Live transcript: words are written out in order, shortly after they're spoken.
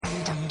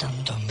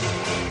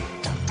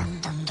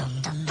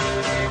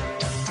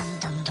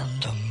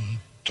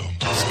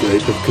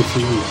Lake of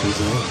Cthulhu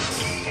presents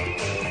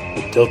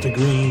the Delta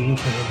Green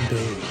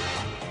Campaign,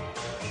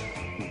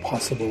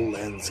 Impossible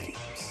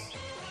Landscapes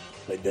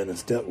by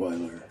Dennis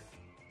Detweiler.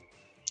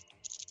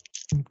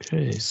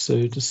 Okay,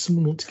 so does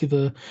someone want to give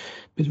a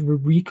bit of a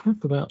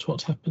recap about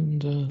what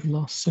happened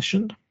last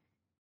session?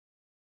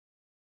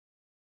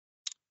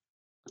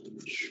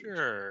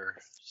 Sure.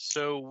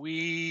 So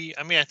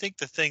I think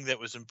the thing that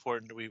was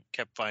important, we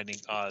kept finding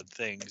odd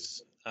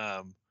things.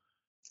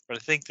 But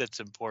I think that's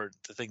important.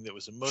 The thing that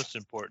was the most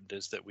important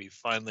is that we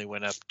finally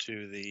went up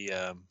to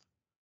the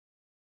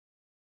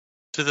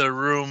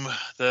room,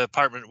 the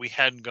apartment we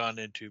hadn't gone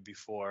into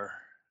before,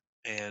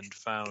 and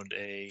found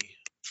a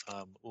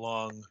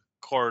long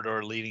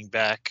corridor leading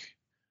back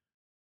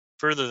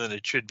further than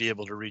it should be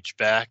able to reach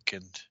back.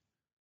 And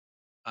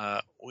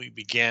we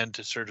began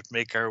to sort of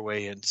make our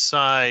way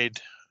inside.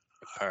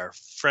 Our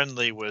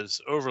friendly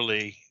was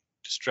overly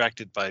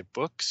distracted by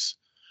books,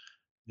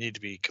 needed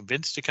to be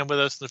convinced to come with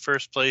us in the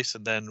first place,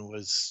 and then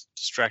was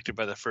distracted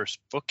by the first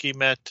book he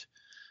met.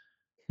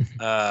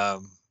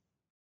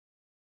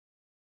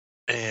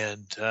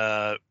 And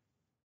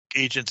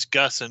Agents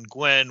Gus and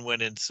Gwen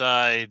went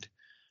inside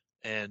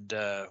and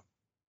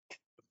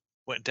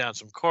went down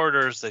some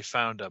corridors. They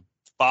found a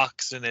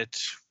box in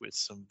it with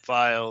some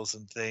vials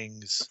and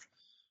things.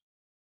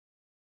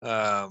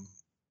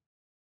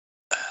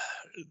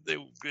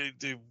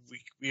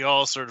 We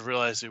all sort of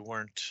realized they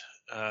weren't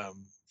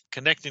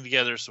connecting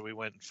together, so we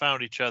went and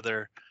found each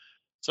other.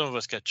 Some of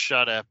us got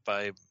shot at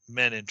by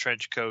men in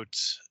trench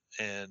coats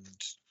and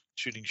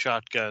shooting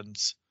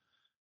shotguns.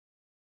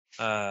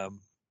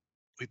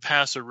 We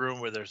pass a room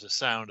where there's a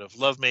sound of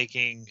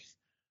lovemaking.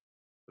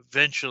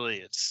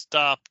 Eventually it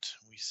stopped.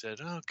 We said,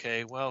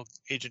 okay, well,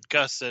 Agent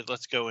Gus said,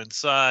 let's go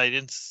inside.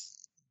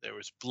 There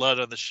was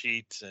blood on the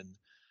sheets and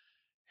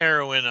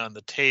heroin on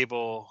the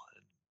table,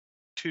 and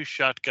 2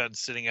 shotguns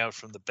sitting out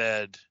from the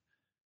bed,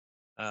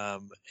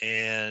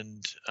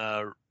 and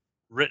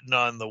written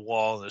on the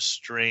wall in a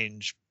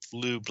strange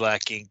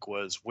blue-black ink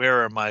was,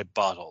 "Where are my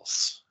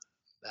bottles?"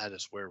 That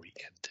is where we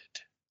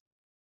ended.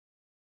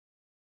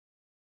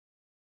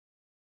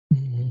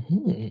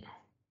 Mm-hmm.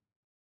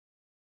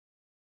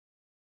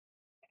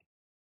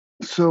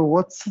 So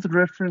what's the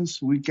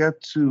reference we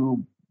get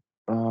to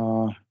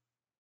the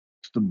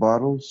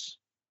bottles?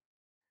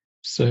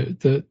 So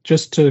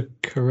just to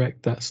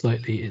correct that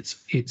slightly,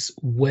 it's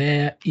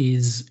where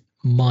is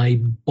my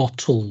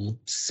bottle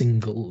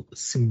singular.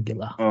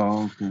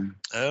 Oh, okay.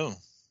 Oh,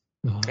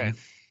 okay.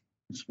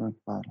 It's my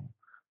bottle.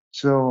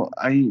 So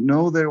I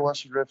know there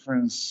was a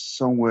reference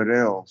somewhere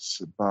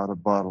else about a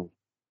bottle.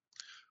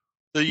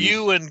 So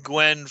you and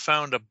Gwen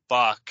found a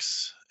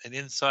box, and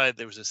inside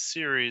there was a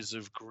series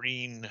of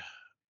green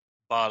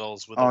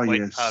bottles with a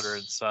white powder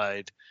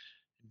inside.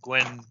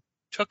 Gwen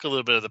took a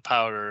little bit of the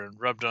powder and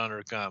rubbed on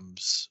her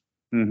gums.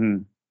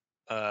 Mm-hmm.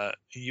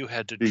 You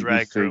had to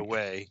drag her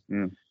away.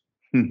 Yeah.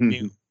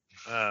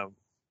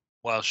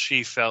 While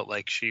she felt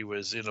like she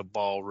was in a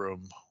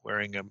ballroom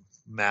wearing a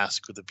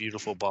mask with a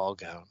beautiful ball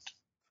gown.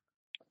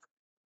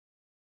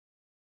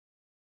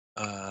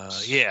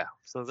 Yeah.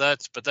 So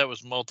that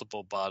was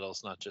multiple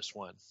bottles, not just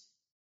one.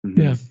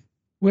 Mm-hmm. Yeah.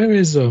 Where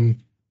is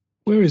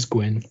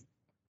Gwen?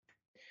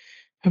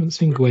 Haven't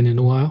seen Gwen in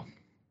a while.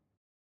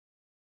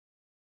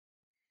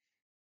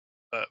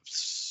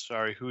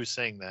 Sorry, who is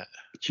saying that?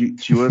 She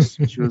was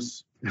she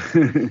was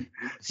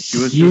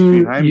just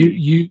behind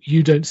me.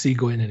 You don't see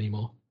Gwen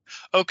anymore.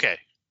 Okay.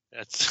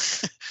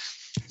 That's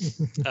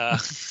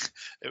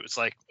it was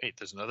like, wait,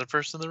 there's another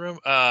person in the room?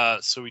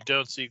 So we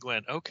don't see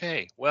Gwen.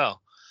 Okay,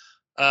 well,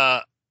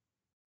 I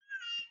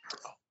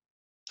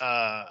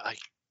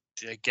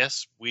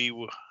guess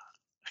we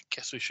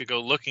should go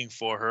looking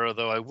for her,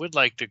 although I would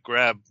like to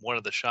grab one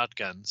of the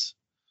shotguns.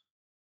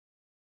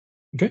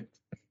 Okay.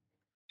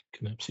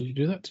 Can absolutely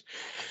do that.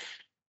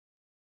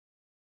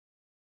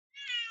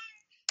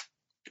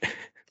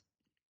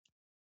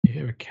 You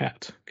hear a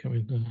cat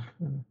coming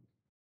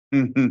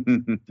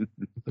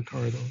the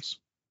corridors.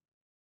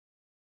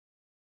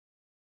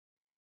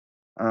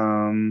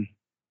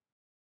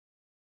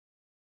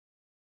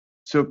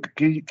 So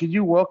can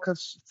you walk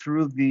us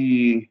through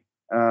the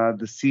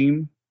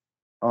scene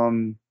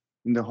in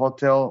the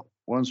hotel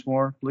once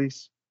more,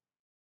 please?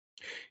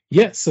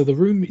 Yeah, so the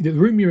room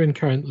you're in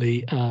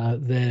currently,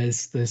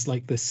 there's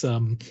like this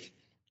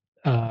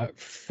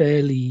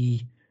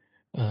fairly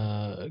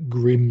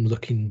grim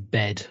looking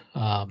bed.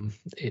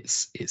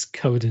 It's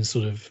covered in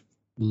sort of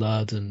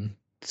blood and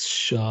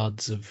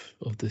shards of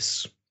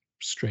this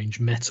strange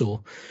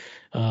metal.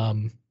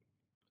 On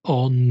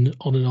an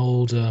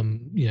old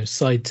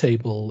side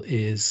table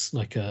is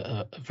like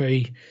a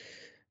very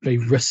very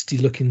rusty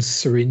looking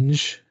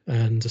syringe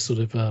and a sort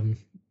of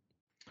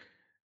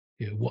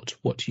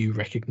what you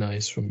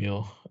recognize from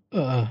your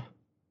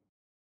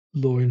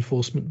law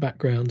enforcement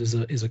background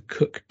is a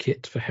cook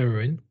kit for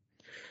heroin.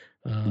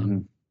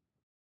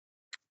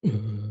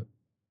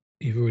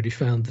 You've already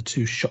found the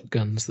 2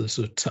 shotguns that are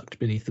sort of tucked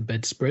beneath the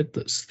bedspread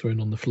that's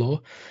thrown on the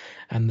floor,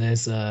 and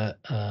there's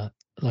a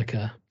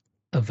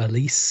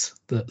valise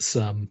that's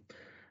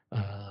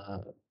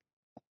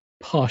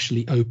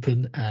partially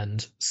open,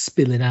 and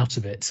spilling out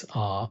of it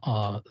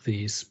are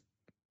these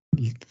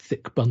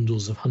thick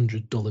bundles of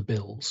 $100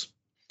 bills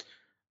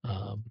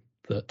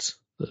that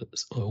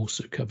are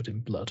also covered in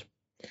blood.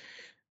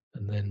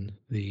 And then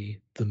the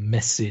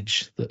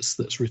message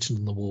that's written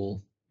on the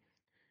wall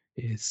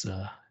is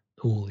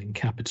all in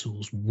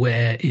capitals.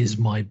 "Where is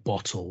my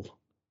bottle?"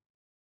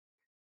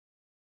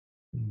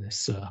 And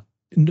this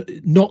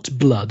not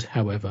blood,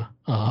 however.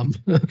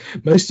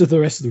 Most of the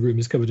rest of the room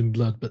is covered in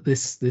blood, but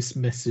this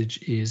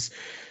message is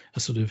a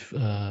sort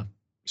of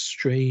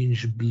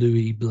strange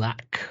bluey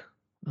black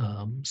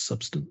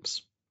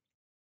substance.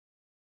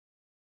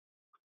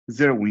 Is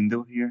there a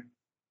window here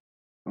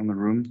on the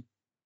room?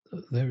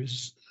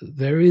 There's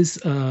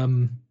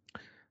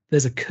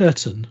a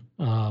curtain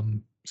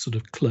sort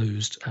of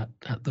closed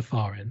at the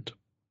far end.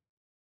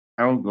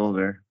 I will go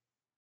there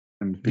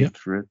and peek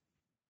through it.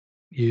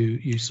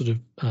 You sort of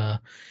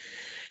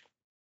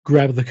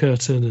grab the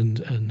curtain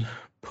and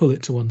pull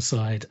it to one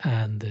side,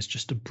 and there's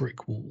just a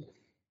brick wall.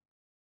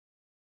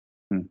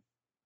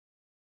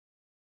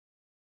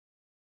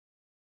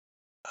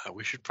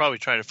 We should probably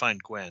try to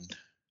find Gwen.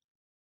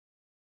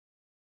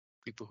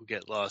 People who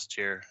get lost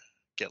here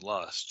get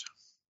lost.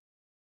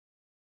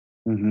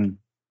 Mm-hmm.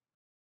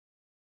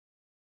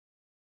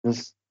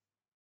 Let's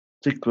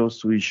stay close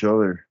to each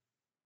other.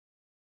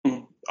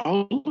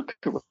 I'll look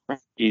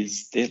around.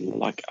 Is there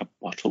like a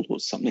bottle or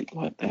something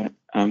like that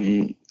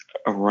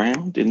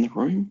around in the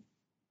room?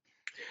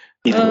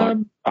 Either like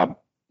a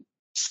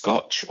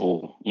scotch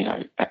or,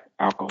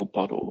 alcohol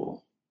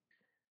bottle.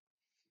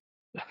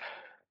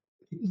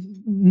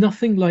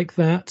 Nothing like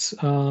that.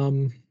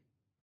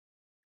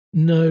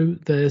 No,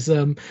 there's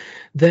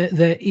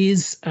there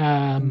is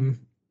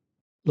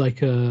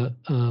like a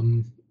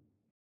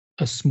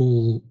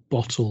small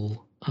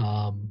bottle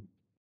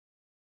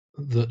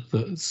that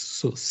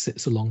sort of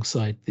sits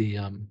alongside the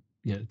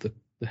the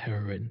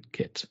heroin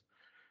kit,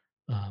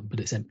 but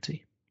it's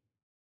empty.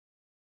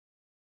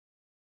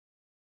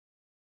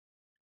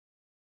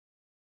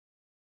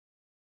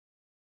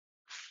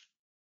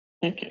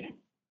 Okay.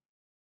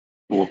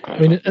 Walk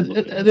over. I mean,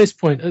 at this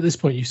point,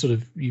 you sort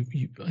of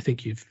I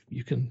think you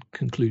can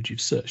conclude you've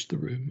searched the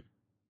room.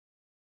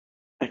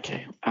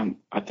 Okay.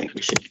 I think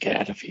we should get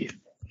out of here.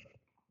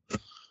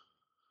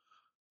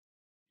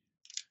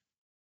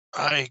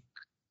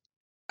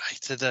 I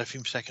said that a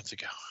few seconds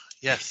ago.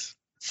 Yes.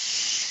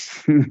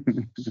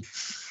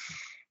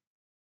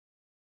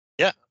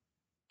 Yeah.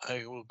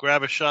 I will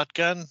grab a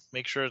shotgun,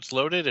 make sure it's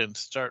loaded, and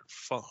start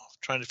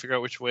trying to figure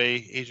out which way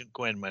Agent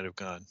Gwen might have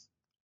gone.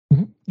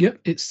 Mm-hmm. Yeah,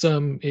 it's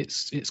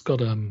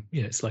got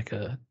it's like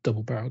a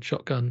double-barreled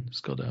shotgun.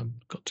 It's got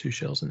 2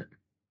 shells in it.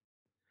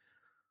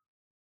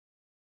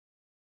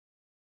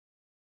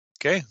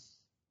 Okay.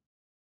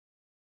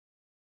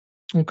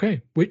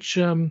 Which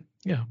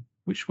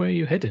way are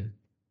you heading?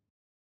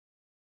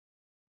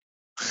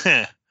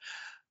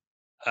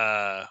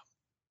 I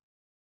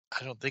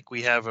don't think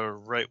we have a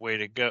right way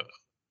to go.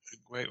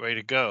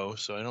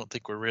 So I don't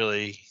think we're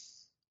really.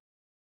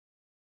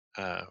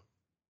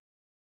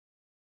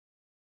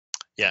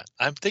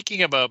 I'm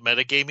thinking about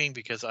metagaming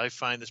because I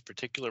find this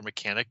particular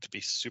mechanic to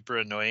be super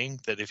annoying.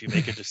 That if you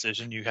make a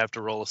decision, you have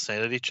to roll a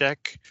sanity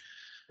check.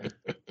 I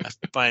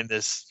find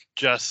this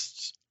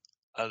just.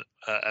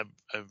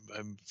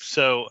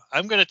 So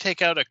I'm going to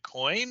take out a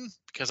coin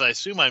because I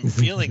assume I'm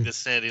feeling this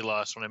sanity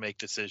loss when I make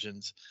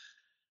decisions,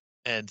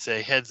 and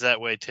say heads that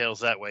way,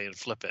 tails that way, and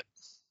flip it.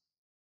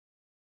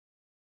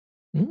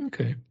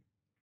 Okay.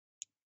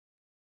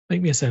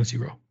 Make me a sanity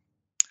roll.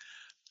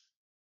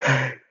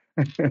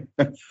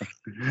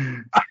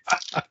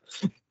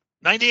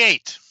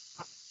 98.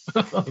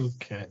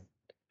 Okay.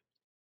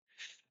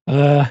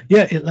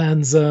 It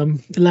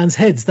lands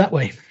heads that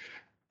way.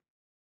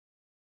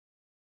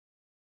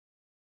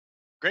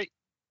 Great.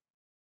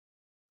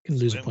 You can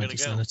lose a point of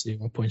sanity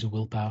or a point of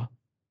willpower.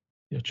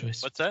 Your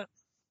choice. What's that?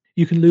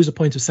 You can lose a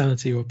point of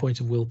sanity or a point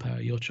of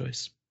willpower. Your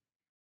choice.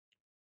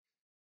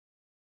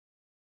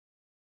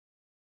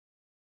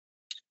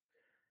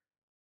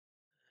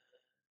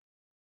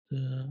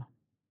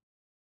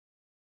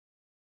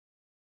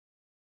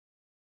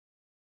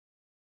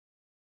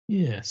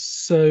 Yes.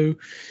 So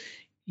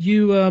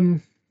you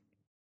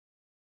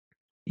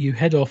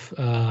head off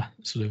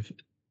sort of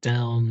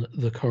down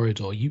the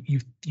corridor. You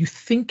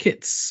think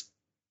it's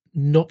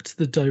not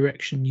the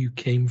direction you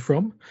came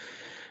from,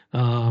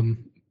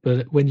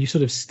 but when you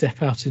sort of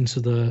step out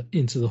into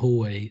the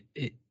hallway,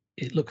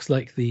 it looks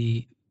like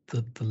the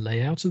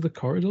layout of the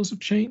corridors have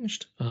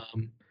changed.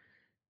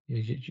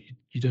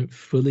 You don't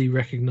fully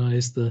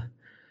recognize the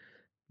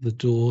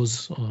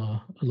doors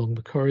along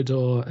the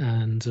corridor,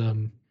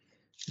 and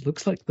it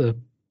looks like the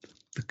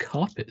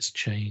carpet's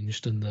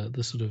changed and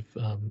the sort of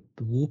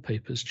the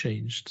wallpaper's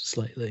changed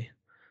slightly.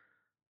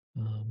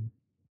 But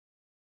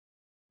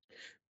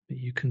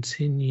you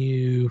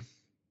continue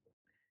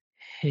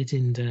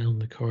heading down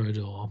the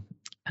corridor,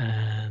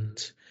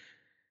 and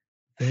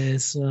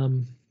there's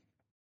a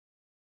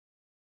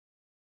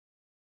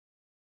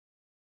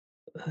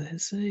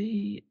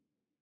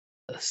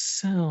a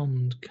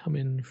sound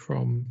coming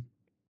from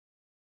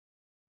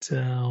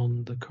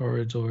down the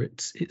corridor.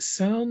 It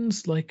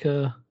sounds like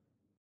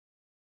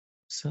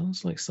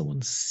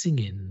someone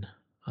singing.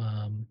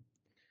 A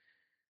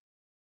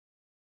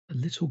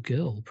little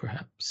girl,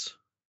 perhaps.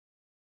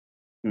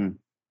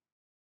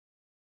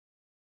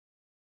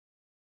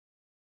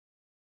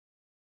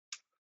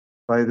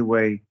 By the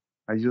way,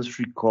 I just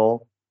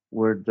recall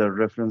where the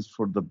reference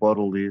for the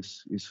bottle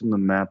is on the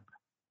map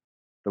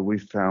that we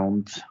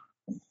found.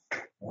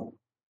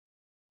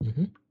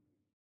 Mm-hmm.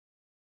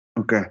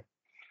 Okay.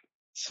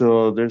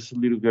 So there's a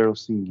little girl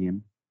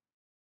singing.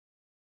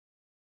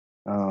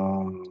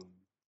 Are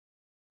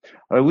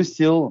we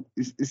still,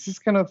 is this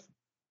kind of,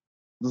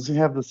 does it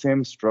have the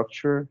same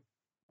structure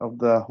of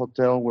the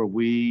hotel where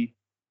we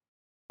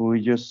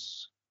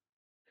just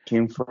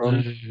came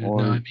from?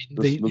 Or no, I mean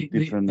does it look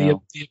different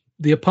now?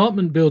 the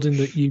apartment building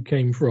that you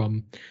came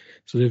from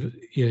sort of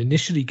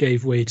initially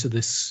gave way to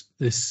this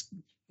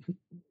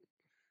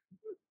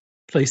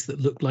place that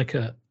looked like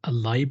a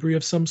library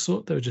of some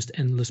sort. There were just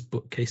endless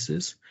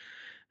bookcases,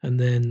 and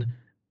then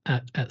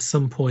at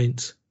some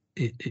point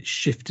it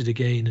shifted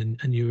again,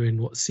 and you were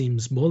in what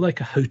seems more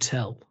like a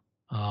hotel.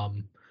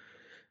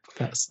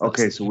 That's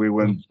okay. So we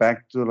went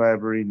back to the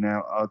library,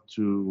 now out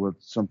to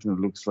something that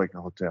looks like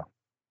a hotel.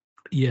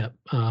 Yeah,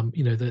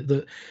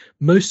 the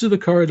most of the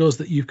corridors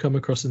that you've come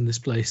across in this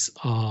place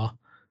are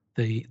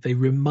they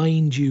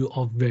remind you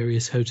of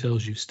various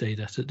hotels you've stayed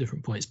at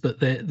different points, but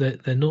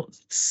they're not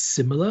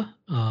similar.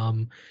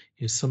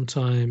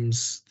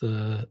 Sometimes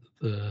the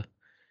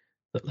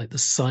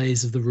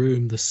size of the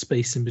room, the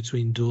space in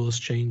between doors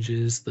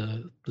changes,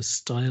 the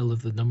style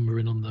of the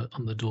numbering on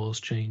the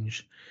doors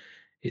change.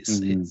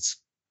 It's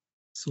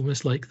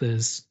almost like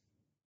there's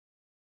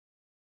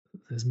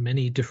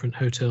many different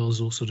hotels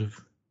all sort of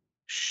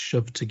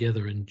shoved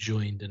together and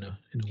joined in a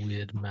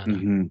weird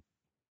manner.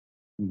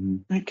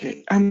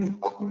 Okay.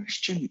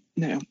 Question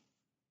now.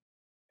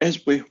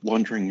 As we're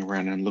wandering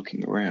around and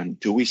looking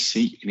around, do we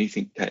see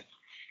anything that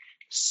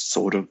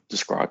sort of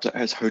describes it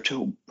as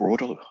Hotel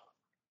Broad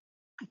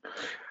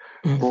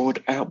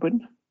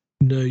Albin?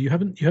 No, you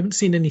haven't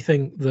seen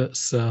anything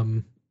that's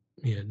no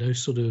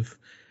sort of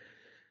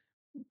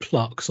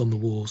plaques on the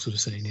wall sort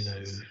of saying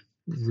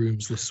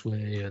rooms this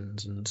way,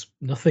 and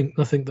nothing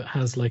that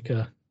has like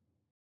a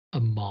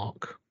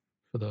mark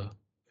for the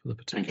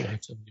particular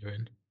hotel you're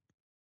in.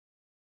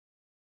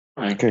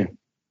 Okay.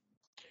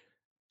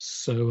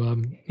 So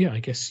I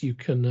guess you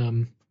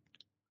can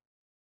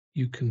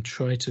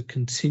try to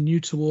continue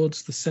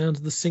towards the sound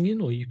of the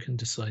singing, or you can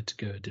decide to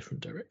go a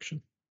different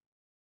direction.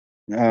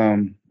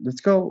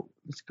 Let's go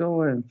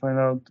and find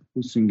out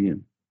who's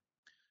singing.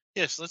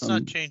 Yes, let's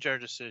not change our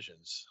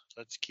decisions.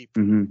 Let's keep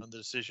on the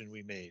decision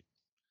we made.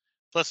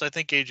 Plus, I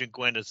think Agent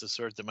Gwen is the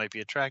sort that might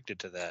be attracted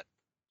to that.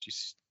 She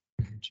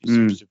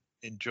seems to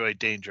enjoy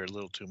danger a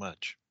little too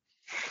much.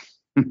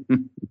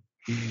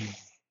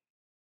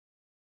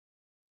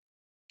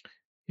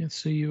 Yeah,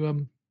 so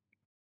you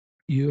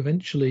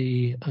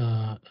eventually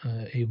are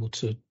able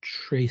to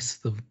trace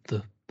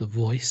the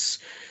voice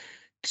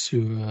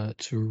to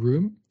a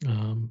room,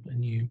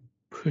 and you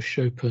push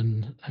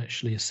open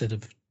actually a set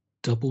of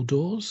double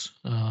doors,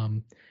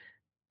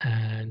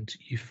 and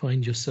you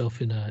find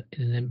yourself in an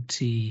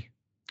empty,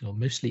 or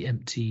mostly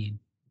empty,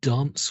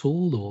 dance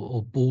hall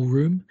or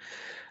ballroom,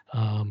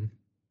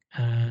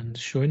 and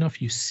sure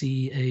enough, you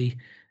see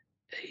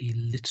a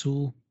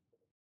little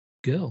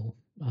girl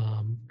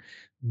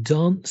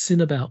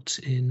dancing about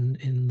in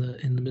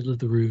the middle of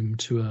the room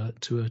to a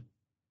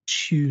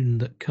tune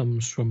that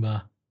comes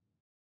from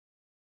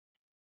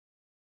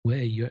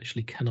where you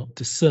actually cannot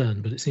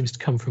discern, but it seems to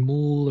come from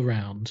all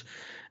around,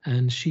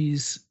 and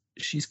she's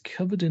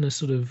covered in a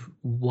sort of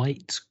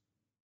white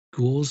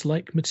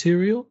gauze-like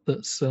material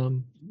that's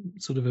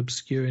sort of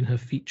obscuring her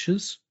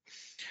features,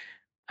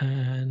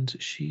 and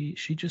she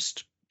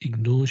just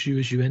ignores you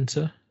as you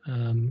enter,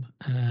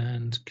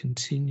 and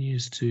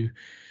continues to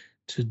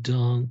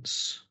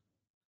dance,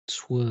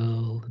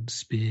 twirl and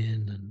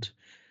spin and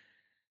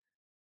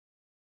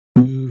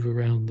move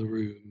around the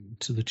room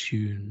to the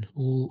tune,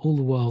 all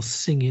the while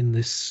singing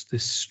this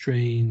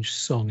strange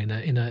song in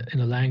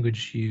a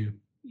language you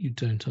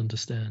don't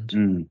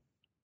understand.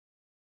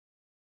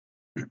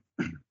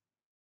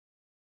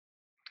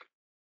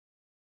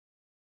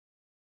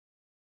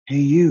 Hey,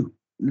 you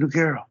little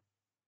girl.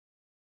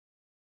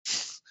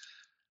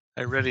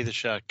 I ready the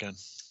shotgun.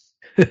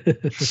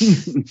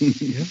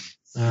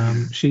 Yeah.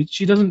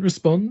 She doesn't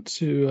respond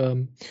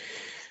to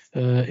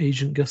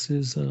Agent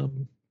Gus's.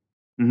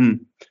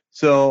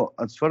 So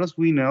as far as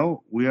we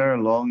know, we are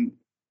alone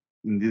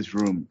in this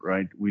room,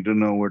 right? We don't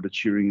know where the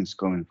cheering is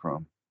coming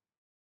from.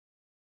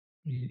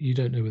 You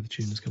don't know where the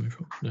tune is coming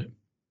from, no.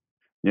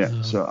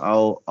 Yeah. So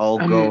I'll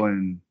go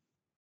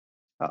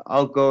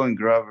and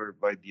grab her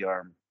by the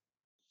arm.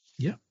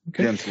 Yeah.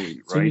 Okay.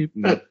 Gently, So right?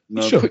 Not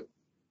sure.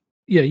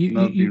 Yeah.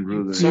 Not being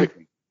rude or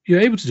anything.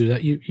 You're able to do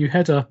that. You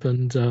head up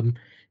and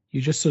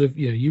you just sort of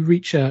you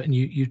reach out and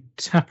you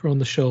tap her on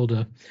the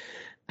shoulder,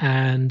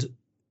 and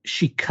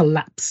she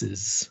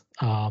collapses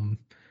and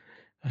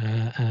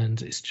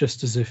it's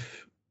just as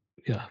if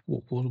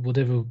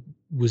whatever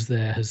was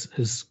there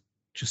has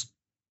just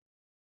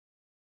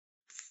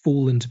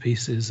fallen to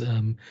pieces.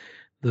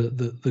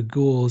 The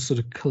gore sort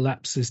of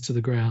collapses to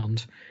the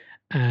ground,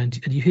 and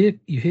you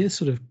hear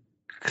sort of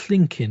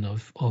clinking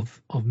of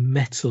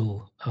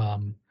metal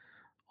on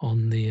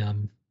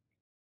the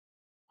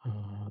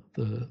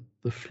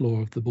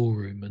floor of the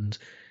ballroom, and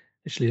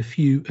actually a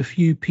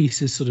few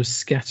pieces sort of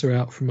scatter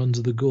out from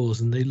under the gauze,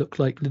 and they look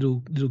like little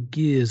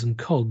gears and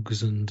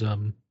cogs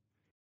and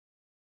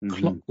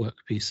clockwork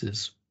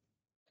pieces.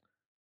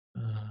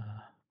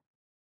 And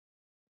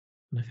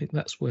I think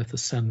that's worth a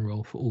SAN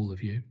roll for all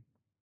of you.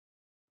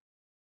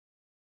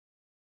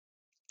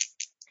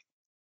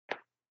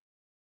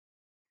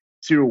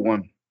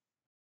 0-1.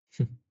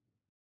 Very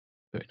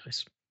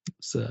nice.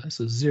 It's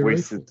a 0.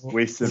 Wasted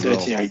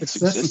 38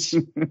 success.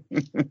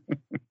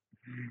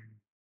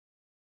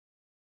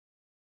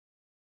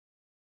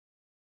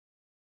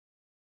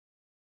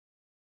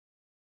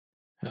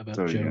 How about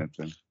Sorry, Joe?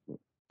 Nathan.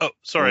 Oh,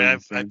 sorry, I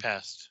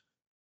passed.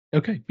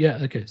 Okay, yeah,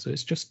 okay. So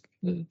it's just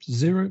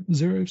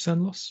 0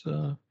 SAN loss.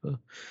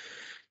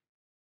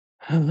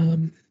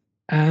 And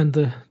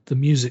the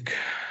music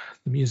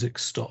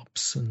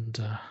stops, and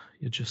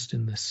you're just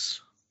in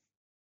this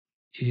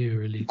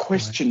eerily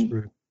Question: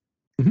 quiet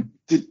room.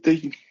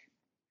 Did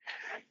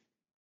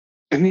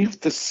any of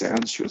the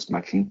sounds she was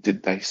making?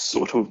 Could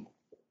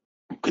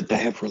they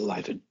have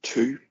related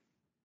to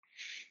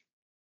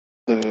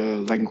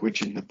the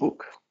language in the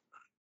book?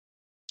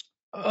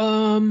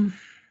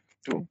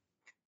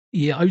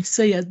 Yeah, I would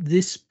say at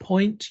this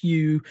point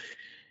you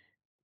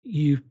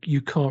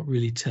can't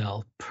really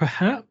tell.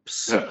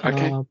 Perhaps.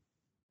 Okay.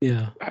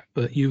 Yeah,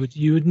 but you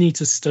would need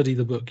to study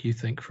the book, you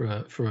think, for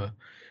a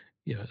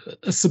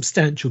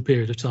substantial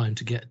period of time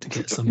to get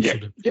some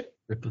sort of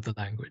grip of the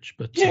language.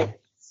 But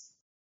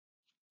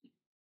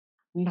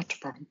not a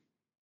problem.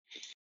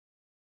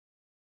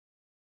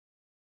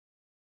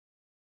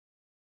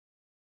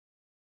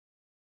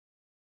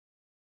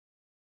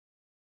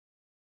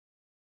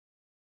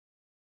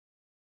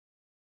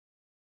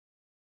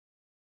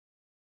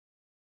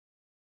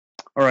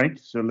 All right,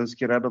 so let's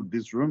get out of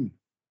this room.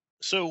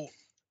 So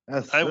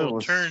That I will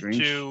was turn strange.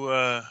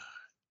 to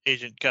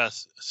Agent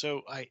Gus.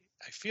 So I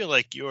feel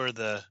like you're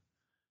the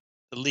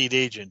lead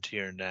agent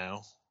here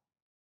now.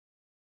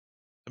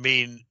 I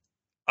mean,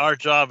 our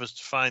job is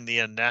to find the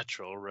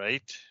unnatural,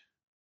 right?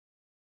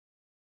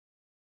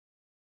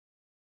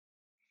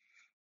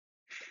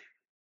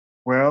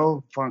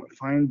 Well,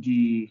 find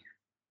the.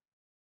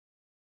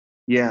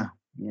 Yeah.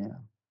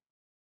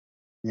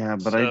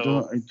 But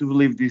I do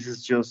believe this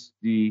is just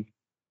the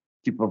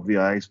tip of the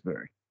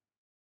iceberg.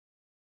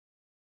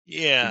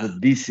 Yeah.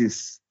 But this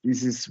is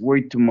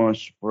way too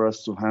much for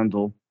us to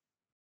handle.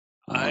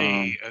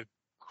 I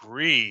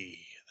agree.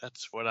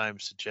 That's what I'm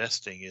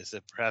suggesting, is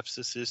that perhaps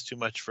this is too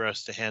much for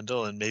us to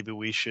handle, and maybe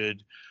we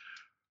should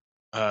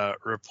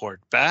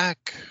report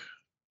back.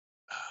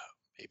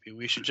 Maybe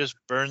we should just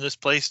burn this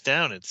place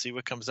down and see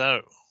what comes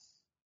out.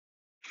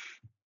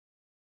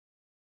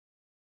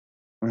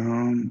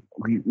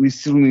 We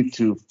still need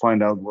to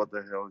find out what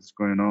the hell is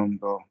going on,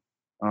 though.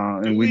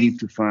 And we need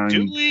to find.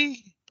 Do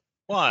we?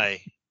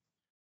 Why?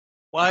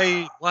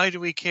 Why do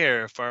we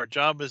care if our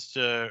job is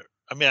to?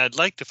 I mean, I'd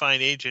like to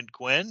find Agent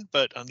Gwen,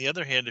 but on the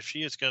other hand, if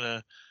she is going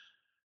to,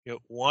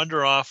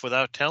 wander off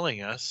without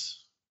telling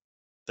us,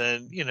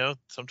 then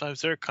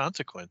sometimes there are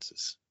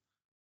consequences.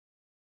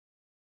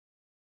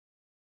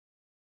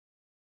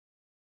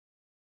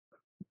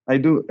 I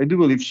do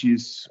believe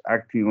she's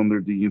acting under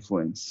the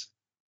influence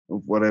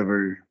of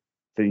whatever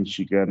thing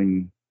she got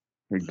in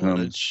her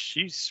gums.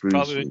 She's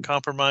probably been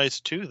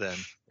compromised too, then.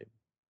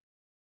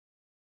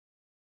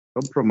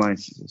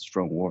 Compromise is a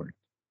strong word.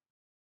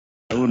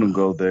 I wouldn't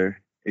go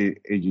there,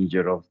 Agent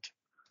Gerald.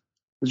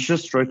 Let's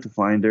just try to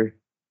find her.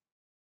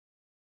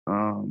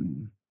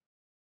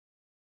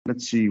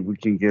 Let's see if we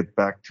can get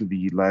back to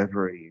the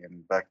library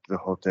and back to the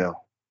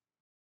hotel.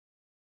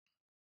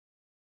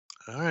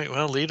 All right,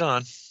 well, lead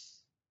on.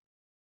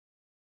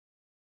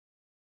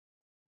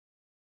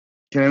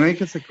 Can I make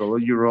a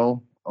psychology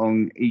roll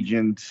on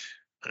Agent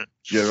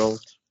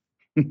Gerald?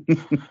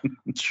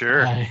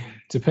 Sure.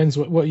 Depends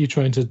what you're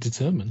trying to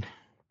determine.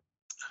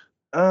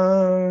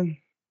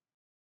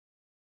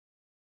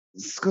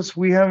 It's because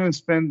we haven't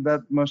spent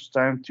that much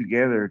time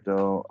together,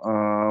 though.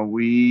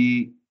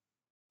 We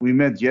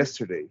met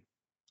yesterday.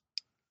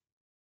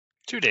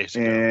 2 days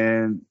ago.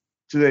 And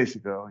 2 days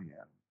ago,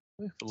 yeah.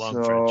 A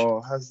long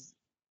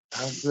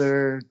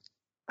friendship.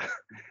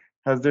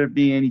 Has there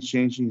been any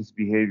change in his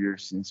behavior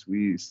since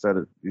we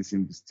started this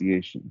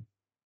investigation?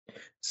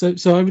 So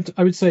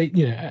I would say,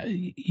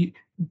 you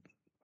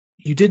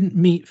didn't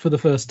meet for the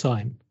first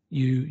time.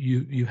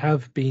 You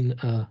have been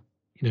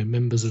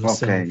members of a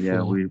cell. Okay,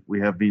 yeah, we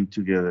have been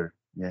together.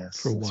 Yes,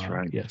 for a while. That's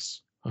right.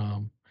 Yes.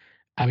 I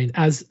mean,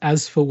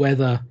 as for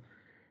whether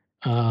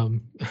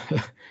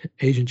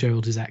Agent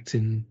Gerald is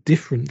acting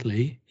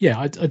differently, yeah,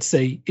 I'd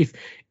say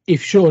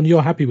if Sean,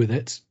 you're happy with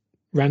it,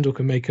 Randall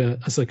can make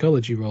a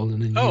psychology roll,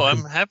 and then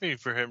I'm happy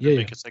for him to Yeah,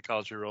 make a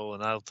psychology roll,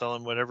 and I'll tell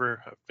him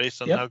whatever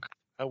based on Yep.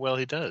 how well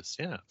he does.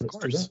 Yeah, of Let's do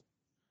course.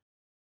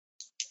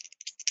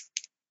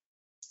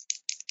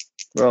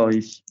 that. Well,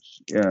 he's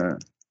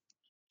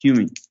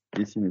human,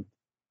 isn't it?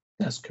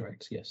 That's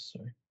correct. Yes.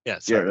 Sorry. Yeah,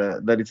 sorry. Yeah,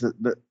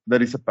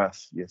 that is a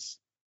pass. Yes.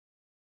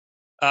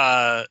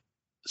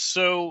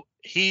 So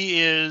he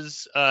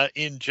is,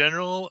 in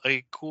general,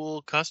 a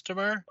cool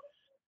customer.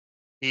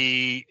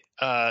 He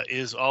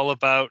is all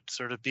about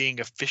sort of being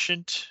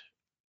efficient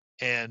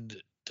and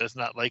does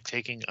not like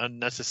taking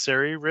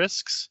unnecessary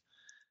risks.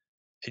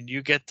 And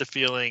you get the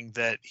feeling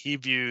that he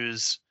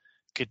views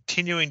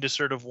continuing to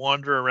sort of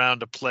wander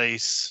around a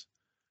place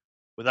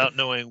without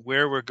knowing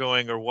where we're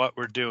going or what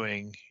we're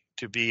doing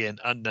to be an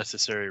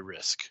unnecessary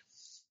risk.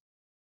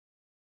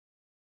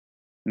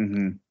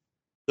 Mm-hmm.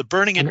 The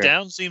burning it Okay.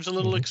 down seems a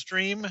little Mhm.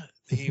 extreme.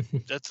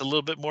 That's a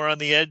little bit more on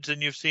the edge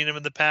than you've seen him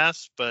in the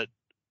past, but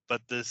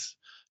this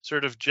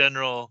sort of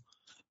general,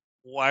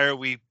 why are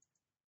we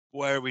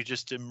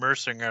just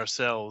immersing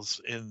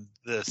ourselves in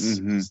this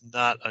is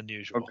not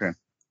unusual. Okay.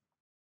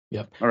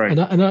 Yep. All right.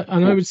 And I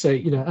Cool. would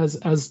say,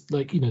 as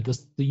like,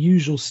 the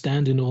usual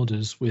standing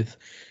orders with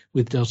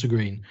Delta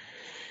Green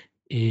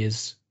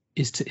is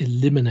to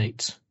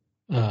eliminate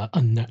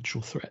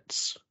unnatural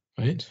threats,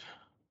 right?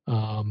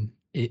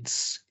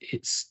 It's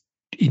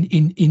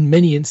in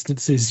many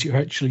instances you're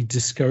actually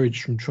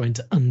discouraged from trying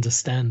to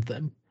understand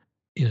them.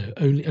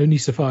 Only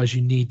so far as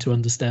you need to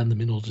understand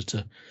them in order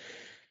to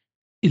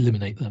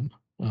eliminate them.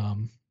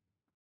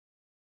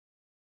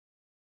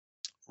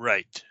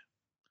 Right.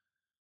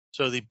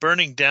 So the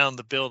burning down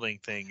the building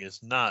thing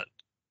is not,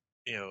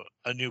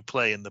 a new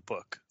play in the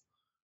book.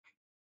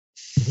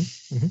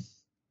 Mm-hmm.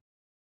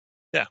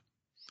 Yeah.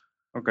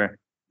 Okay.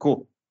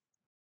 Cool.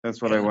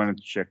 That's what I wanted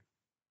to check.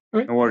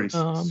 Right. No worries.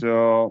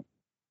 So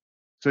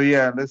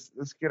yeah, let's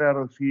get out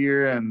of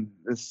here and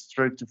let's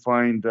try to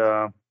find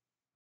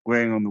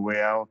Gwen on the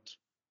way out.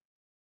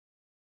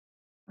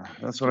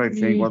 That's what I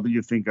think. What do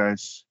you think,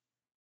 guys?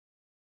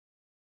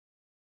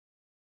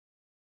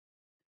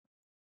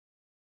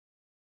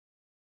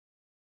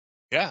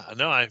 Yeah,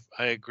 no, I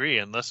agree.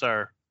 Unless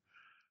our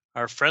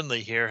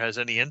friendly here has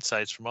any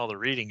insights from all the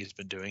reading he's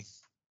been doing.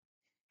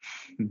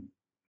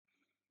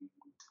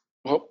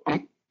 Well,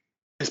 I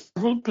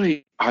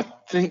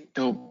think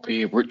there'll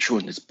be a ritual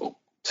in this book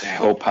to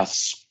help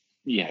us,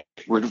 get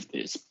rid of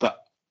this,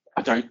 but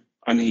I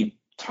need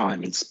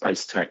time and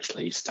space to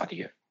actually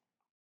study it,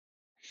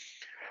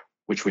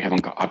 which we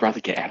haven't got. I'd rather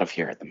get out of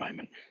here at the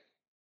moment.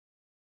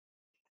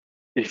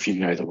 If you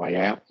know the way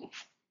out,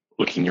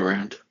 looking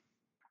around.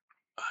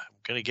 I'm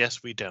going to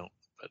guess we don't,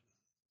 but.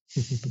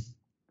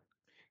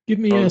 Give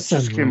me a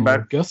sand roll,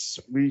 Gus.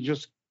 We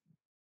just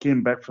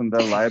came back from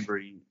that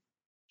library.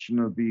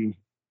 Shouldn't be.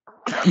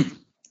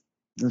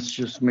 Let's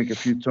just make a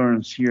few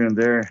turns here and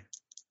there.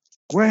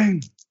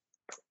 Gwen!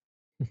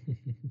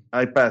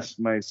 I passed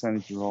my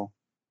sanity roll.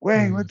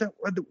 Gwen, where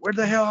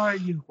the hell are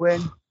you,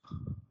 Gwen?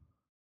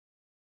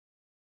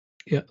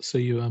 Yeah, so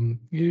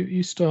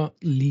you start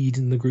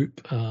leading the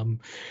group out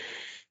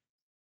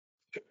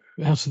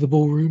of the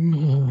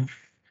ballroom,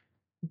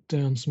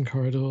 down some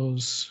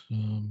corridors,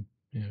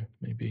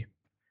 maybe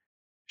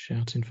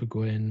shouting for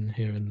Gwen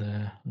here and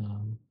there.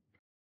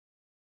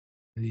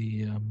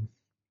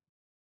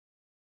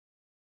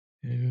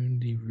 The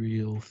only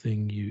real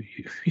thing you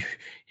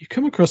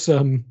come across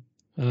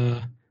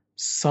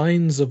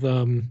signs of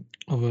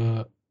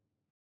a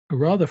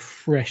rather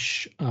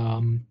fresh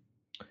pile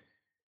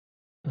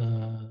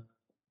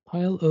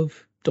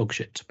of dog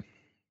shit.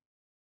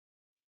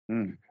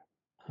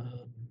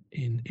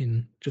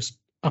 In just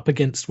up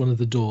against one of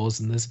the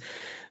doors, and there's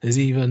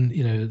even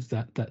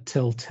that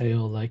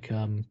telltale like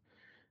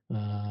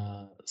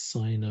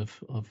sign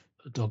of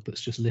a dog that's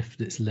just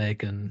lifted its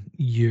leg and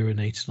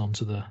urinated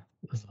onto the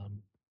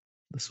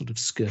sort of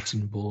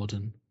skirting board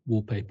and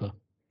wallpaper.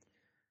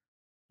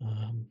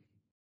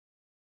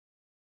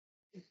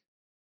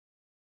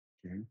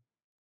 Okay.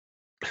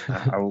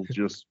 I will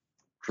just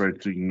try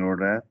to ignore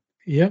that.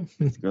 Yeah,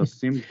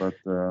 disgusting, but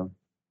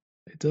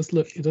it does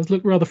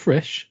look rather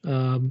fresh.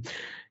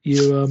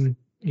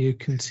 You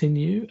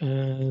continue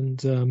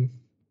and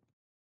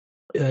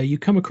you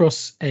come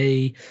across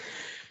a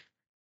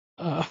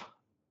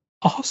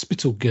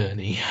hospital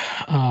gurney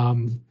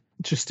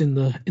just in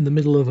the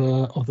middle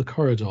of the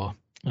corridor.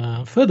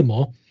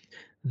 Furthermore,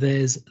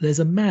 there's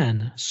a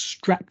man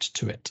strapped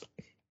to it,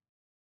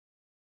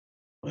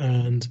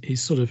 and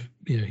he's sort of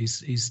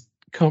he's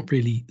can't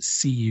really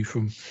see you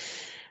from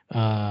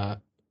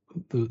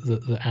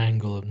the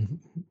angle and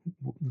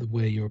the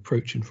way you're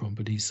approaching from,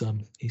 but he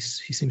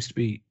seems to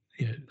be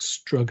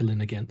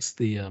struggling against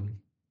the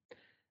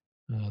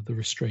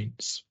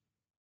restraints.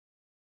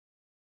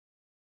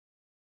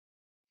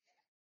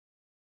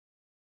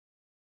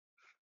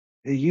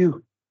 Hey,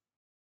 you.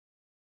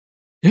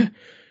 Yeah.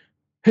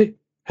 Hey.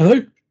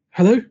 Hello.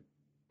 Are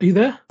you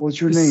there?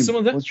 What's your name?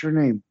 What's your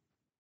name?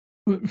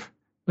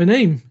 My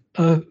name,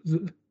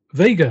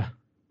 Vega.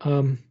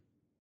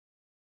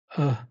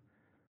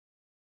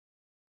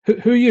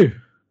 Who are you?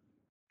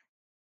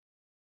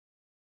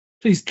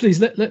 Please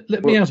let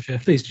me out of here.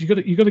 Please, you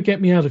got to get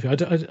me out of here. I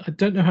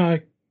don't know how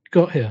I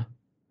got here.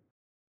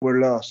 We're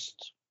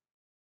lost.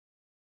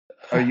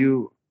 Have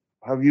you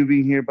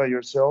been here by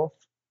yourself?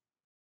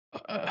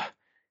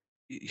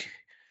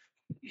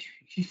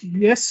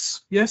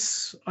 Yes.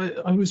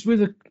 I was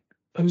with a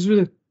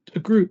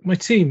group, my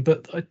team,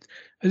 but I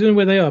don't know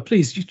where they are.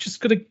 Please, you just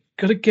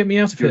gotta get me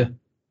out of here.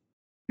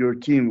 Your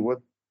team?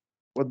 What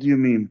do you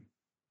mean?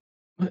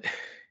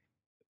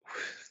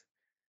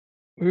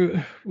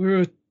 We're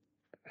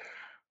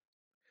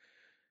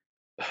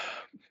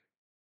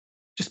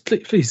just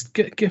please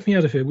get me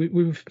out of here.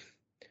 We've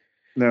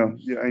No,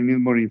 yeah, I need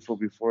more info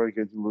before I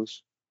get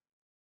loose.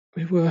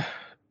 We were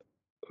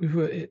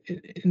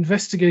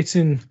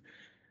investigating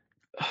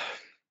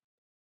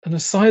an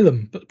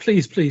asylum, but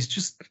please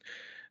just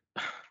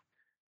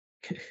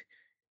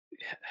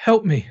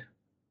help me.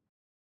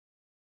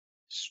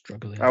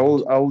 Struggling. I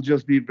will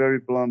just be very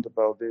blunt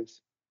about this.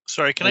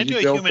 Sorry, can I do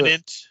a human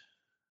int?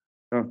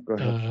 Oh, go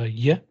ahead.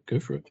 Yeah, go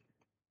for it.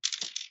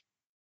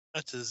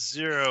 That's a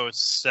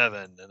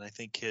 0.7, and I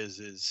think his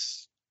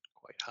is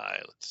quite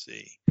high. Let's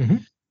see. Mm-hmm.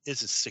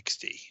 His is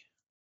 60.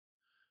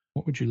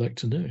 What would you like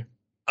to know?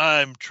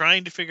 I'm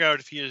trying to figure out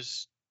if he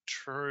is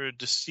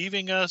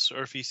deceiving us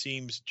or if he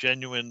seems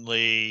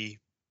genuinely.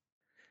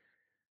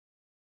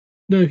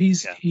 No,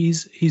 he's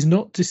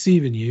not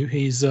deceiving you.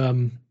 He's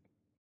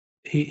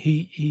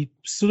he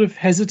sort of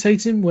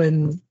hesitating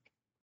when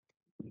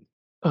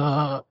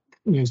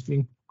he's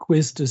being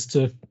quizzed as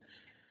to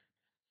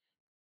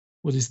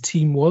what his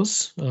team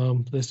was.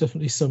 There's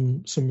definitely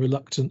some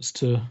reluctance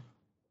to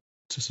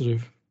sort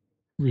of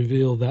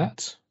reveal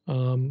that.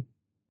 Give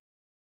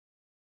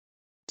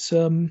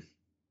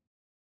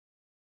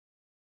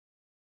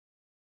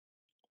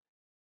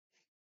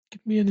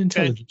me an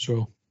intelligence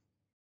roll.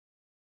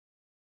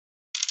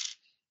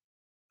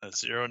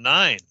 That's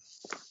 0.9.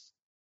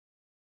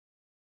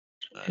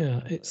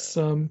 Yeah, it's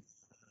out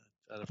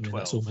of 12.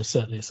 That's almost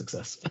certainly a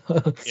success.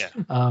 Yeah.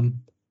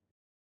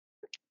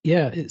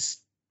 Yeah, it's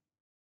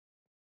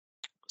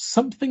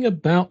something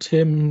about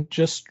him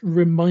just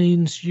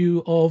reminds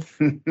you of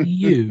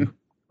you.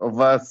 Of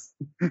us.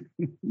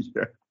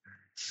 Yeah.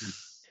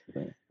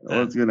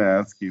 I was gonna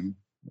ask him.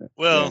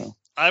 Well, yeah.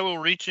 I will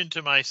reach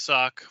into my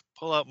sock,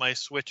 pull out my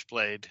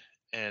switchblade,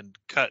 and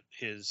cut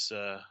his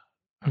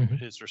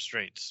his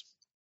restraints.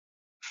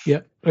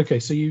 Yeah. Okay.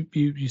 So you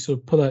sort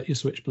of pull out your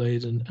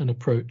switchblade and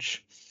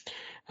approach,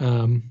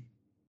 and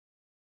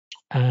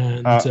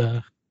mm-hmm.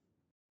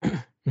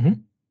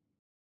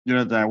 You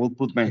know that I will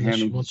put my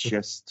hand on his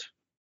chest.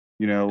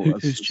 You know,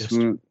 whose chest?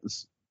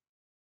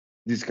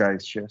 This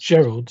guy's chest.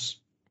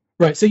 Gerald's.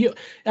 Right. So you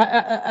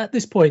at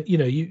this point, you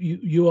know,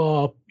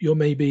 you're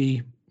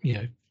maybe, you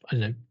know, I don't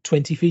know,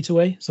 20 feet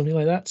away, something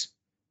like that,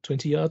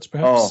 20 yards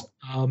perhaps.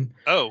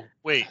 Oh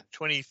wait,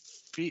 20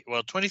 feet.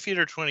 Well, 20 feet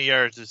or 20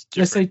 yards is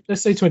different.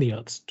 Let's say 20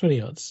 yards. 20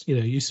 yards.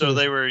 You know, So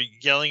they were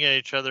yelling at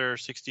each other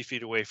 60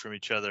 feet away from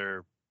each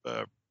other,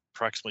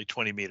 approximately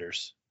 20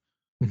 meters.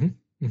 Mm-hmm.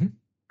 Mm-hmm.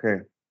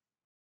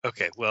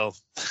 Okay. Well,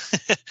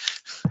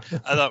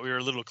 I thought we were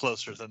a little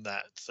closer than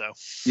that. So.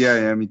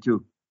 Yeah, me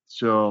too.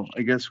 So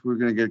I guess we're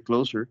gonna get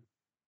closer.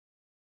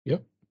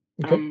 Yep.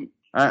 Okay.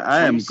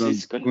 I am going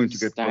to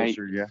get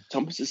closer. Yeah.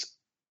 Thomas is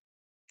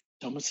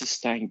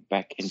staying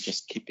back and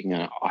just keeping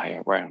an eye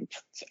around.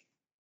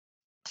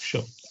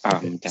 Sure.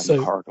 Down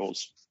the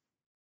corridors.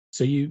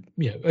 So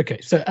okay.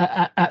 So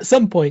at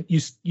some point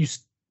you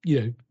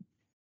know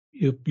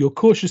you're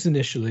cautious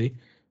initially,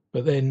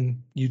 but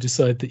then you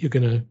decide that you're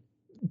going to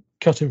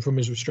cut him from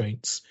his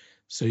restraints.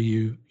 So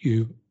you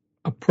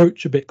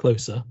approach a bit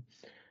closer,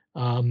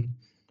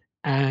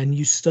 and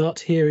you start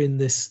hearing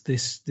this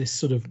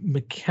sort of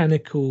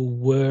mechanical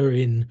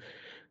whirring,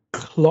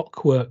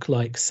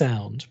 clockwork-like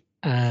sound,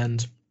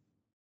 and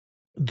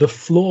the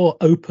floor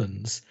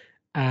opens,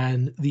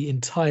 and the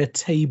entire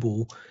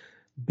table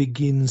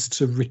begins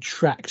to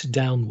retract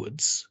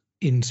downwards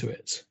into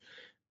it,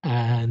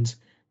 and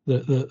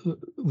the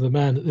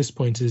man at this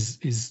point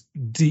is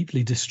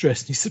deeply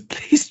distressed. He said,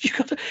 "Please, you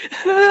gotta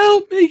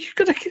help me. You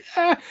gotta."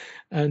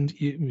 And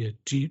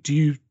do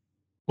you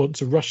want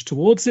to rush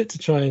towards it to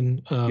try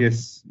and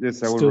yes,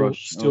 I will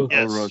rush. I'll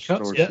rush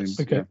towards him.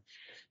 Okay. Yeah.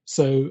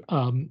 So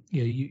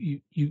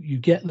you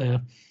get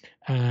there,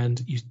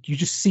 and you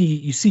just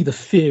see the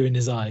fear in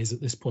his eyes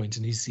at this point,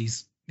 and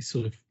he's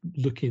sort of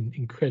looking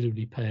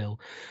incredibly pale,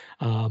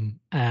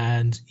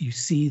 and you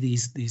see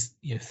these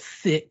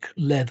thick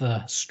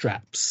leather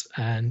straps,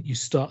 and you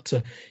start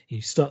to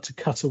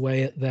cut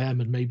away at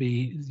them, and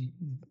maybe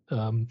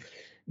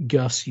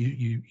Gus,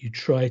 you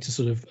try to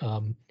sort of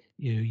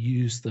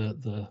use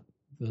the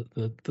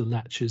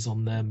latches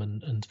on them,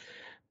 and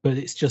but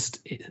it's just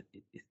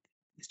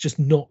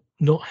not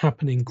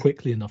happening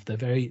quickly enough. They're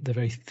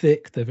very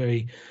thick, they're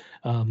very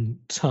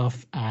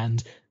tough,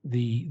 and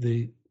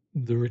the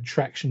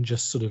retraction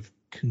just sort of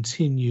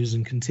continues,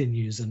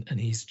 and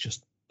he's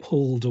just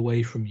pulled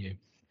away from you.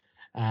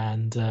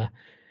 And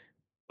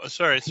Oh,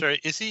 sorry.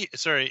 Is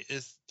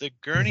the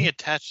gurney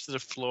attached to the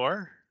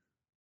floor?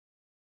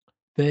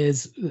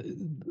 There's,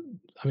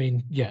 I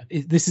mean, yeah,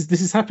 this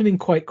is happening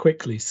quite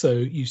quickly. So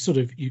you sort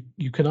of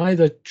you can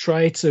either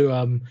try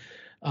to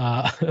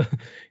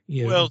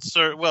Well,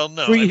 sir. Well,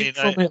 no. free I him mean,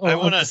 from it I or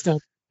want to. understand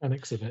the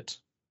mechanics of it.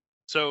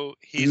 So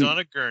he's on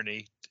a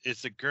gurney.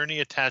 Is the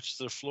gurney attached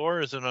to the floor,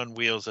 or is it on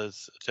wheels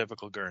as a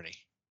typical gurney?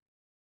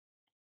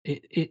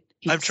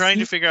 I'm trying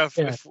to figure out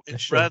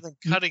if rather than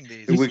cutting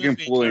these, we can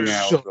pull it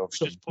out.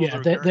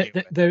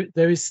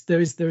 There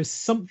is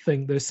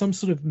something. There's some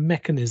sort of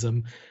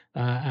mechanism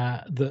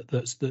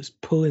that's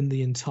pulling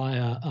the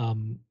entire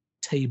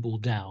table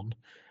down,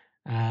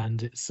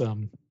 and it's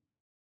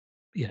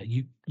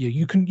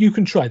you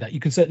can try that.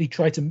 You can certainly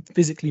try to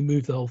physically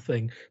move the whole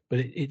thing, but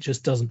it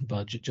just doesn't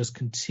budge. It just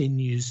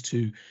continues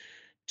to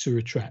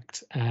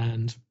retract,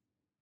 and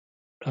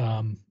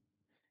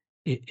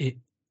it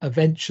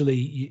eventually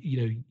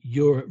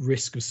you're at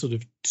risk of sort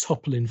of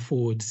toppling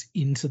forwards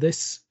into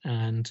this,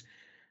 and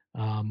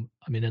I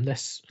mean,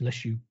 unless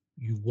you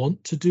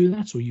want to do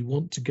that, or you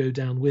want to go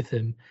down with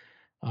him,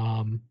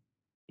 you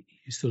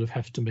sort of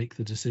have to make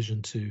the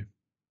decision to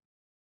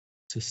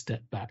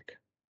step back,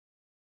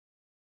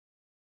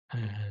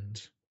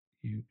 and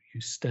you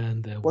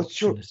stand there.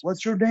 What's your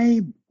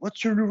name?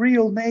 What's your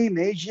real name,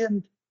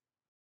 agent?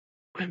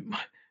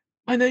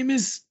 My name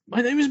is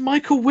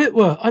Michael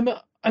Whitwer.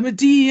 I'm a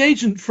DE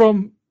agent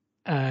from,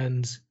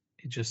 and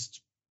it just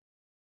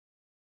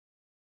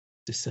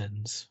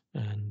descends.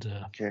 And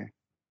okay,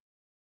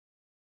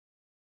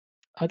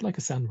 I'd like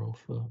a sand roll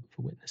for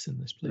witnessing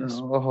this, please.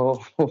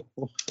 Oh.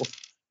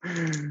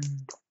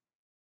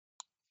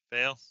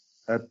 Fail.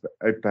 I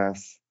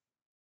pass.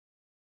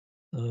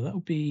 That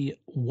would be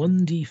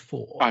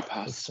 1d4. I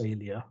pass. For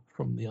failure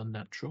from the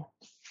unnatural.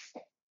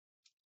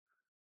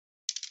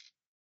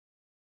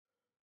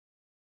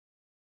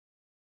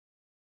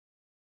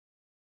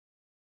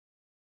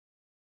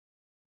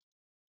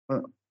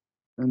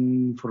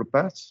 And for a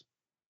pass?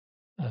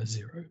 0.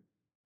 0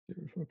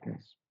 for a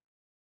pass.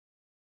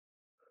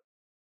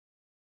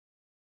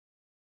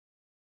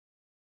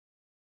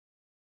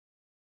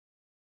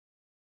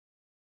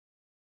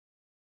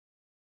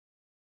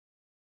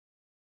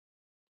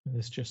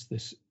 There's just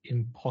this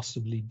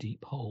impossibly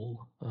deep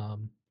hole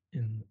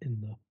in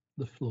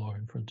the floor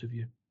in front of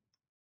you.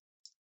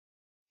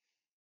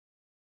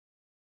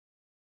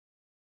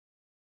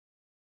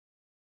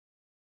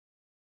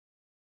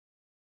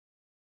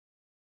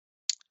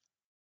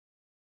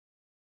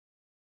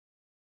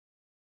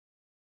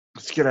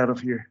 Let's get out of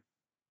here.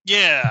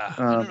 Yeah,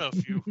 I don't know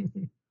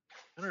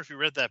if you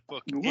read that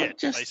book by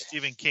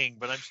Stephen King,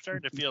 but I'm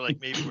starting to feel like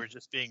maybe we're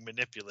just being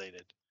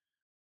manipulated.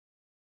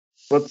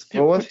 What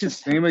was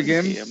his name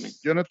again,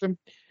 Jonathan?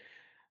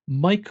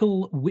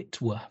 Michael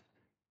Whitwer.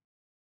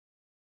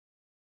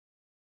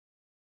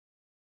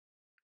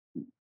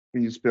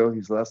 Can you spell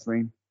his last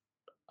name?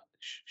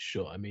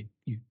 Sure. I mean,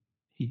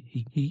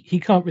 he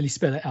can't really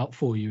spell it out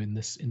for you in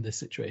this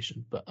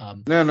situation, but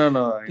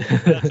no,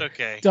 that's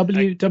okay.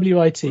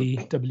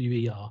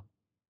 Whitwer.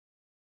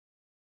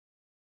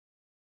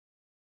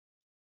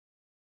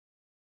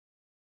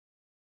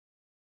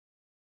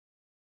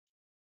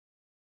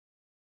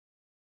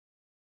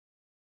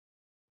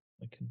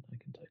 I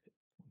can type it.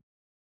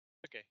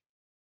 Okay.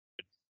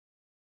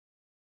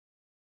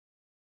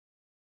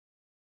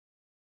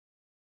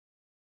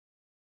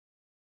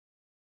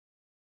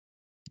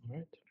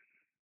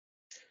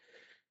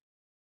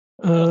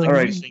 All right. All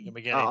right. Seeing him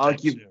again I'll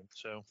keep. Soon,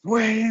 so.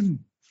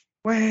 Gwen,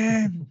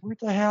 where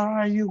the hell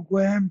are you,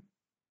 Gwen?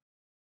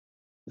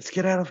 Let's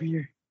get out of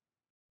here.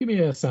 Give me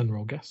a sand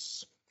roll,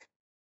 guess.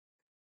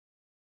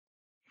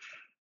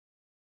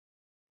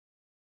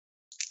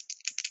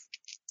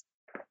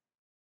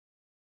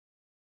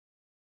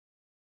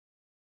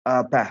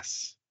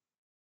 Pass.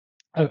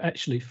 Oh,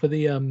 actually, for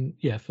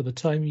the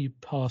time you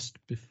passed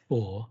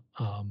before,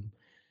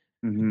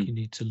 you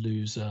need to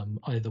lose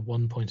either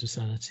 1 point of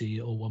sanity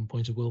or 1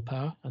 point of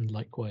willpower, and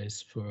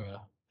likewise for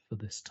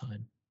this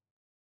time.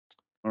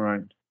 All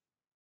right.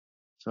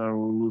 So I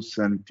will lose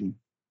sanity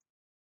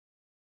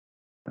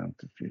down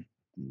to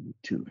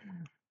 52.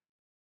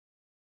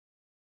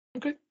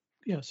 Okay.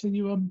 Yeah. So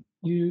you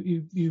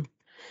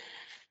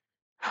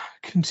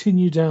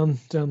continue down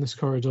this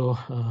corridor,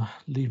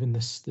 leaving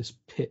this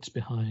pit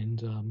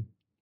behind,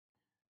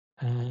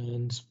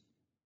 and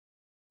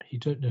you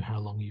don't know how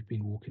long you've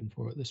been walking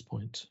for at this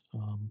point.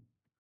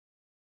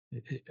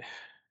 It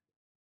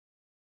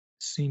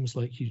seems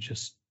like you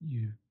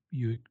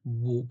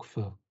walk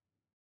for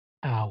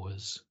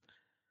hours.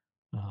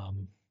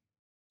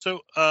 So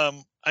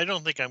I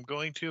don't think I'm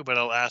going to, but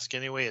I'll ask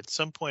anyway. At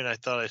some point, I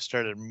thought I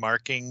started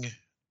marking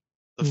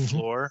the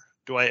floor.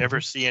 Do I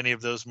ever see any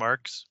of those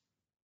marks?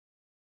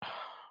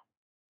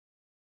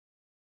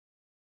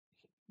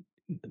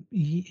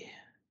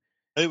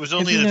 It was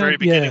only in the very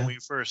beginning when we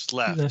first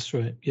left. That's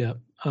right. Yeah.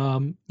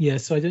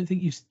 So I don't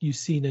think you've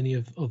seen any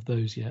of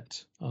those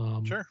yet.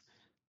 Sure.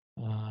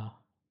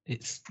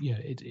 It's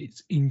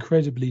it's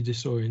incredibly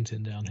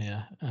disorienting down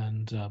here,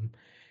 and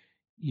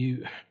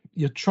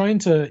you're trying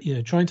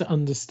to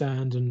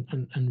understand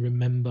and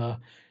remember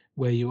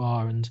where you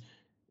are, and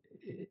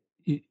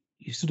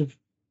you sort of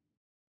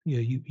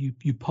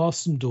you pass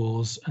some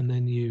doors, and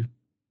then you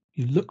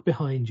look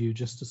behind you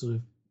just to sort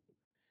of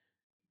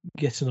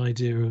get an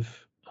idea of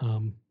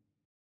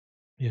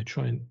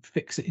try and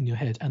fix it in your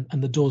head,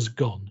 and the door's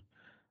gone.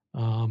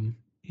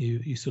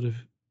 You sort of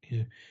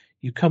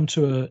you come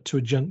to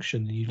a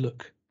junction, and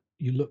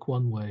you look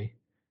one way,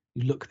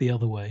 you look the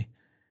other way,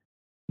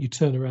 you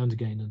turn around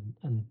again,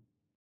 and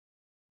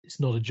it's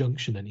not a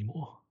junction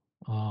anymore.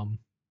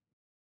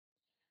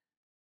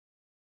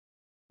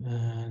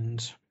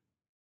 And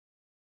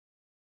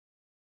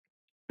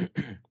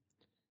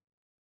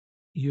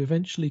you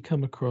eventually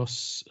come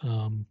across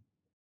a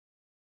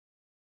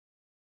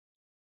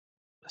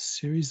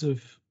series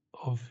of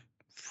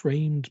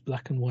framed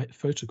black and white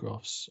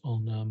photographs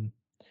on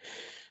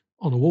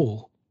a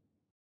wall,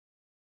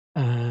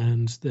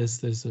 and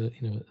there's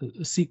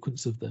a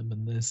sequence of them,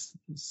 and there's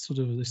sort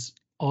of this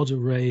odd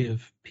array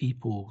of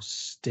people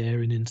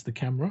staring into the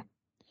camera.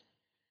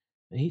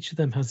 And each of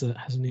them has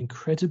an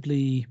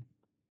incredibly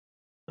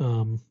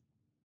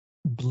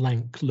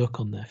blank look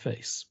on their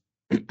face.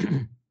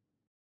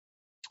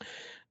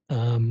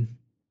 And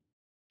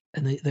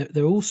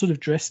they're all sort of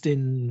dressed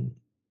in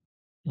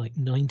like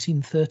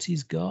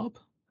 1930s garb,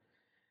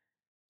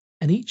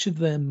 and each of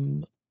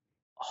them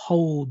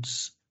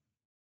holds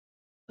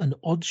an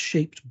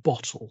odd-shaped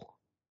bottle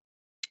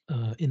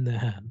in their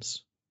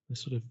hands. They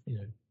sort of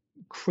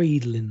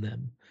cradle in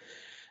them,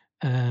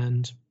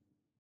 and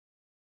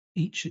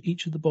each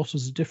of the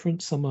bottles are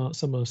different. Some are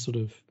sort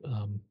of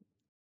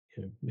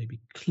maybe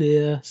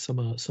clear. Some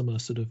are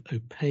sort of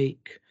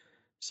opaque.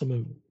 Some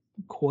are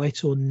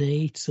quite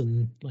ornate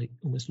and like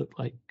almost look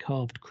like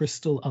carved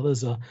crystal.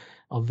 Others are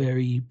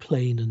very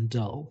plain and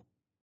dull.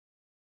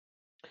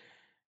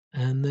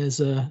 And there's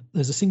a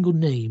single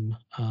name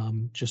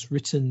just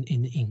written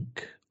in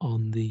ink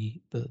on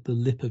the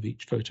lip of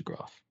each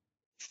photograph,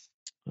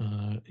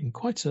 in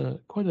quite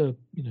a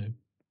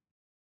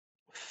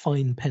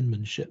fine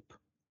penmanship.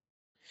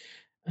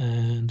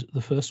 And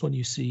the first one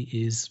you see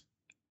is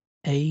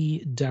A.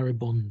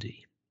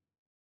 Daribondi.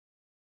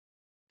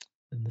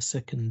 And the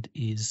second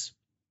is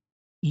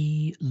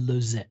E.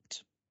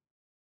 Lozette.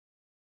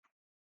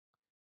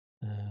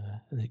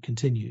 And it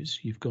continues.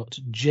 You've got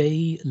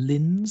J.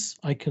 Lins.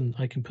 I can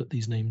put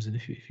these names in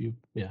if you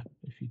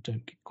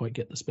don't quite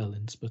get the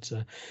spellings. But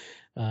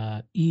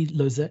E.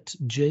 Lozette,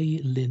 J.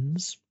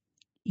 Lins,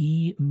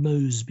 E.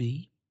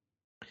 Mosby,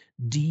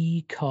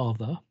 D.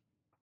 Carver,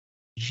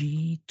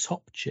 G.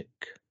 Topchick,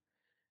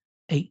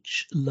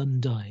 H.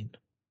 Lundine.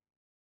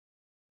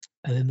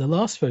 And then the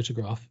last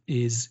photograph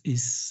is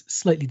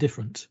slightly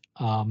different,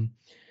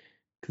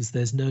 because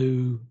there's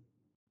no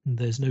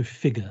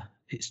figure.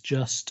 It's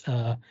just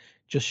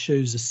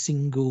shows a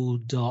single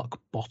dark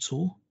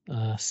bottle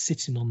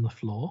sitting on the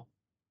floor.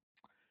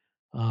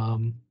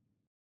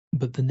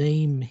 But the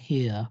name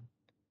here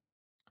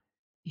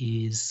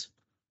is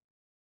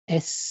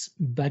S.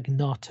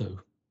 Bagnato.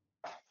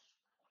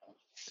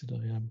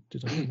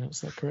 Did I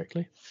pronounce that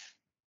correctly?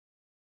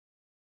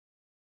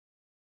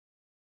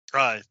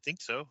 I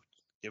think so,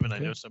 given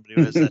okay. I know somebody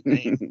who has that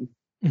name.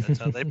 That's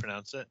how they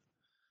pronounce it.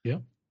 Yeah.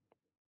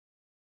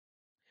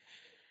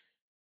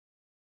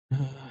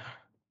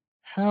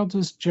 How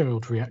does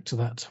Gerald react to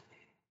that?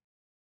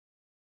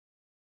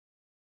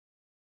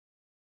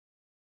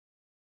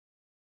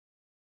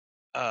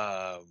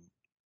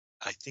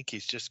 I think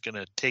he's just going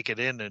to take it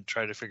in and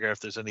try to figure out if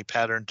there's any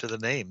pattern to the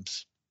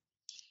names.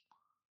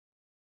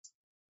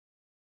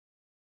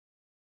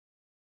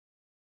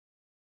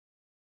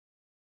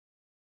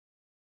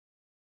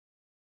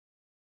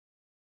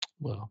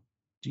 Well,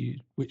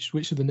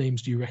 which of the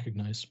names do you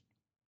recognize?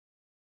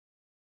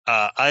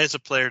 I, as a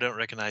player, don't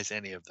recognize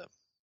any of them.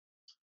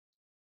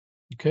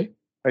 Okay.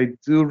 I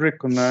do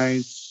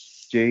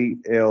recognize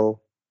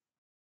J.L.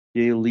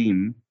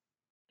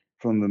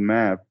 from the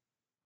map.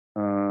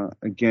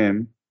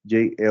 Again,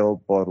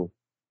 J.L. Bottle.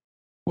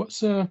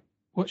 What's your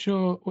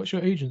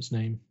agent's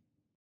name?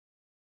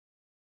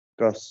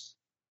 Gus.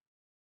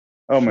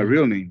 Oh, my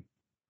real name.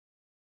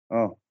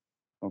 Oh,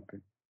 okay.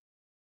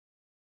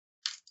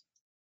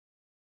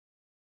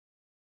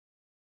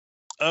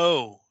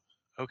 Oh,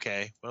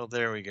 okay. Well,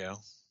 there we go.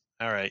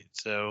 All right.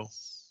 So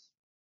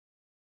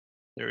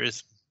there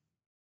is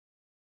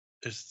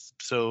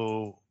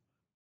so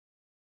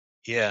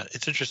yeah,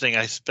 it's interesting.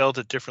 I spelled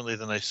it differently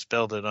than I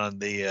spelled it on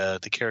the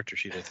character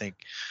sheet, I think.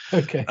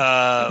 Okay.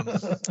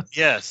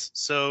 Yes.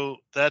 So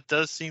that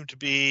does seem to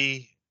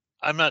be.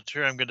 I'm not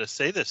sure I'm going to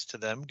say this to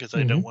them because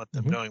I don't want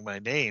them knowing my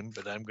name,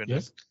 but I'm going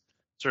to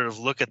sort of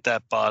look at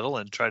that bottle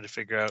and try to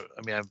figure out.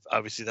 I mean,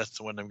 obviously that's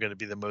the one I'm going to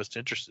be the most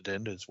interested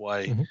in. Is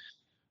why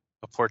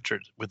a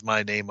portrait with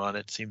my name on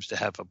it seems to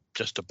have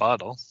just a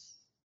bottle.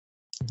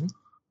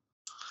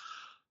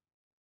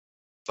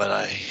 But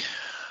I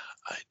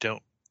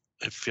don't.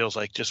 It feels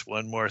like just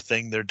one more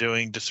thing they're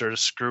doing to sort of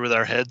screw with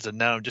our heads, and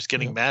now I'm just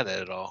getting mad at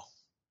it all.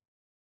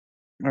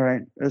 All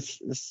right,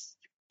 let's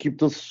keep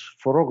those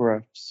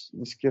photographs.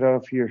 Let's get out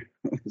of here.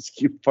 Let's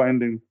keep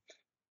finding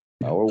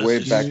our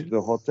way back to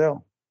the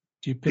hotel.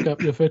 Do you pick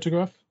up your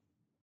photograph?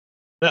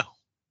 No.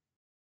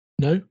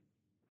 No?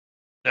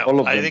 No. All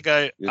of I them. think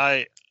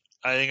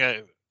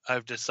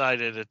I've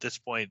decided at this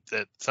point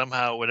that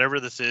somehow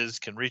whatever this is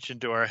can reach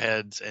into our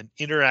heads, and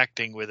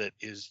interacting with it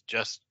is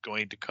just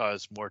going to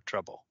cause more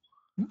trouble.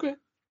 Okay.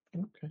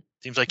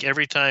 Seems like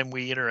every time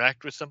we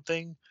interact with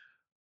something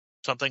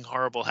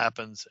horrible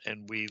happens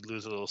and we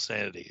lose a little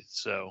sanity.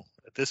 So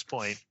at this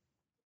point,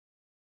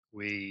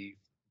 my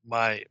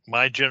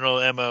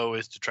general MO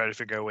is to try to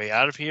figure a way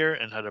out of here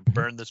and how to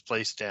burn this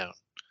place down.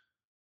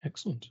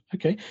 Excellent.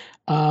 Okay.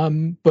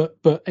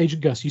 But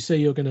Agent Gus, you say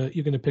you're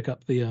gonna pick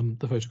up the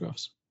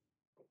photographs.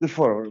 The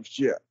photographs,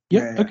 yeah.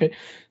 Yeah. Okay.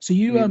 So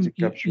you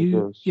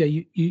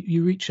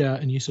you reach out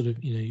and you sort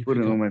of you put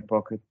it in my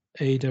pocket.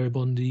 A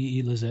Deribondi,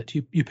 E Lizette.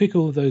 You pick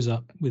all of those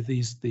up with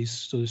these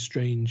sort of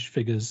strange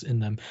figures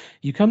in them.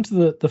 You come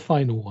to the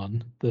final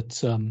one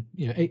that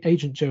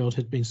Agent Gerald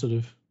had been sort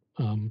of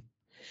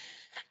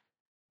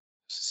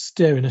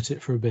staring at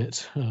it for a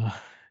bit,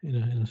 in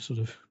a sort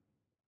of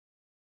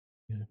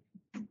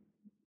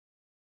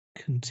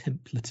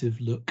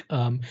contemplative look.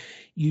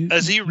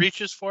 As he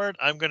reaches for it,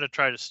 I'm going to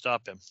try to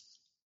stop him.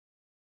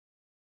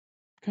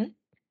 Okay.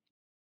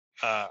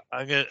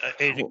 I'm going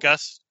to Agent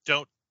Gus,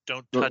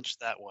 don't touch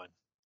that one.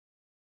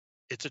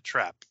 It's a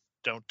trap.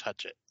 Don't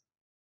touch it.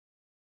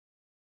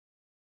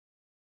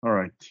 All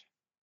right.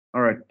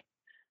 Very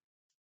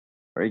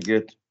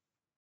good.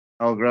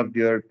 I'll grab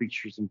the other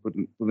pictures and put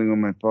them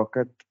in my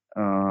pocket.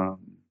 And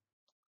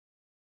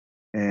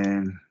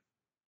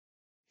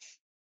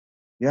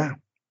yeah,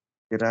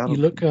 get out. You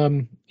look,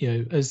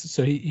 as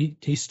so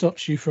he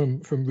stops you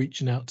from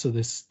reaching out to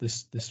this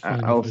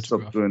final I'll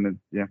photograph. stop doing it.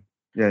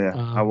 Yeah.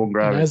 I won't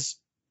grab it.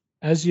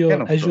 As you're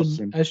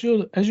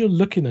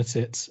looking at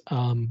it,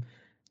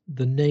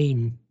 the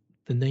name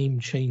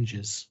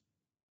changes,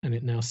 and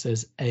it now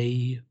says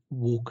A.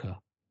 Walker,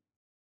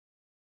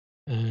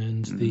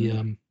 and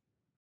the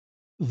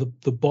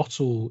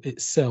bottle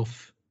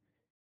itself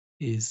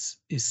is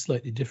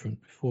slightly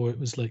different. Before it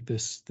was like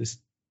this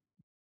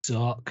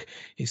dark.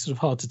 It's sort of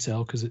hard to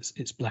tell because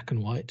it's black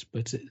and white,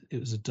 but it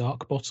was a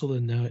dark bottle,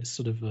 and now it's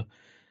sort of a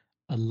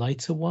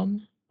lighter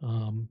one,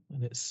 and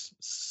it's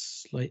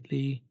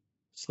slightly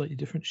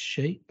different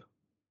shape.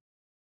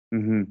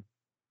 Mm-hmm.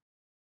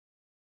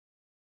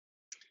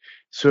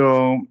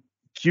 So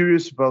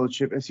curious about the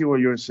chip. I see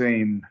what you're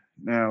saying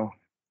now.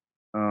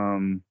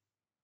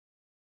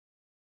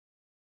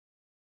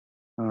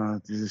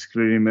 This is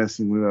clearly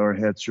messing with our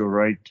heads. You're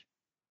right.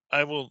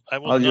 I will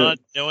not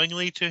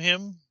knowingly to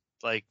him,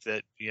 like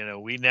that.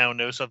 We now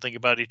know something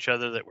about each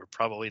other that we're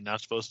probably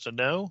not supposed to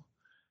know,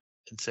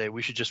 and say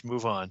we should just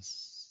move on.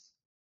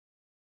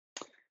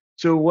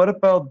 So what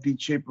about the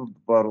shape of the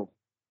bottle?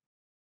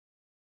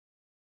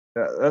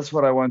 That's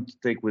what I want to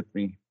take with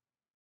me.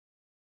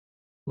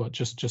 What,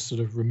 just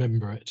sort of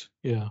remember it?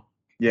 Yeah.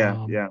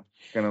 Yeah,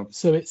 kind of.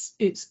 So it's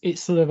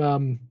sort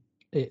of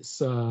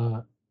it's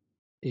a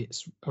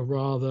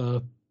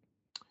rather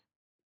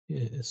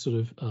sort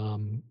of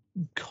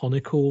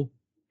conical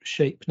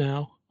shape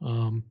now.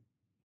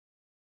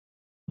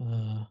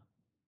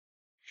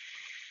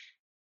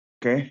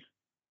 Okay.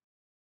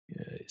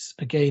 Yeah, it's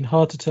again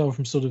hard to tell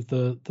from sort of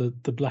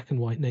the black and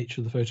white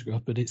nature of the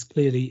photograph, but it's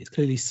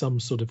clearly some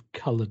sort of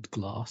coloured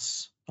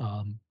glass,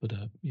 but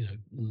a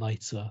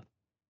lighter.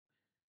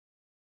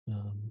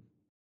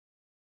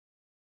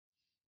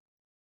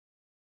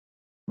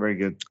 Very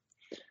good.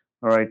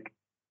 All right.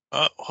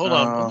 Hold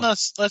on. One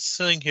last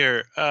thing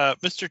here.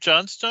 Mr.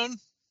 Johnstone?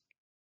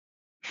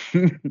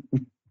 Could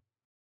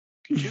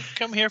you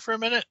come here for a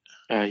minute?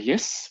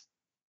 Yes.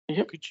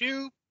 Yep. Could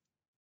you,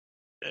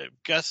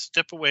 Gus,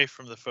 step away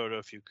from the photo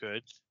if you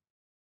could?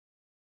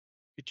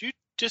 Could you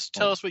just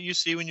tell us what you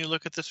see when you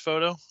look at this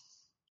photo?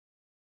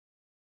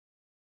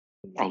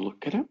 I'll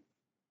look at it.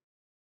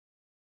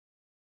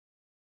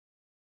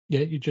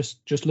 Yeah, you're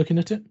just looking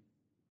at it?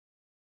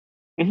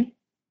 Mm-hmm.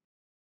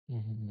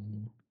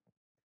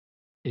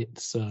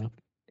 It's a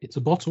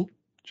bottle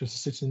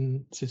just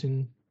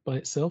sitting by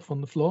itself on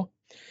the floor,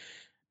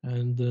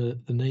 and the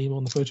name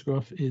on the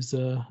photograph is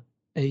A.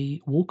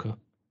 Walker.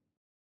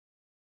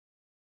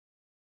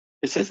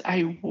 It says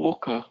A.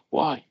 Walker.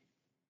 Why?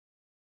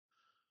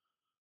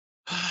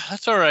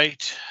 That's all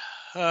right.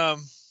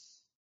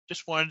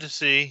 Just wanted to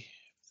see.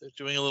 They're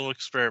doing a little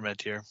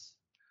experiment here.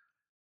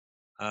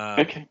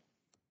 Okay.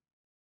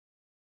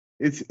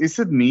 Is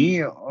it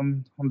me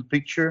on the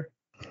picture?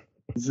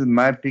 Is it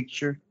my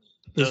picture?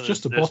 There's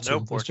just a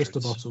bottle. No there's just a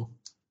bottle.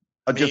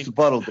 Just the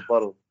bottle.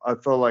 I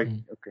felt like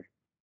okay.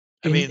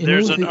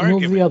 There's an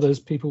argument. In all the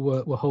others, people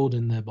were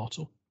holding their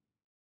bottle.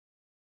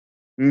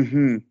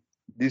 Mm-hmm.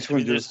 This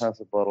one just has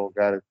a bottle.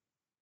 Got it.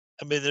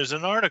 There's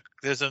an article.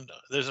 There's an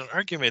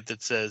argument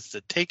that says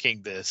that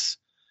taking this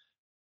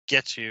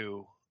gets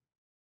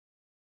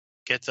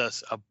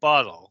us a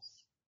bottle,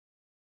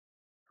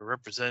 a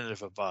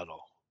representative of a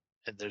bottle,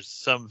 and there's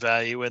some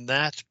value in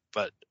that.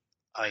 But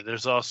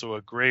there's also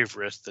a grave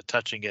risk that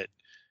touching it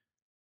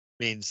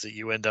means that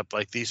you end up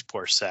like these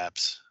poor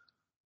saps.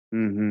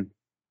 Mm-hmm.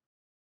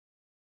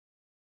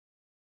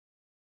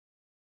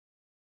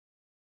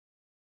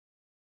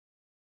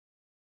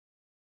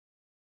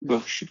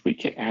 Well, should we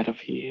get out of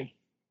here?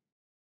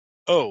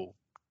 Oh,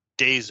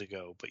 days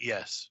ago, but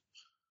yes.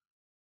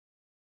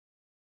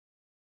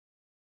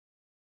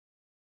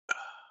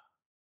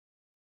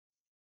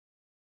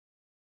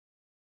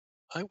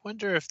 I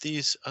wonder if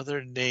these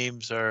other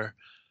names are.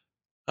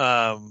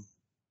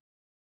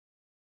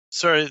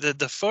 Sorry,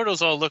 the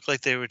photos all look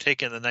like they were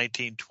taken in the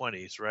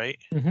 1920s, right?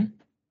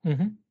 Mm-hmm.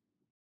 Mm-hmm.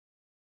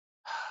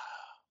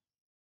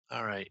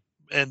 All right.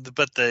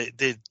 But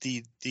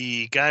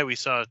the guy we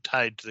saw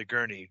tied to the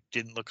gurney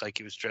didn't look like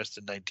he was dressed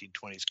in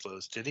 1920s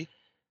clothes, did he?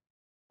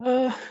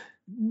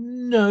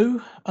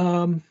 No.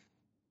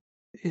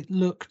 It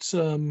looked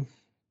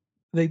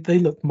they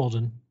looked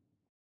modern.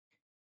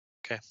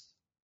 Okay.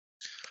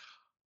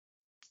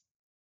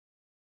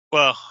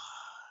 Well,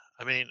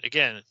 I mean,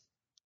 again,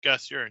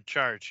 Gus, you're in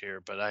charge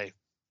here, but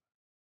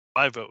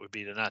my vote would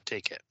be to not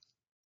take it.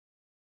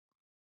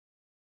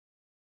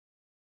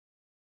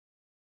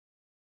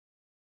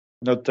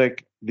 Not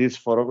take this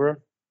photograph.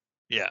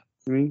 Yeah.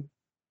 You mean?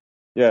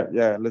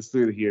 Yeah. Let's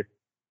do it here.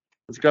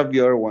 Let's grab the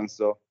other ones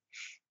though.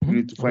 We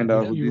need to find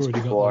out who these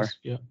people are.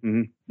 Yeah.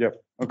 Mm-hmm.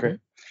 Yep. Okay.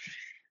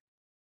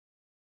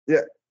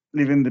 Yeah.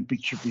 Leaving the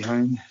picture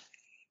behind.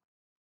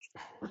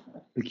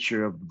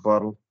 Picture of the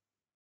bottle.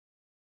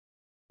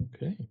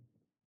 Okay.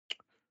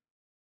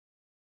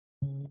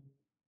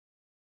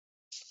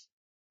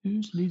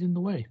 Who's leading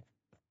the way?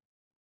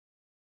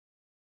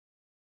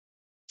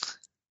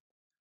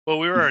 Well,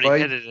 we were already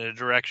headed in a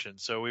direction,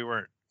 so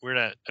we're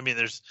not. I mean,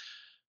 there's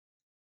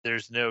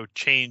no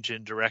change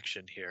in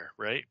direction here,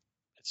 right?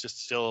 It's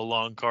just still a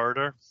long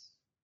corridor.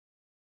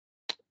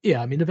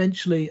 Yeah, I mean,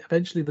 eventually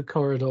the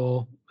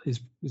corridor is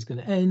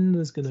going to end.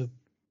 There's going to,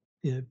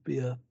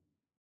 be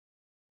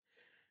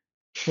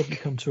probably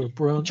come to a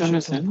branch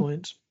at some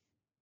point.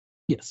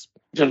 Yes,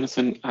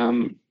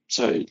 Jonathan.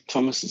 So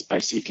Thomas is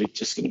basically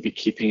just going to be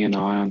keeping an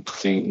eye on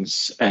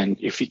things, and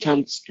if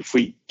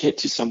we get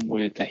to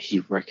somewhere that he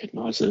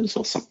recognises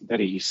or something that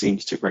he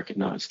seems to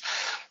recognise,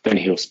 then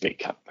he'll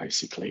speak up,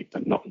 basically,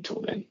 but not until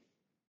then.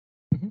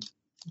 Mm-hmm.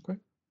 Okay.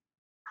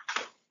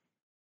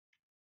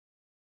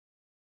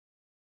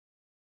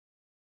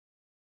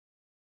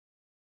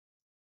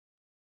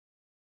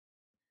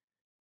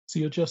 So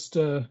you're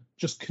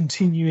just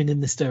continuing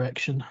in this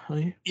direction, are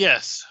you?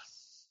 Yes.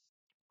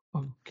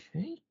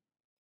 Okay.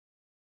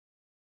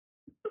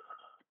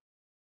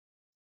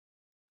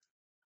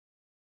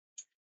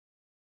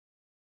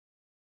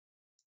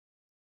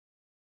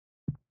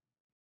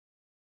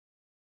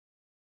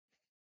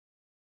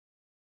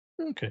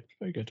 Okay,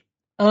 very good.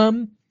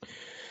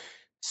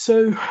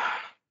 So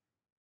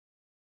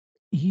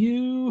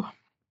you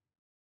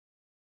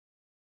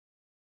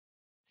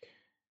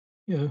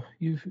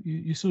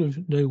sort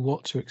of know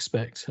what to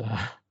expect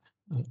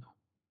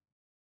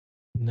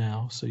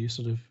now. So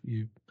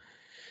you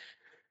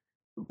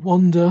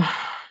wander,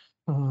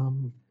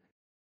 come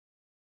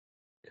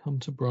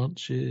to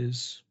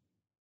branches,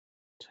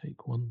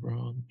 take one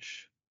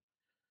branch.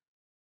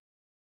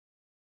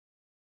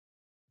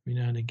 Every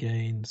now and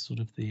again, sort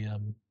of the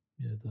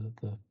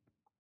the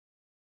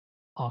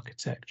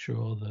architecture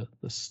or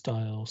the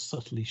style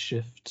subtly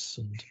shifts,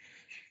 and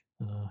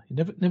you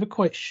never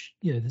quite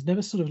there's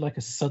never sort of like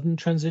a sudden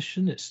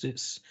transition.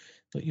 It's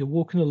like you're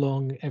walking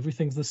along,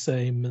 everything's the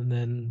same, and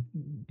then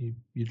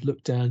you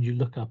look down, you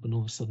look up, and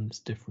all of a sudden it's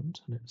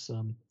different, and it's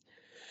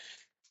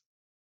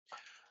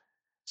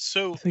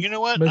So you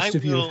know what? Most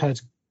of you have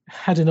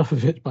had enough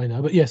of it by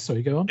now. But yes,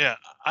 sorry, go on. Yeah,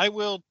 I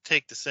will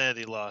take the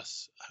sanity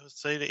loss. I would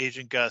say to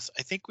Agent Gus,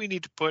 I think we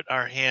need to put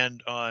our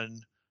hand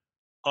on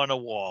a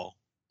wall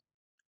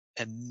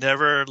and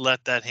never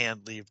let that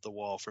hand leave the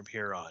wall from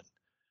here on.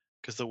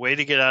 Because the way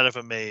to get out of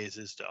a maze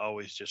is to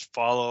always just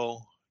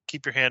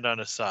keep your hand on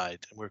a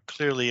side. And we're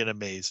clearly in a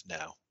maze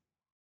now.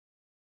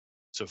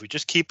 So if we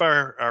just keep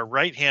our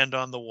right hand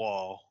on the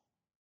wall,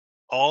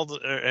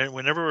 and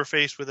whenever we're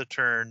faced with a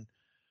turn,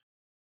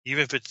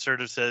 even if it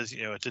sort of says,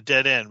 it's a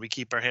dead end, we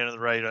keep our hand on the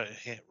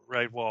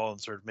right wall and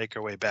sort of make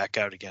our way back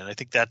out again. I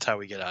think that's how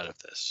we get out of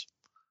this.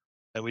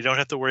 And we don't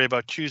have to worry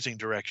about choosing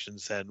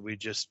directions then.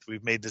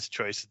 We've made this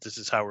choice that this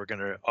is how we're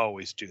going to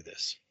always do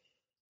this.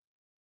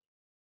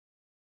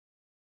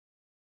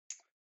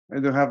 I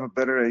don't have a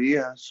better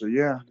idea, so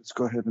yeah, let's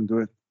go ahead and do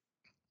it.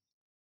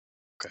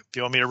 Okay. Do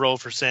you want me to roll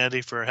for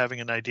sanity for having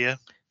an idea?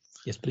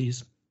 Yes,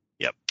 please.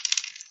 Yep.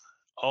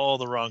 All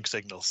the wrong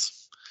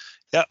signals.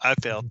 Yeah, I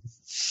failed.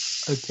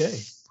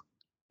 Okay,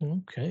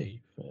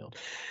 failed.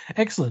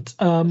 Excellent.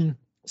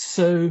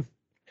 So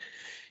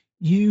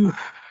you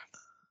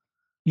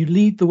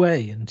lead the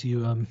way, and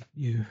you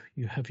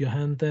have your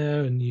hand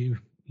there, and you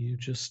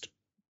just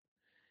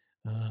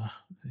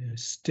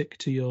stick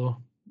to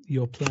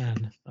your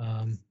plan.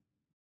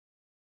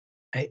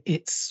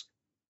 It's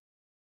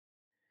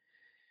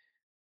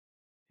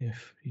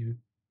if you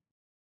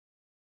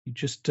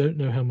just don't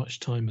know how much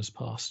time has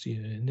passed.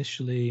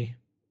 Initially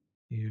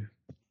you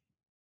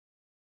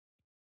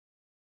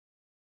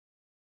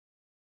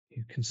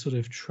You can sort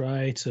of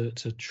try to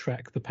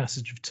track the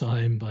passage of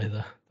time by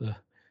the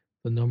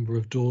number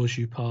of doors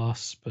you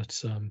pass,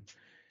 but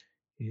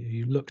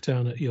you look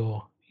down at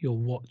your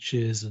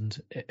watches, and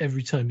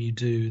every time you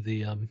do,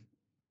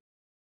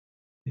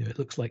 it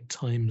looks like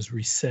time's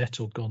reset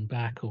or gone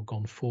back or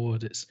gone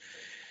forward. It's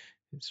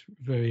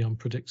very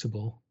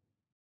unpredictable.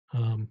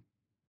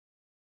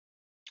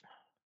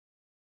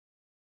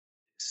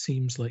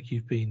 Seems like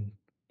you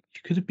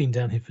could have been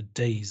down here for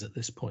days at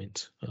this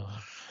point.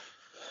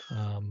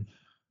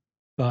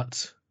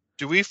 But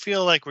do we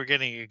feel like we're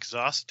getting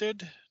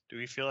exhausted? Do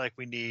we feel like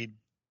we need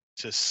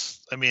to?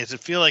 I mean, does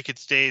it feel like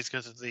it's days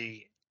because of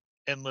the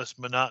endless,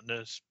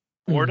 monotonous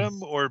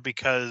boredom, or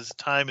because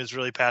time is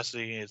really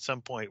passing and at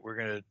some point we're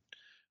going to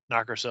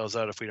knock ourselves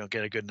out if we don't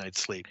get a good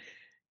night's sleep?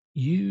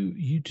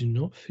 You do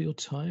not feel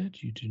tired.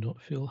 You do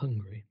not feel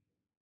hungry.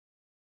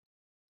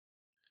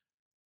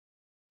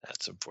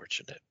 That's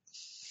unfortunate.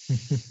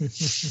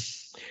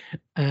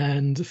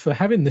 And for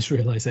having this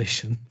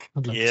realization,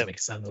 I'd like to make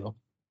a sound roll.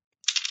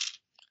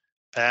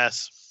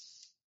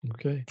 Pass.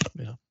 Okay.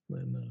 Yeah.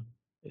 Then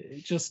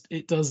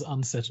it does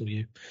unsettle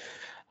you.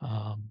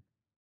 But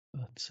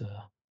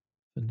for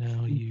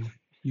now, you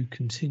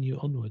continue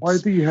onwards. Why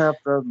do you have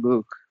that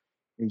look,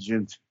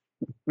 Agent?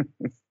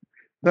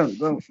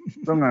 Don't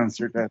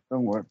answer that.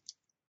 Don't worry.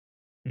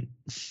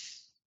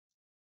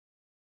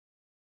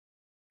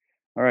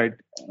 All right.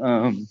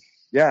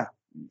 Yeah.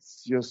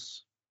 It's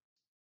just,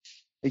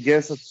 I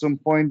guess at some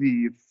point,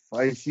 if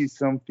I see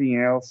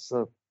something else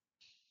that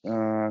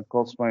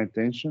calls my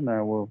attention,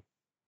 I will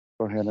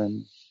go ahead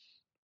and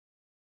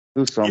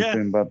do something.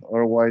 Yeah. But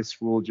otherwise,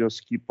 we'll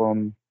just keep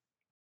on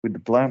with the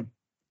plan.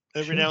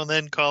 Every now and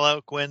then, call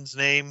out Gwen's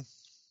name.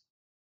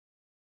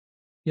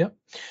 Yep.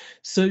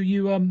 So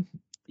you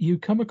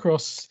come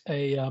across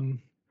a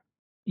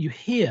you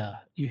hear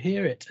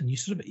it, and you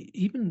sort of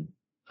even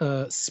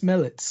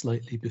smell it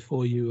slightly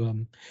before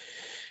you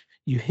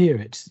hear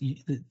it.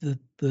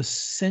 The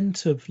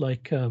scent of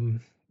like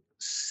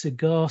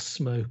cigar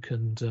smoke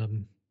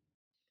and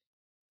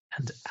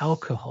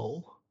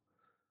alcohol.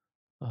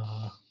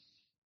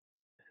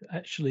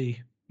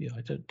 Actually,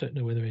 I don't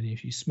know whether any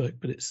of you smoke,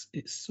 but it's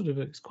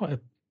quite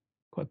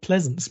a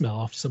pleasant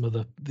smell after some of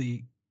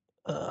the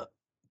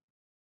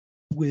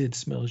weird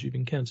smells you've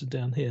encountered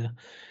down here.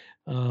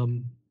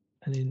 And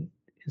in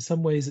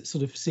some ways, it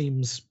sort of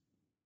seems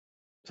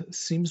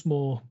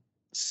more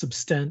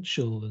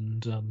substantial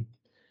and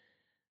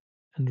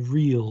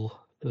real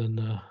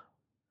than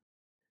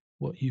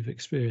what you've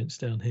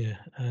experienced down here.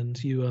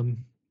 And you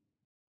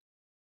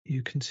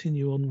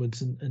continue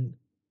onwards, and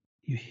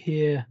you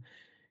hear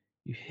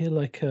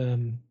like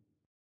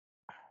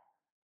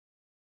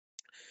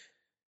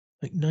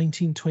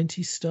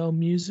 1920s style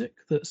music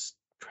that's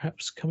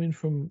perhaps coming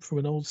from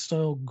an old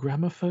style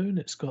gramophone.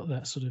 It's got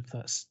that sort of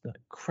that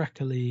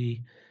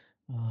crackly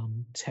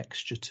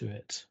texture to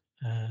it,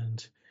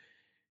 and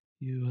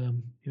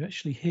you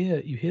actually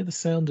hear the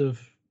sound of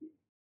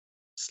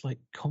it's like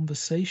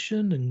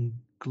conversation and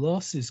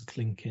glasses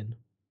clinking.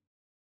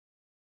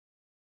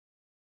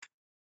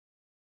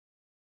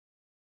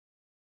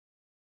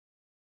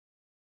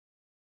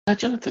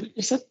 Jonathan,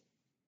 is that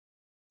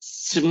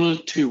similar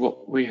to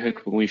what we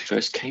heard when we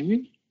first came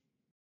in?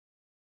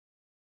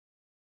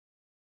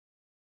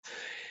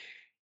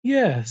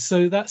 Yeah,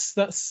 so that's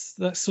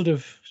sort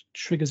of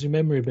triggers your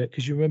memory a bit,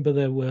 because you remember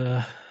there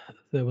were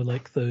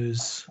like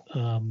those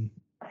half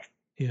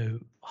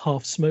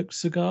smoked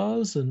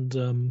cigars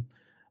and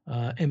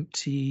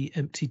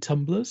empty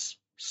tumblers.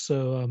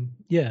 So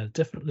yeah,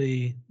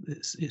 definitely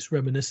it's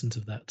reminiscent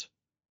of that.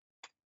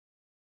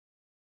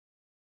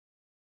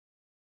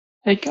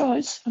 Hey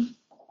guys,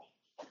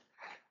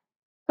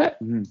 that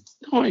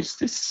noise.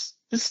 This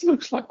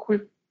looks like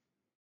we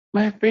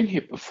may have been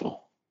here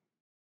before.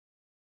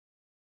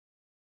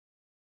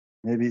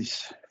 Maybe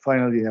it's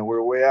finally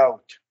our way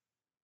out.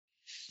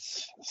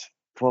 Let's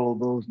follow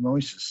those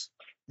noises.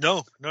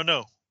 No.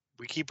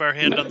 We keep our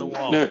hand on the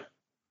wall. No.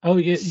 Oh,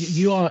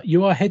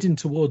 you are heading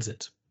towards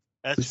it.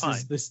 That's fine.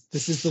 This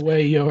is the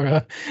way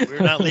you're. We're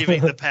not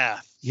leaving the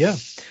path. Yeah,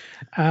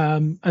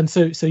 and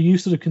so you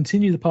sort of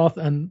continue the path,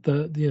 and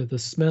the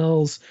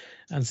smells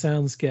and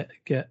sounds get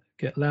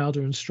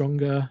louder and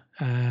stronger,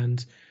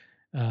 and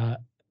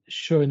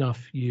sure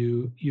enough,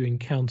 you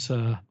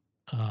encounter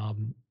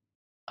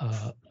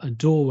a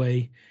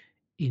doorway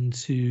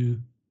into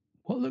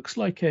what looks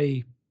like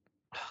it's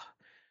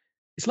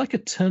like a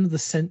turn of the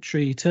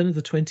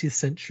 20th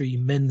century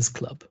men's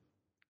club.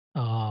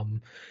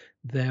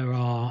 There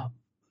are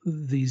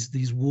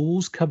these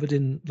walls covered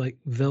in like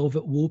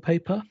velvet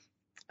wallpaper,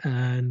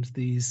 and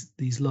these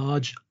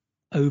large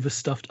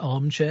overstuffed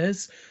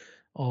armchairs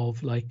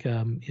of like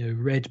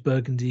red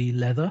burgundy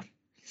leather.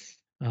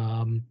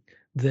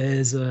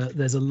 There's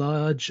a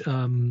large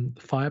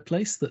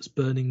fireplace that's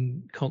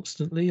burning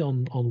constantly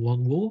on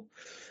one wall.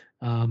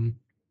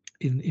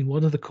 In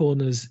one of the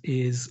corners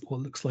is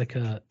what looks like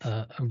a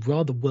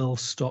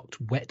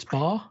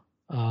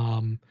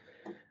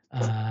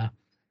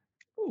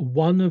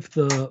one of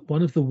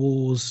the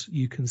walls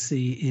you can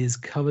see is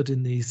covered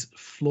in these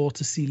floor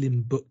to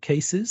ceiling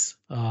bookcases,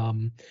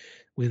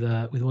 with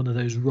one of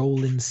those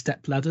roll-in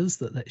step ladders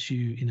that lets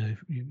you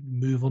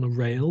move on a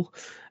rail,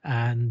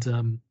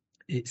 and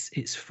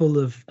it's full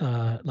of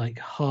like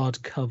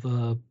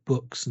hardcover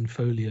books and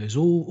folios,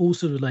 all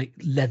sort of like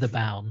leather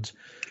bound,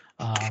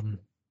 all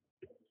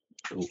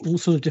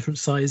sort of different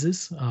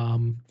sizes,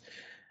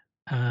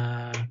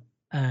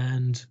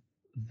 and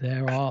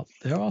there are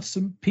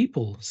some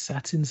people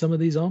sat in some of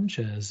these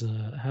armchairs,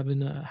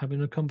 having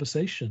a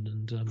conversation,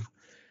 and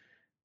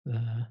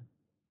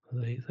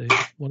they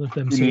one of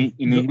them in looks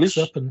English?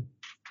 up and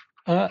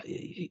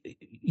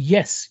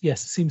yes, it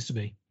seems to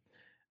be,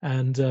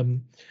 and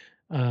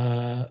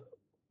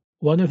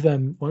one of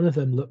them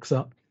looks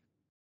up,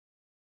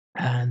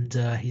 and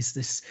he's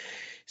this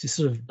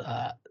sort of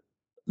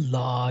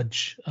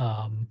large,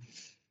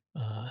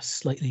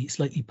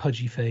 slightly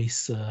pudgy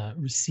face,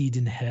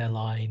 receding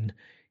hairline.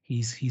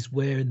 He's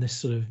wearing this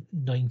sort of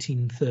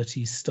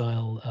 1930s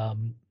style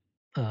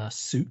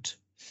suit.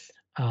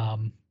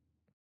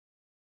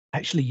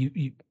 Actually,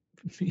 you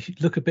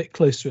look a bit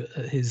closer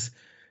at his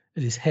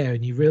hair,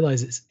 and you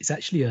realize it's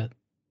actually a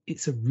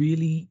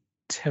really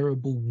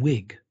terrible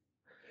wig.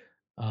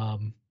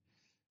 And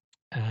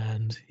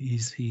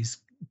he's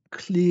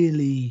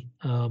clearly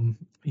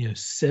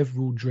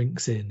several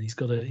drinks in. He's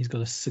got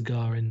a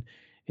cigar in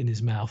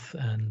his mouth,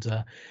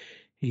 and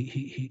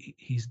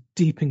he's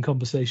deep in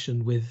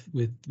conversation with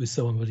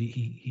someone, but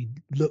he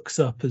looks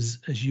up as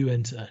you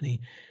enter, and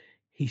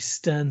he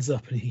stands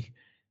up and he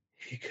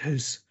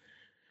goes,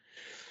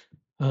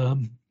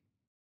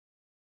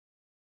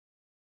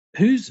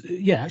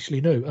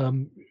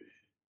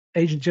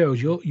 Agent Gerald,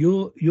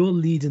 you're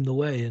leading the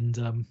way, and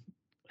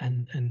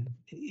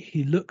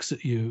he looks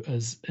at you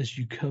as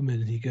you come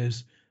in, and he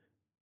goes,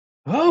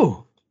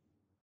 "Oh,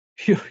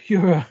 you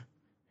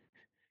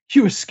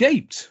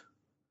escaped.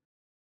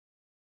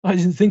 I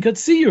didn't think I'd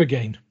see you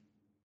again."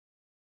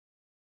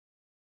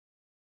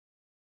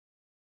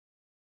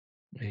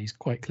 He's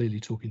quite clearly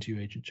talking to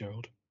you, Agent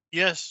Gerald.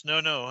 Yes,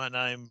 no, and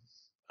I'm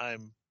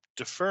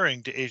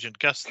deferring to Agent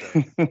Gus,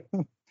 though,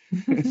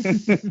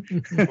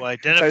 who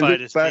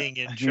identified as being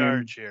in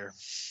charge here.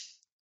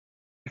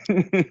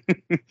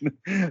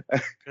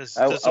 Does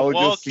the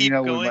wall keep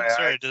going?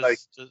 Sorry,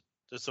 does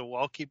the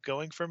wall keep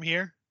going from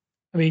here?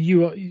 I mean,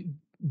 you are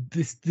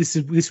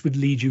this would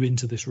lead you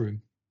into this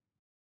room.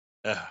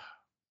 Okay.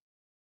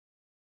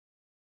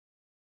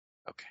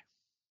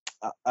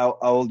 I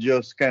will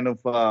just kind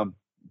of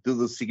do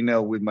the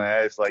signal with my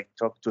eyes, like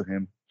talk to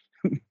him.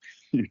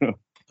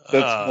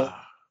 That's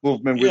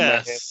movement with my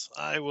hand. Yes,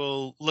 I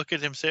will look at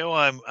him and say, "Oh,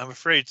 I'm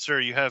afraid, sir,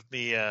 you have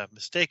me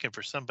mistaken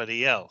for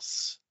somebody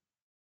else."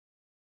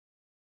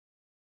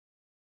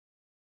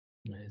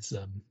 I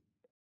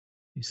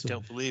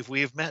don't believe we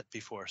have met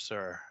before,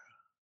 sir.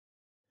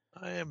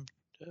 I am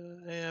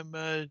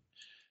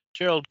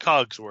Gerald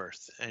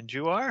Cogsworth, and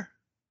you are?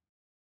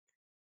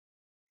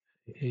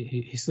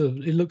 He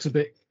looks a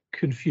bit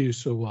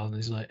confused for a while, and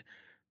he's like,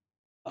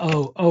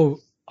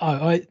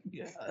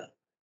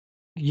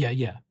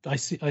 yeah, I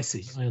see,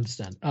 I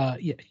understand.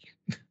 Yeah.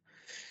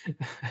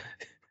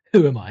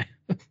 Who am I?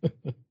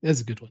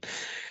 There's a good one.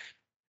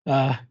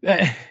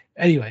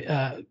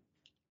 Anyway,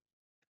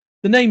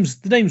 the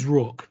name's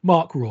Rourke,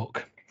 Mark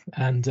Rourke,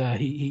 and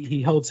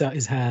he holds out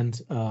his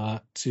hand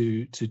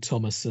to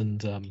Thomas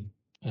and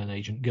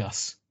Agent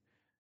Gus,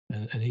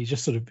 and he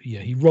just sort of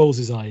he rolls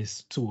his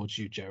eyes towards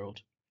you,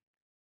 Gerald.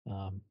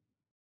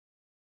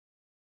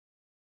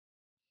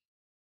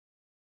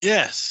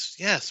 Yes.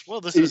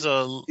 Well, this is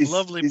a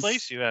lovely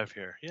place you have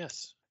here.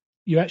 Yes.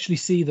 You actually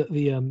see that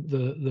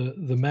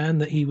the man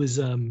that he was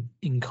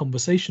in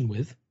conversation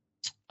with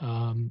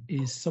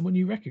is someone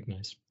you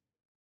recognize.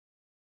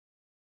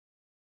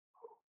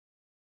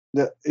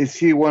 Is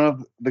he one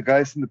of the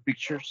guys in the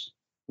pictures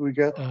we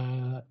got?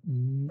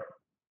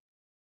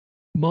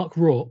 Mark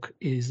Rourke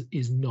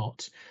is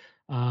not,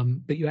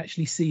 but you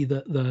actually see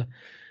that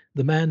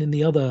the man in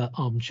the other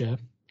armchair,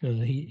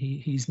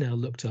 he's now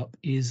looked up,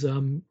 is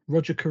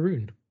Roger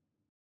Caroon.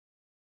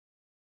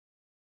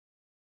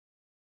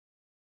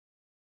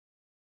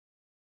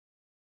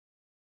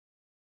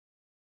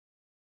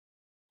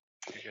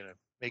 You're gonna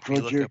make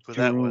me look up who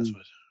that was.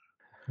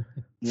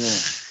 Yeah.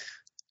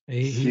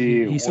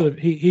 He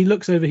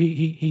looks over.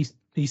 He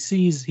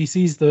sees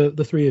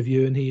the three of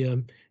you, and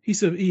he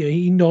sort of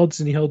he nods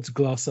and he holds a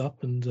glass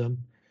up, and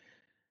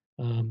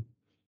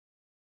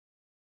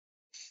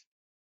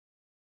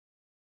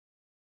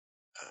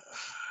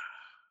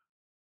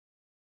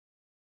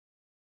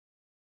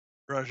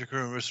Roger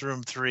Caroon was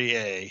room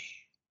 3A.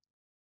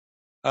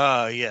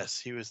 Yes,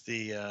 he was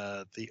the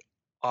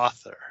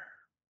author,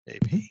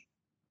 maybe.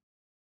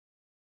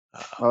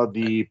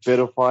 The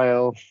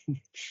pedophile,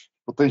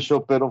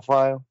 potential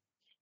pedophile.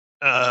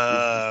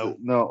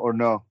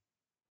 No.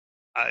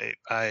 I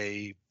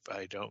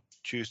don't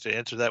choose to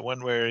answer that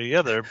one way or the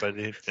other, but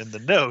in the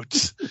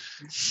notes.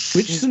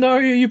 Which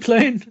scenario are you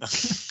playing?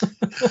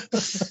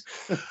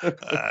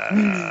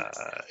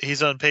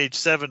 He's on page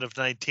 7 of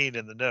 19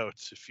 in the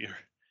notes. If you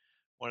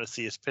want to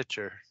see his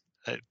picture,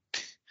 I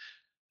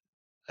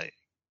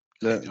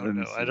don't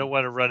know. I don't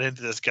want to run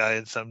into this guy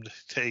and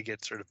someday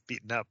get sort of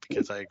beaten up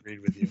because I agreed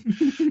with you.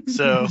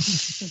 So,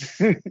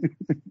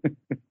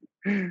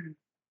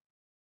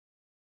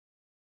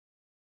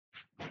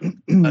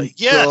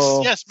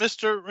 yes,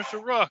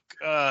 Mr. Rook.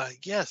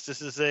 Yes,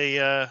 this is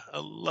a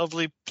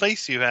lovely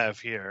place you have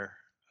here.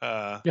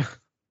 Yeah,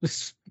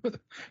 this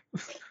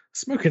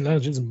smoking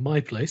lounge isn't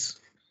my place.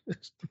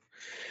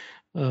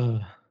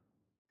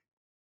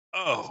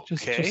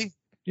 Okay.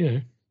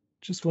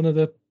 Just one of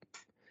the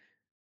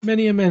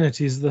many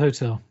amenities of the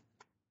hotel.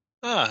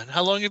 And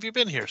how long have you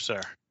been here,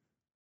 sir?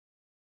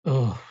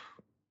 Oh,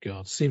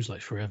 God, seems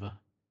like forever.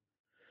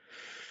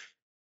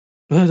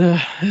 But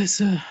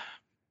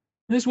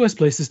there's worse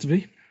places to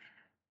be.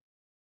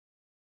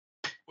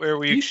 Where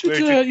were you? You should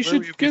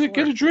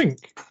get a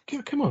drink.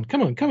 Come on,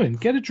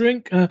 get a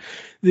drink.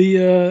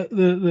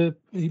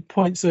 He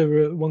points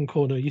over at one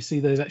corner. You see,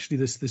 there's actually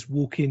this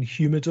walk-in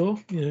humidor.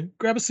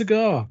 Grab a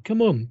cigar.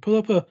 Come on, pull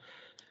up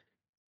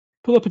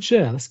a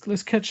chair.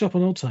 Let's catch up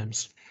on old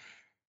times.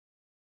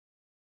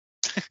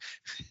 It's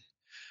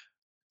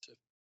a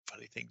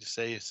funny thing to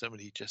say as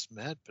somebody you just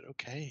met, but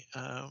okay.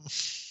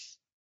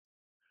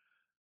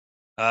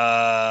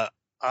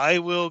 I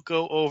will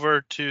go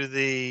over to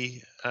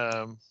the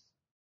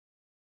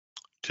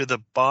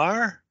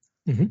bar.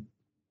 Mm-hmm.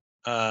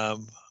 I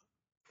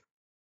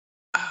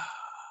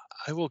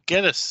will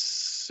get a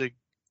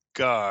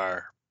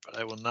cigar, but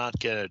I will not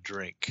get a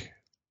drink.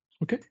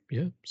 Okay,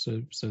 yeah.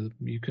 So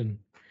you can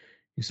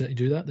certainly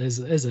do that.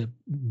 There's a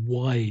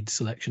wide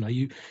selection.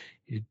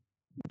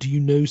 Do you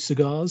know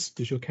cigars?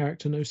 Does your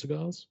character know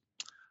cigars?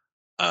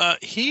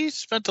 He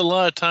spent a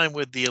lot of time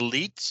with the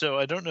elite, so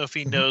I don't know if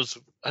he knows.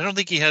 I don't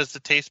think he has the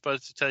taste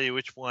buds to tell you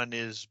which one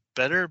is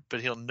better, but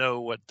he'll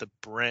know what the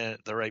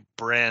right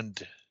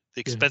brand,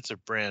 the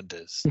expensive brand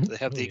is. Do they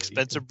have the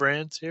expensive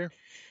brands here?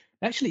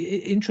 Actually,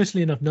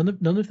 interestingly enough, none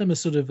of them are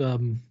sort of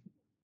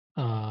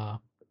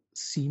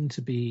seem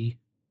to be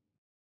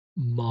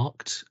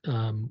marked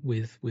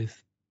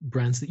with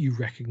brands that you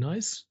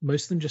recognize.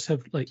 Most of them just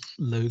have like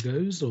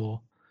logos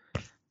or.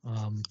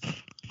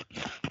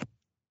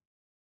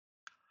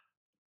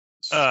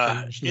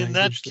 In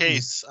that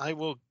case, I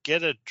will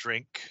get a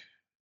drink,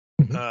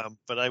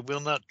 but I will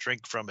not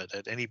drink from it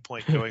at any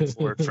point going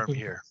forward from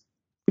here.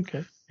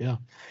 Okay, yeah.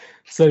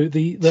 So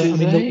the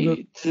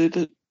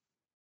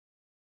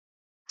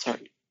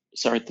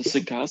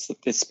cigars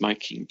that they're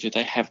smoking, do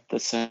they have the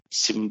same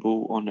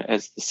symbol on it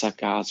as the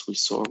cigars we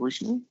saw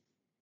originally?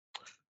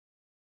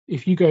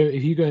 If you go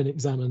and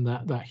examine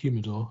that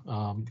humidor,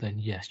 then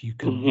yes, you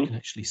can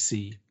actually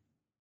see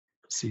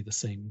the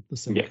same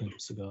kind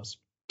of cigars.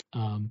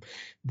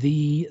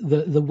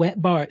 The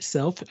wet bar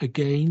itself,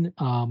 again,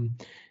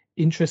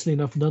 interestingly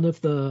enough, none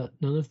of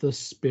the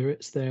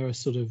spirits there are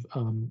sort of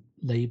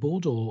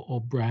labeled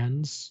or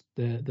brands.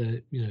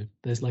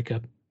 There's like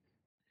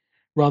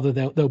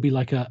there'll be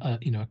like a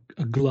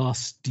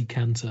glass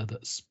decanter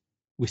that's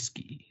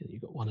whiskey.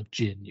 You've got one of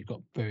gin. You've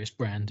got various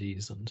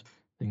brandies and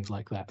things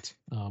like that.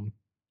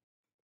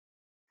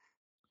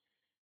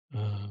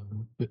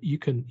 But you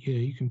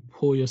can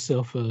pour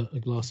yourself a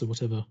glass of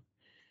whatever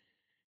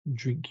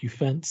drink you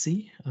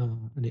fancy,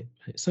 and it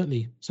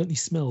certainly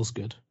smells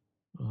good.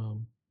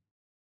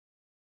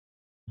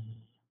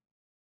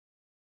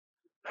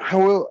 I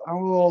will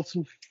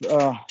also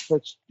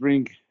fetch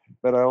drink,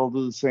 but I will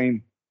do the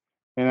same,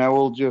 and I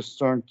will just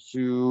turn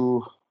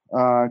to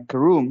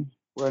Karum,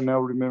 who I now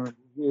remember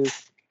who he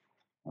is.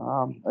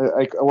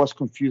 I was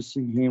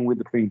confusing him with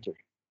the painter.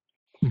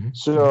 Mm-hmm.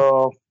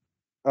 So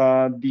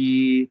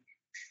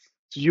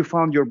you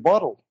found your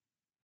bottle,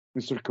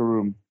 Mr.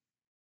 Karum?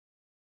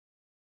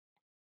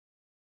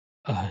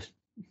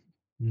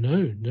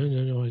 No,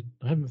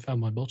 I haven't found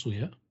my bottle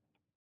yet.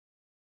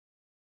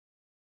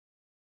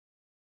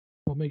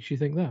 What makes you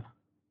think that?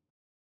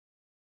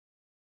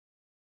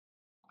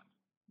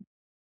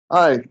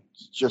 I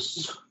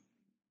just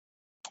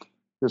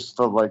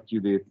thought like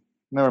you did.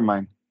 Never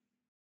mind.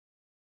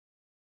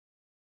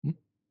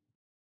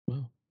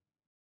 Well,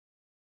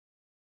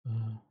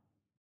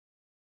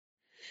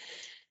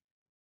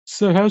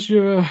 so how's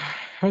your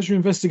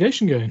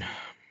investigation going?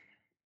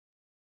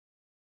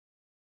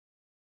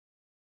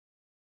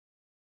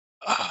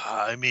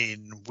 I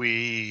mean,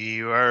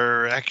 we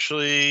are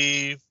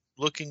actually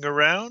looking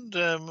around.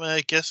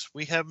 I guess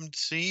we haven't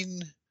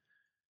seen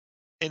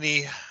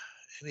any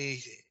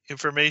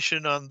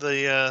information on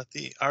the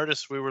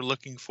artist we were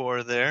looking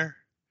for there.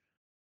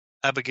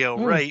 Abigail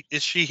Wright,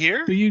 is she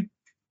here?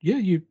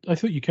 I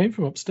thought you came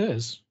from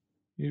upstairs.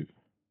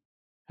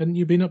 Hadn't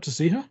you been up to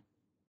see her?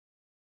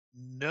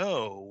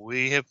 No,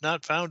 we have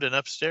not found an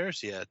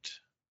upstairs yet.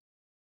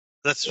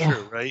 That's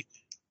true, right?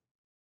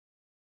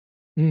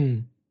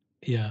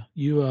 Yeah,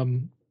 you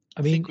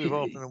I think we've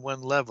opened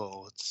one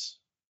level.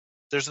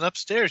 There's an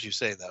upstairs, you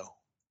say, though.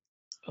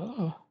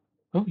 Oh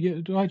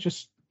yeah. I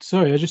just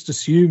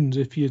assumed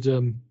if you'd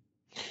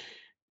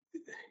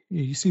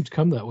you seem to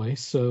come that way.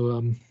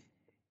 So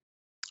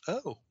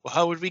Oh, well,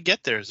 how would we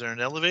get there? Is there an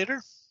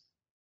elevator?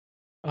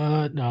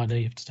 no,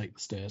 you have to take the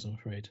stairs. I'm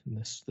afraid in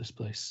this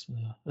place.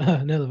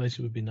 An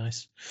elevator would be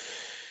nice,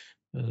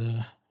 but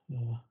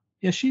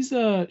yeah, she's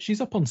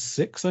up on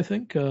 6, I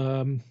think.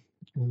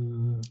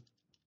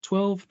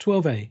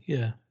 12A.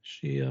 Yeah,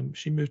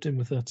 she moved in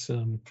with that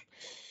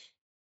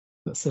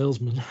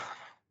salesman.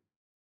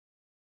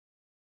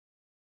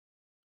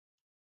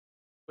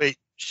 Wait,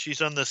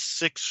 she's on the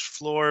 6th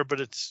floor,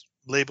 but it's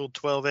labeled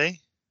 12A?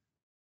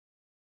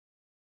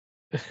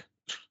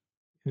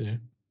 Yeah,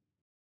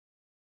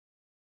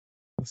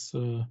 that's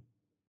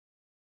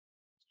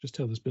just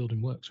how this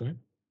building works, right?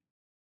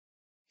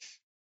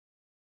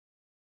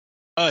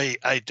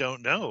 I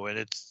don't know, and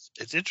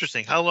it's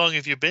interesting. How long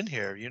have you been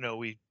here?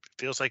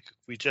 Feels like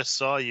we just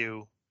saw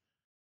you,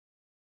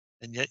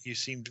 and yet you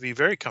seem to be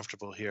very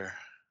comfortable here.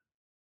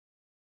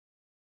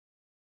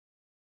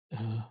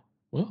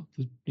 Well,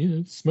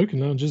 the smoking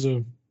lounge is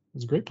a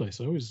great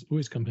place. I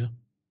always come here.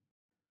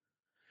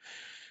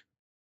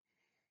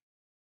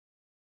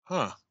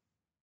 Huh.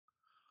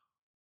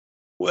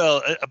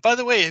 Well, by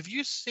the way, have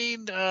you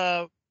seen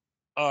Gwen,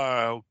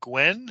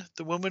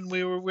 the woman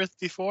we were with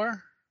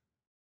before?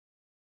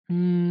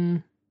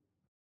 No,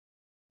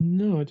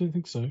 I don't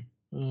think so.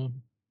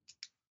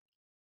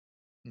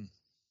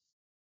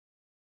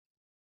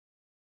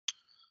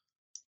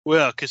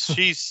 Well, because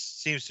she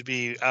seems to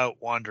be out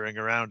wandering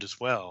around as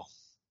well.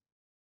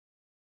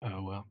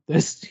 Oh well,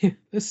 there's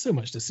so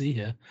much to see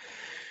here.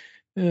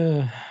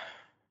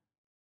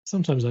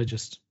 Sometimes I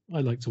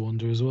like to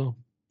wander as well,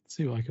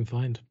 see what I can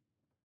find.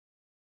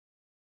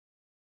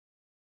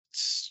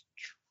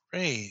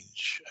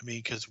 Strange. I mean,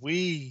 because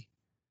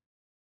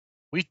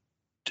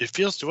it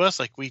feels to us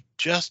like we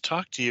just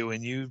talked to you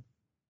and you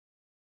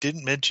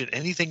didn't mention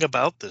anything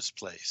about this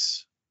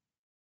place.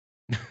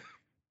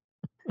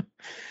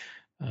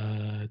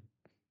 Did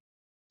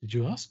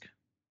you ask?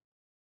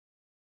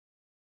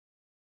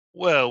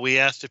 Well, we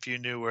asked if you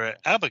knew where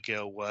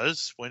Abigail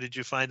was. When did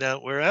you find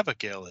out where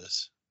Abigail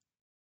is?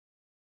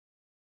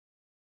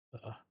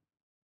 I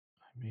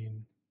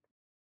mean,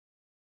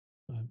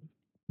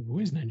 I've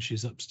always known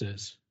she's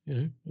upstairs.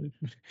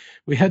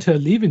 We had her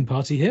leaving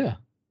party here.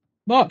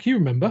 Mark, you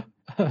remember?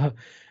 And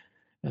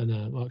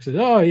Mark said,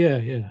 "Oh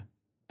yeah,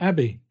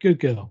 Abby, good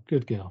girl.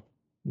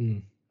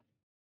 Mm.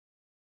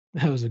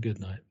 That was a good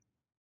night."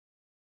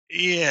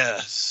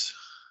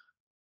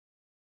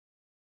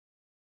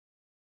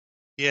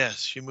 Yes,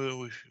 she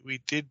moved.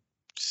 We did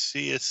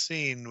see a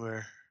scene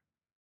where,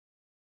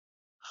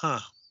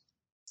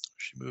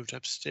 she moved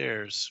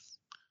upstairs.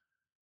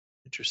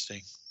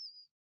 Interesting.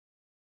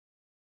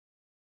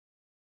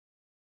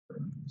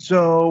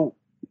 So,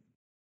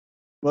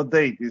 what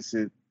date is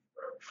it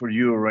for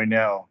you right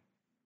now,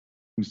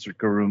 Mr.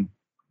 Karoom?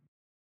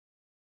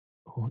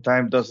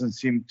 Time doesn't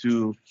seem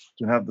to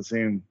have the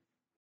same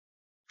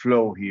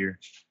flow here.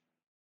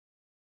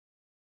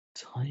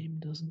 Time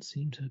doesn't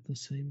seem to have the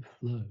same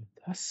flow.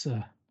 That's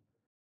a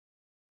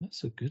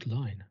good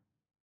line.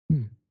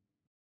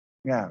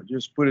 Yeah,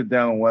 just put it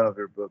down in one of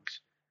your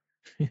books.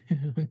 I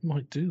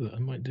might do that.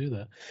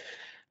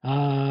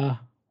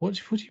 What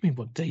do you mean?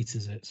 What date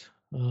is it?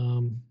 I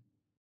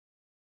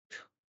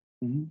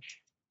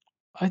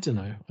don't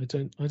know. I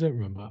don't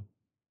remember.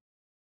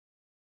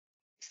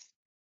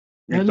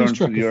 I lose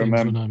track of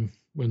things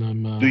when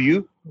I'm. Do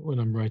you? When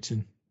I'm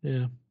writing,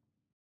 yeah.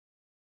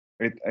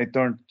 I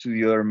turned to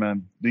the other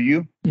man. Do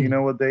you? Do you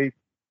know what date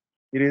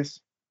it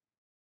is?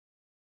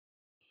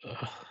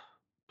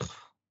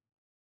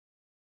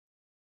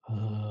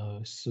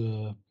 It's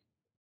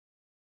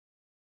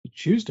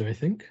Tuesday, I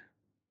think.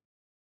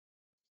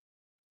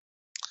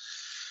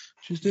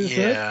 Tuesday the 3rd?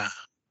 Yeah.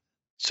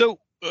 So,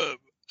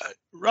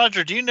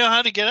 Roger, do you know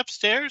how to get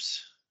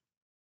upstairs?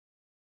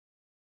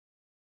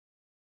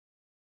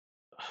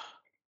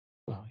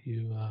 Well,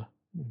 you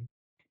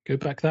go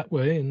back that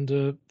way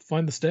and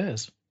find the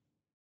stairs.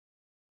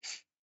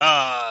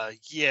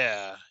 Yeah.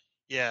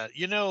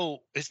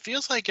 It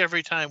feels like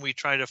every time we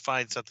try to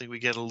find something, we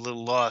get a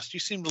little lost. You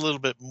seemed a little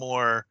bit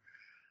more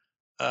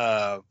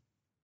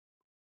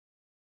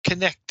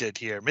connected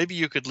here. Maybe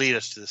you could lead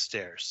us to the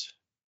stairs.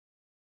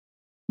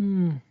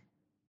 No,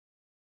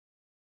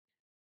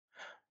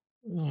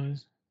 I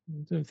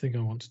don't think I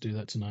want to do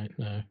that tonight.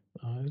 No,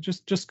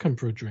 just come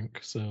for a drink.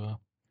 So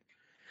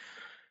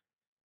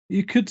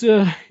you could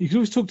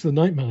always talk to the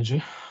night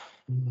manager.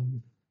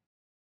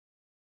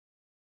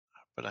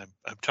 But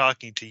I'm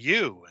talking to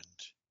you, and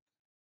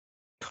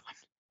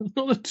I'm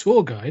not a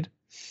tour guide.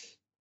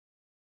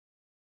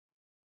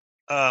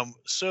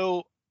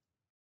 So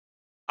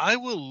I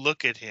will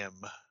look at him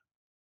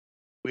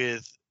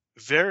with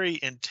very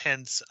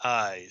intense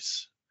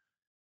eyes,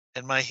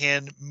 and my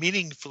hand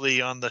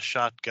meaningfully on the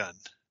shotgun.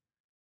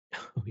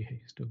 Oh yeah,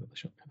 you still got the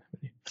shotgun,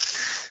 haven't you?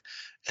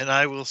 And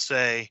I will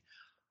say,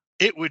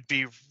 it would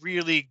be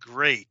really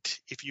great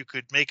if you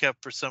could make up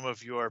for some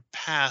of your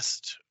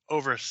past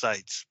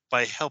oversights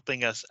by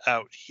helping us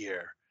out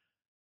here.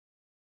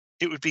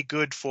 It would be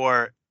good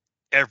for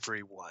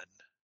everyone.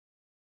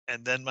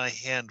 and then my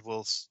hand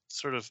will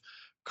sort of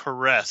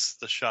caress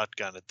the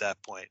shotgun at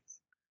that point.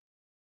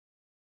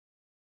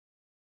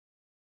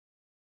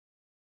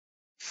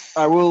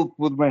 I will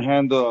put my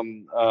hand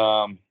on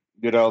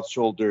Geralt's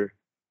shoulder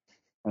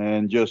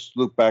and just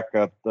look back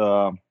at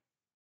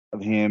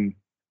him.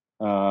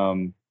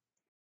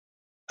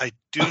 I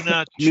do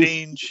not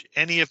change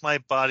any of my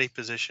body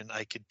position.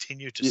 I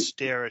continue to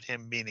stare at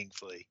him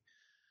meaningfully.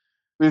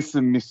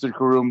 Listen, Mr.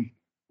 Kurum,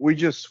 we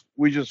just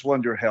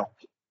want your help,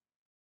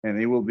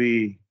 and it will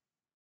be.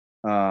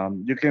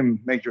 You can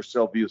make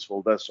yourself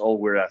useful. That's all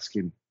we're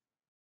asking.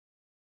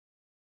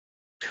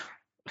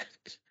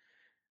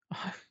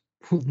 I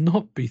will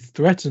not be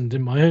threatened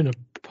in my own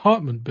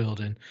apartment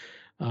building.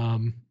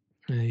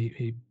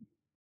 He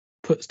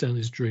puts down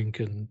his drink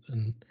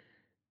and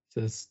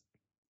says,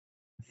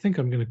 I think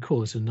I'm going to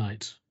call it a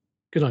night.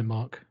 Good night,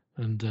 Mark.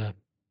 And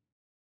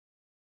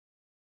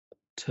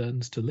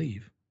turns to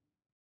leave.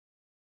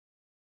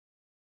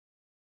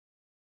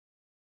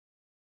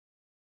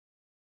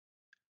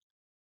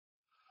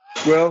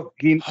 Well,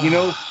 he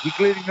knows. He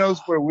clearly knows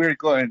where we're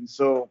going.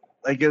 So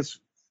I guess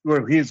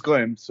where he's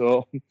going.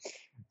 So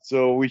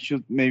we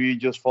should maybe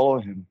just follow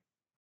him.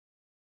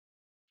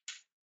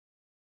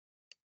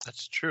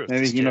 That's true.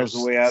 Maybe he knows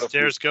the way out.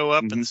 Stairs go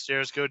up and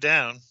stairs go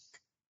down.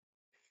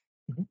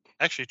 Mm-hmm.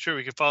 Actually, true.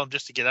 We could follow him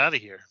just to get out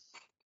of here.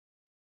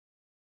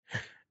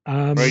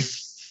 Right.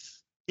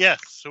 Yeah.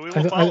 So we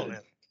will follow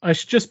him. I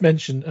should just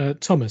mention,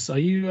 Thomas. Are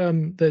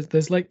you?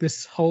 There's like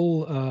this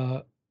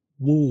whole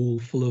wall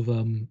full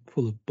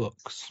of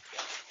books.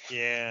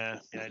 Yeah.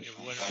 Waiting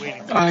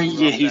for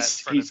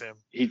he's in front of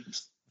him.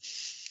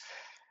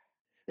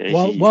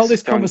 While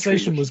this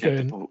conversation was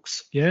going,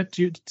 yeah.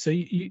 So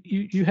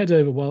you head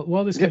over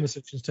while this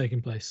conversation is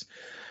taking place,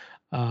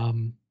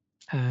 and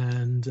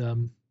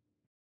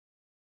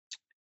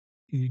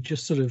you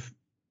just sort of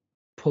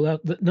pull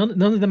out.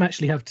 None of them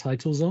actually have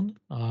titles on,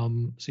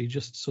 so you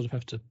just sort of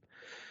have to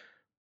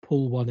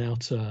pull one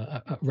out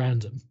at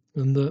random.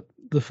 And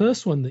the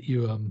first one that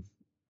you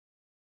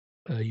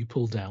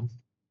pull down,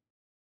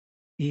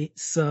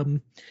 it's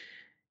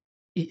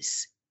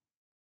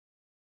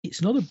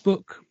not a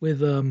book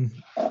with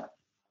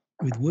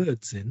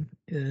words in.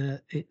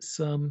 It's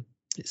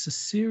a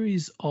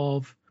series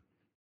of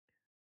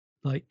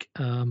like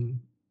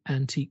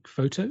antique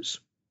photos,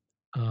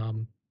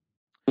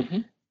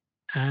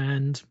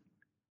 and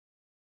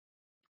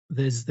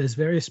there's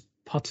various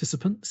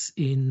participants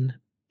in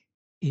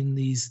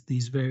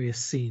these various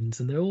scenes,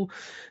 and they're all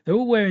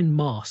wearing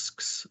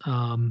masks,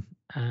 and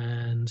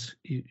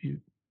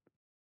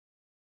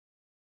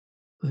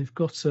they've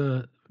got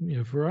a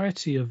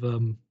variety of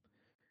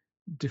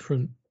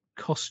different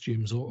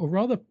costumes, or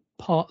rather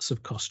parts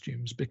of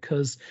costumes,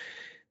 because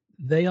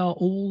they are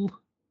all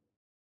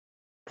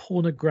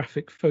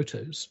pornographic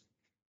photos.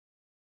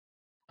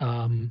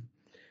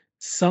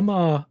 Some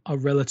are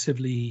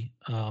relatively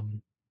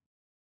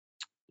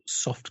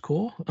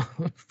softcore,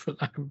 for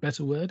lack of a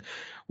better word,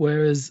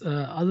 whereas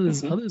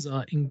others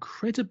are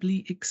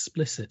incredibly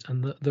explicit,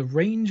 and the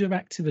range of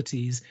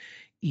activities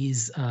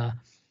is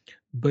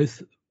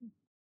both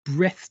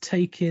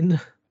breathtaking,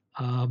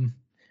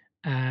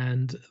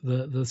 and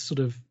the sort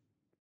of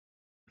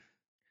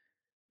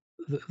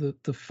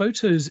the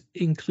photos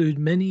include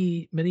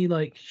many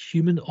like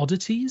human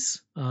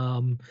oddities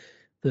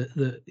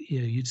that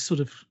you'd sort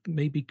of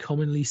maybe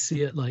commonly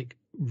see at like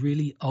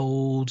really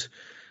old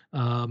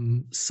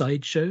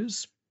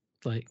sideshows,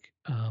 like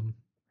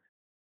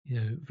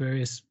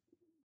various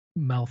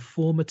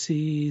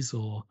malformities,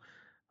 or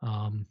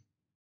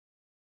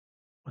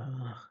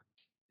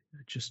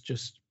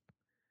just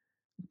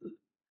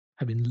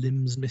having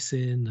limbs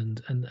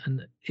missing,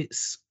 and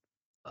it's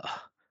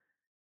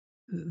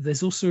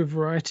there's also a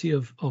variety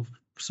of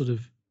sort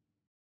of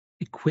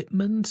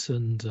equipment,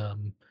 and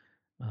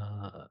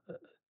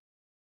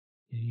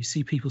you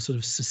see people sort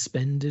of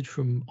suspended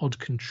from odd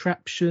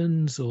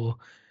contraptions, or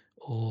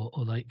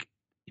like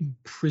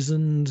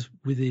imprisoned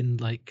within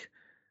like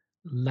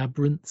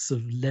labyrinths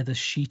of leather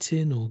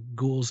sheeting or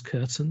gauze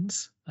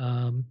curtains.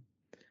 How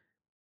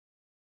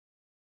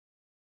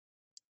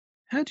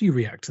do you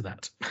react to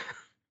that?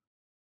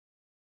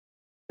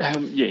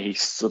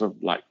 He's sort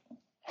of like,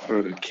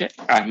 okay.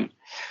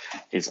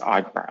 His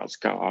eyebrows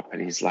go up,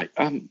 and he's like,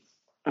 and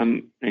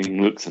he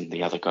looks, and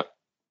the other guy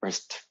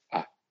rest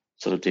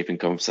sort of deep in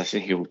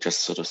conversation. He'll just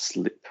sort of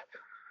slip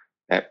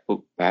that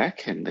book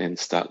back and then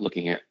start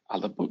looking at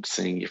other books,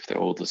 seeing if they're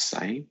all the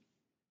same.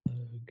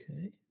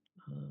 Okay.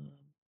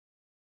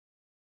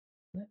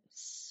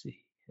 Let's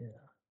see here.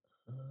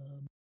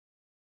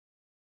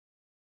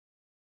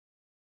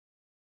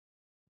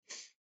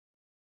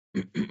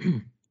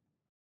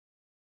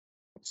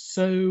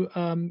 So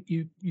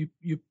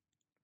you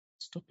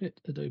stop it,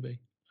 Adobe.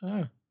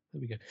 There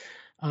we go.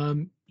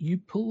 You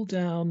pull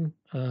down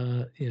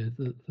the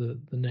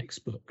next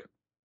book,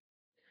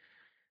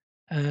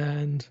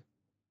 and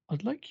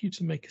I'd like you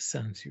to make a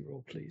sanity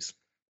roll, please.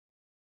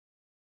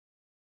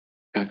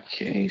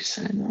 Okay,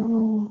 so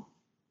now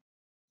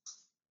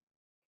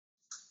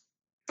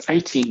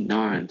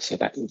 89, so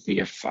that would be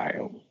a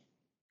fail.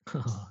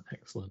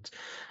 Excellent.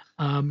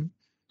 You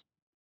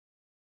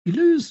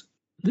lose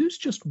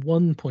just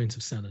 1 point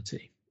of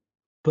sanity,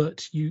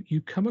 but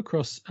you come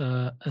across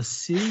a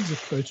series of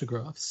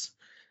photographs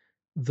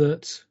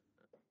that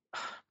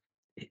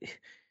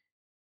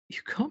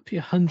you can't be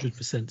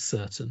 100%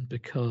 certain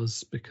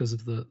because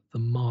of the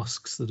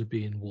masks that are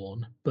being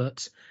worn,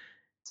 but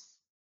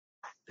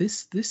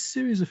this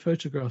series of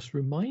photographs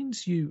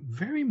reminds you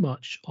very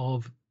much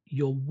of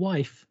your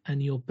wife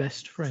and your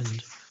best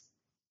friend.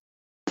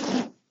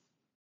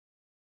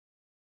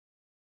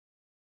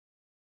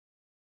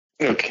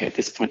 Okay, at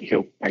this point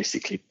he'll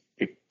basically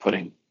be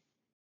putting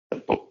the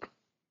book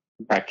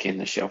back in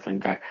the shelf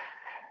and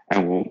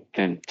will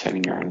then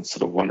turning around and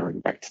sort of wandering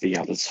back to the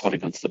others,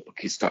 holding onto the book.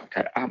 He's got,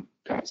 okay,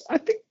 guys, I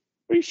think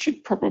we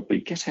should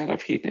probably get out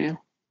of here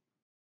now.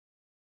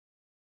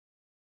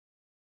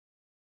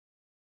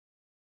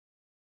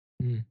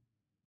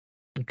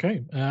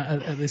 Okay.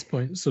 At this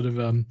point, sort of,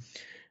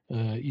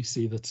 you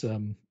see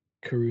that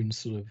Karun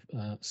sort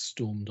of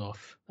stormed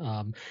off,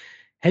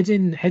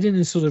 heading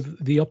in sort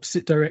of the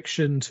opposite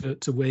direction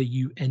to where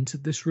you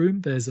entered this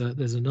room. There's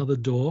another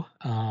door,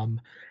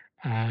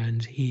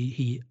 and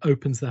he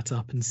opens that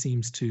up and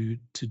seems to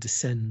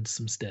descend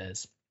some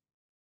stairs.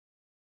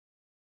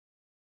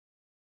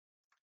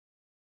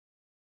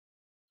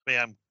 I mean,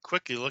 I'm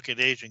quickly looking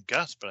at Agent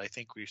Gus, but I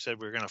think we said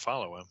we were going to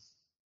follow him.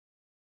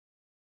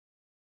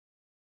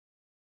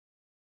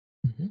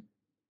 Mm-hmm.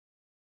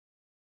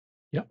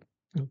 Yep.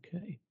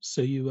 Okay.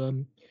 So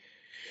you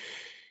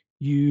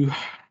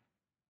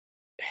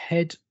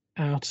head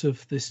out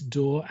of this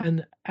door,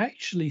 and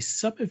actually,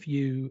 some of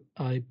you,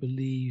 I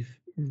believe,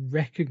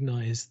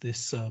 recognize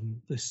this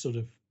this sort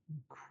of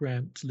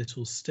cramped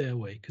little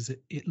stairway, because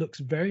it looks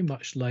very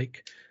much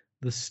like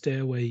the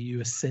stairway you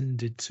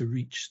ascended to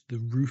reach the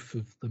roof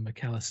of the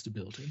McAllister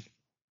building.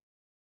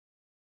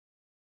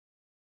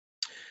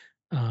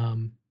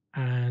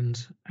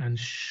 And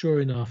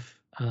sure enough,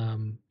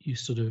 you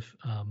sort of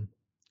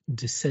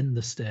descend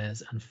the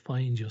stairs and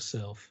find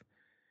yourself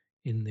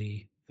in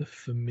the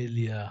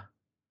familiar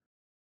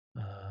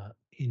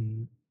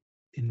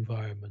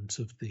environment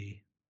of the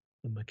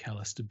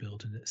McAllister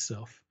building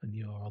itself, and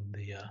you're on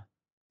the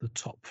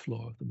top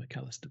floor of the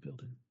McAllister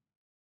building.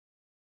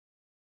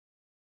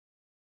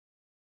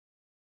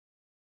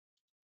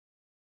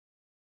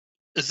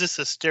 Is this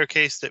a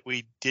staircase that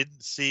we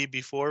didn't see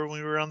before when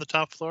we were on the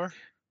top floor?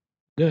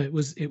 No, it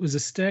was a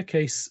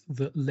staircase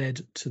that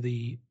led to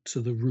the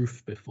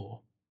roof before.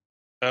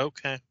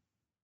 Okay.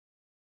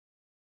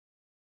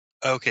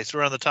 Okay, so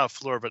we're on the top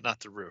floor, but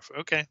not the roof.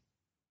 Okay.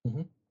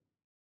 Mm-hmm.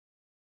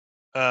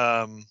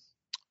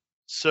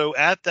 So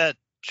at that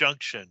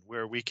junction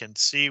where we can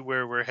see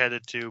where we're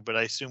headed to, but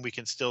I assume we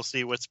can still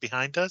see what's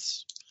behind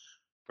us,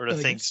 or do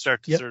things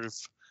start to sort of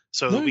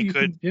so no, that we you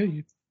could?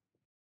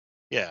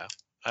 Yeah.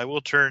 I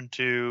will turn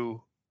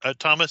to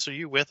Thomas. Are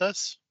you with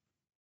us?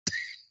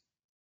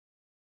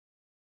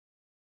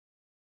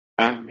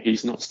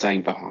 He's not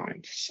staying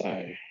behind, so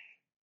I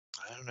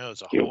don't know.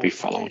 There's a he'll whole be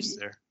following case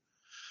there.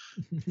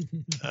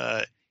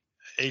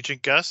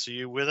 Agent Gus, are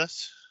you with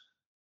us?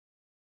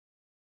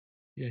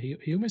 Yeah,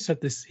 he almost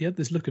had this. He had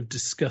this look of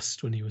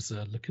disgust when he was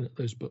looking at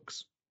those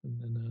books,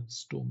 and then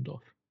stormed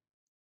off.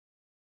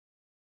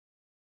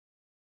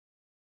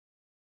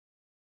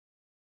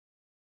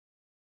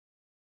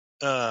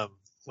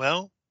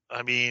 Well,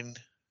 I mean,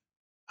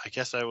 I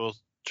guess I will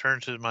turn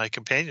to my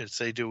companion and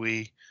say,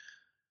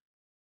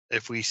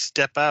 if we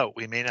step out,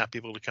 we may not be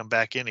able to come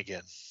back in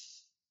again.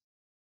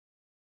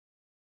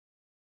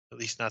 At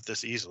least not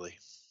this easily.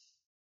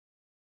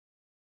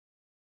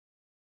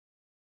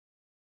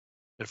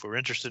 If we're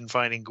interested in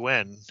finding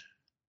Gwen, we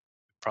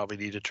probably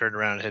need to turn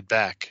around and head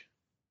back.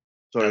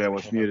 Sorry, I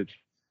was muted.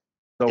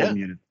 Double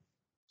muted.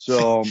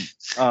 So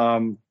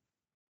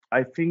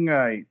I think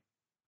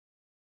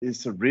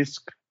it's a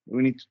risk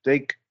we need to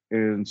take,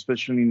 and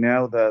especially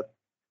now that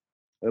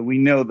we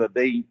know that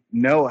they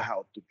know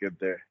how to get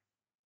there.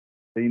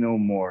 They know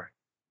more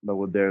about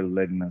what they're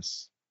letting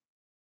us,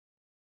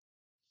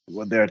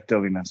 what they're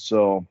telling us.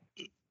 So,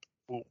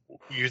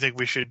 you think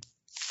we should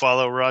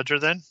follow Roger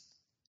then?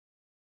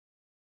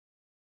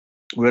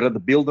 We're at the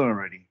building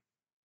already.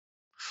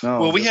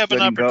 No, well, we have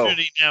an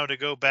opportunity now to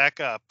go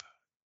back up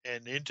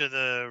and into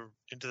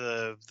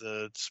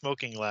the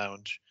smoking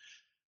lounge.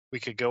 We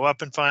could go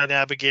up and find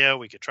Abigail.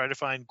 We could try to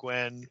find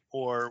Gwen,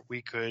 or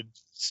we could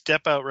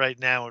step out right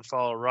now and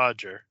follow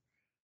Roger.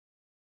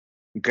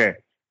 Okay.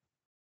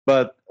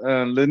 But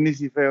let me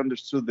see if I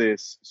understood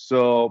this.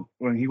 So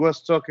when he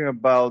was talking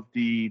about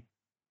the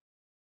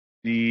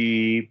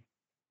 6th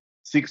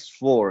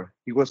floor,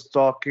 he was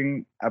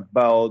talking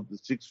about the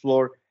 6th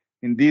floor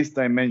in this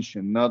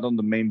dimension, not on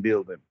the main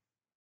building.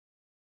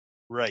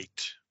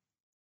 Right.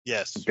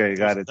 Yes. Okay,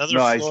 got it.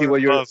 No, I see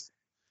what you're.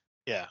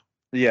 Yeah.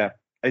 Yeah,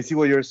 I see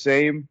what you're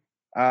saying.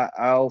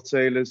 I'll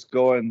say let's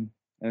go and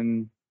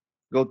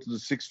go to the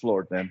 6th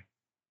floor then.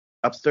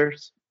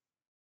 Upstairs.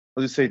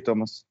 What do you say,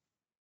 Thomas?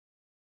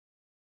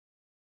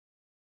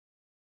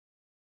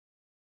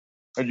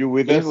 Are you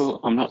with Yeah, us? well,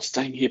 I'm not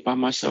staying here by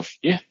myself.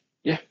 Yeah.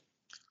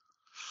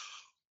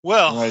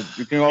 Well, All right,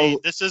 you can I mean,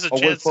 this is a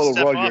always chance to follow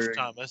step off, Roger.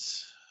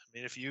 Thomas. I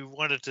mean, if you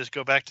wanted to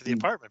go back to the Mm.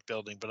 apartment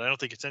building, but I don't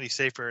think it's any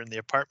safer in the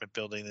apartment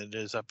building than it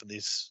is up in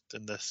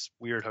this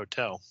weird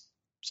hotel.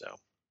 So,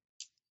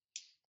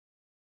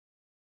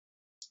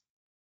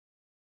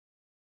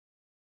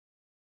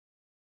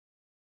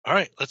 all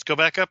right, let's go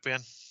back up,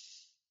 man.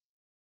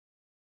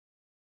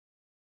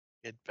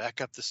 Get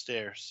back up the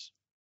stairs.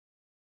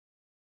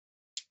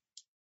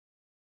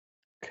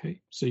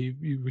 Okay, so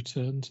you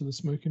return to the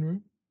smoking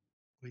room.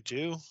 We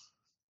do.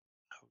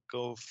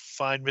 Go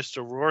find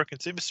Mr. Rourke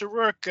and say, Mr.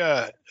 Rourke,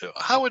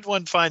 how would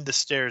one find the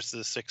stairs to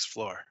the 6th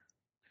floor?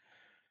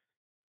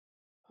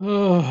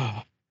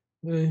 Oh,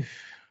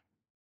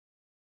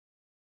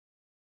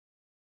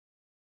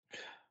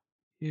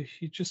 you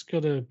just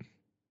gotta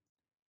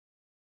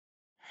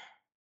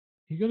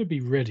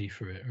be ready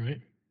for it,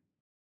 right?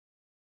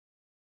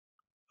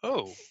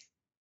 Oh,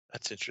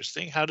 that's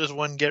interesting. How does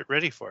one get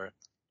ready for it?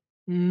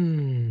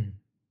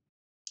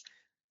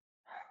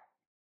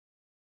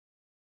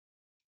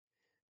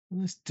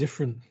 Well, it's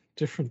different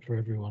for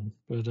everyone,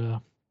 but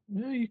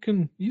yeah,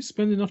 you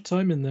spend enough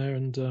time in there,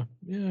 and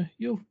yeah,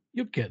 you'll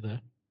get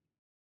there.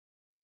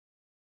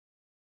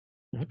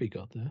 Abby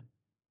got there.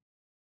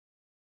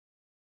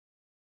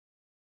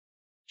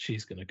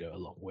 She's gonna go a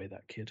long way.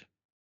 That kid,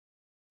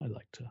 I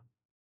liked her.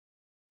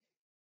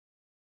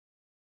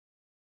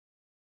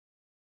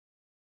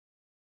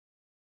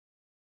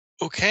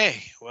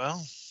 Okay,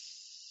 well,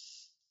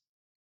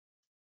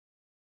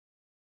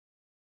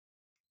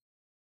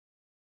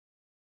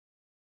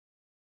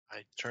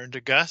 I turn to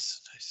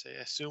Gus. I say,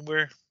 I assume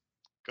we're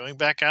going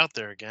back out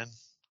there again.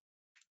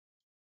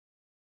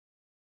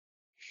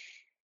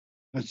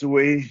 That's the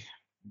way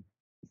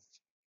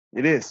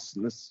it is.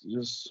 Let's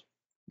just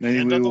maybe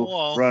Hand we on the will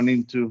wall. run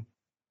into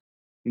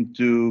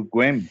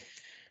Gwen.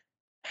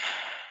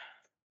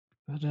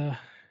 But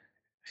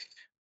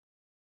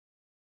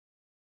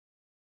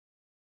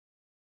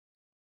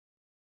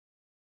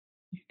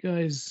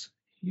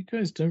you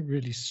guys don't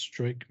really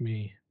strike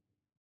me.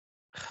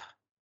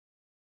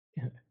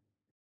 Yeah.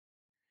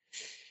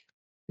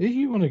 If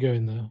you want to go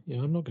in there,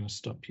 yeah, I'm not going to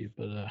stop you.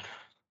 But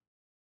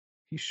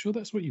you sure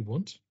that's what you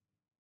want?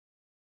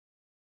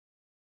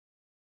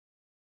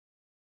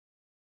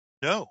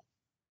 No.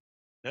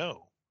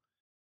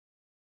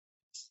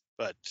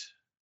 But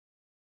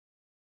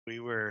we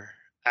were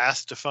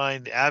asked to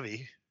find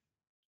Abby,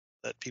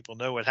 let people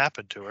know what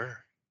happened to her.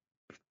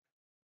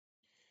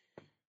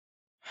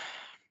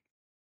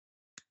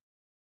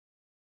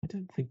 I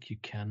don't think you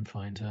can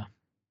find her.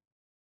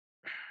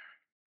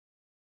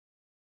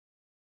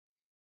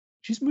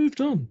 She's moved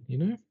on, you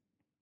know?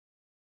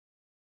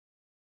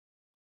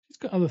 She's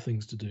got other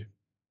things to do.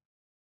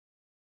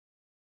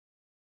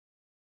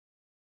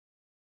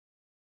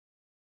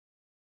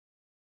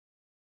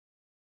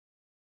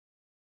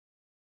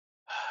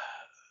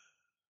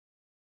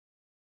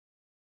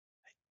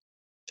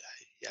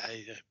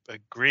 I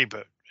agree,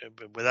 but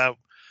without,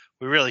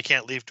 we really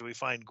can't leave till we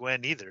find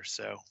Gwen either.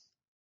 So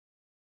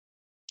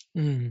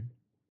You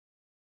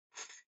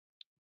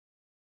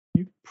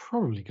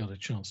probably got a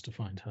chance to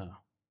find her,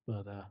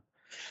 but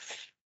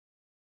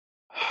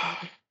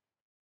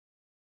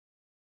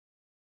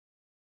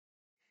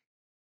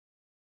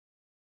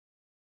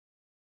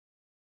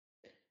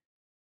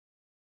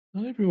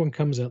not everyone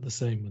comes out the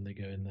same when they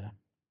go in there.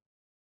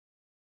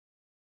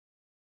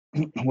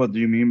 What do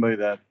you mean by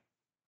that?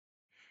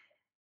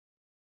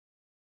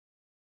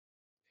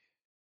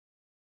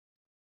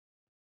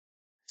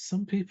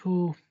 Some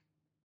people,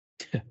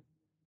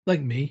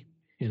 like me,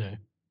 you know,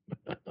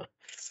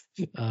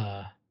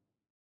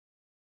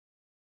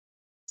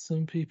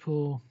 some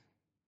people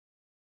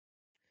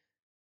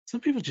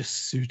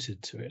just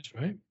suited to it,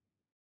 right?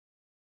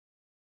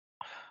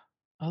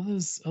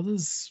 Others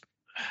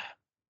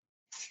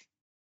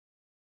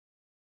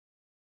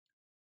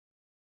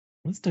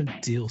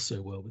don't deal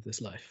so well with this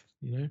life,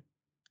 you know.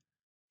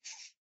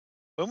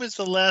 when was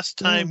the last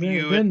time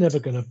they're never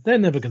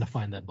gonna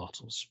find their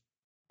bottles.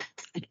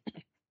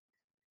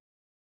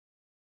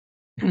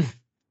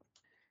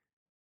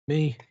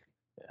 Me,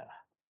 yeah,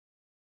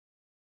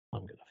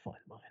 I'm gonna find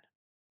mine.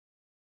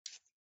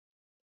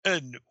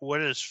 And what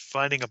does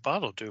finding a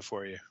bottle do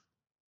for you?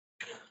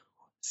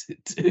 What does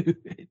it do?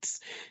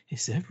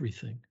 It's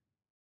everything.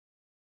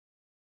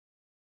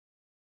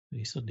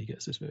 He suddenly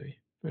gets this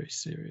very, very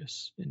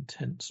serious,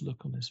 intense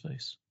look on his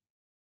face.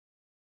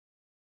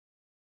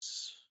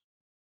 It's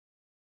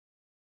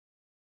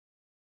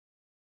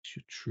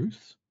your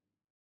truth.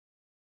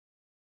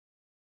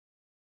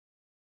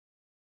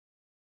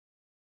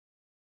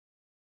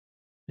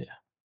 Yeah.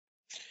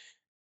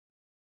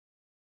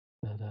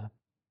 But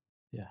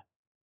yeah.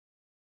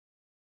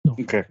 Not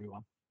for Okay.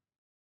 everyone.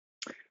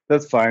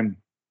 That's fine.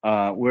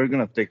 We're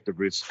gonna take the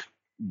risk,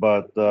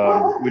 but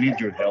we need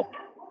your help.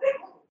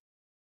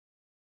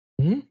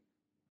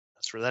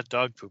 That's where that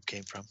dog poop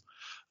came from.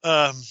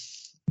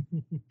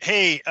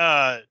 Hey,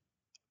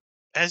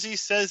 As he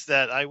says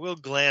that, I will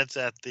glance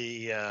at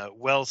the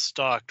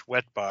well-stocked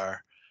wet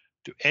bar.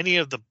 Do any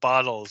of the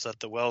bottles at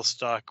the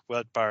well-stocked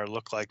wet bar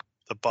look like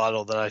the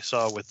bottle that I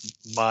saw with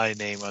my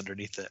name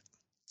underneath it?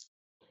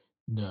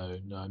 No.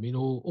 I mean,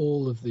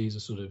 all of these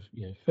are sort of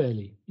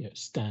fairly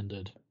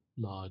standard,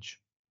 large.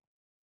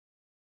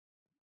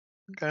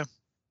 Okay.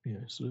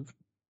 Sort of.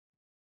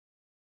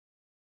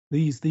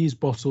 These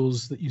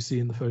bottles that you see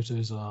in the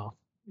photos are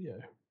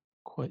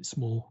quite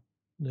small.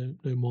 No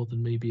more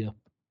than maybe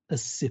a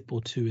sip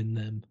or two in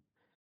them.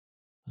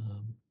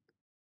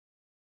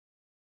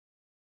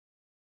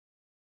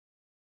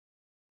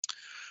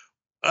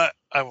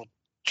 I will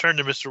turn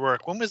to Mr.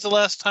 Rourke. When was the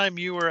last time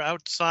you were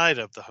outside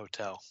of the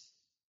hotel?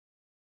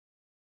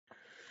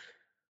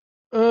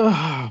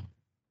 I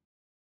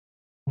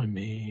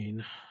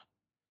mean,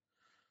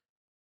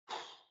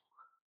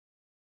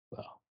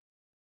 well,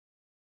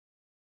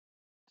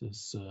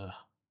 does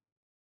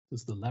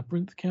the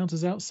labyrinth count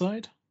as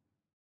outside?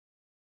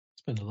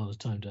 Spend a lot of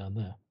time down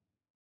there.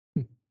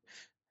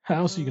 How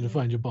else are you going to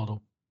find your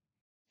bottle?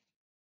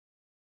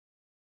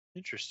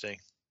 Interesting.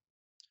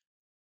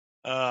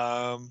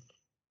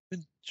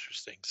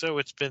 Interesting. So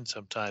it's been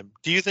some time.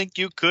 Do you think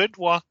you could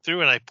walk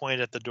through? And I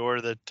point at the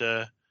door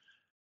that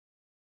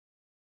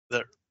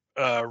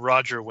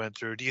Roger went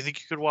through. Do you think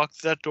you could walk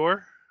through that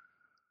door?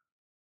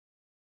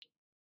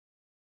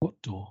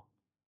 What door?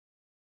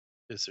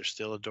 Is there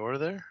still a door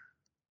there?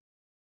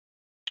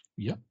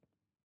 Yep.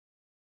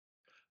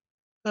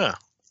 Oh,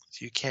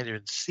 so you can't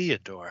even see a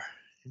door.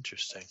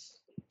 Interesting.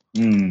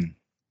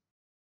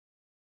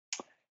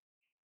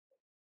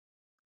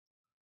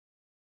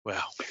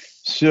 Well,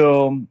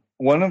 so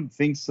one of the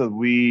things that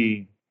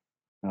we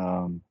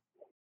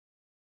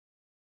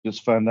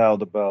just found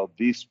out about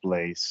this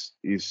place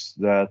is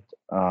that,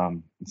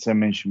 as I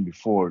mentioned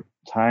before,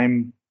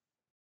 time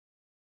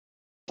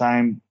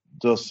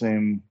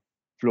doesn't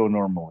flow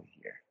normally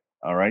here.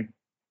 All right.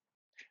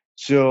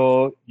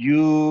 So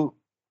you're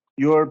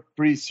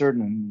pretty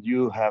certain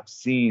you have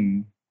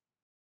seen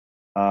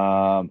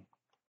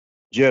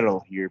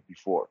Gerald here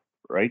before,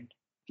 right?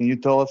 Can you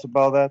tell us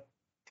about that?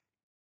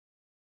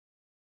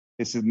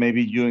 Is it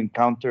maybe you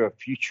encounter a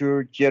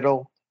future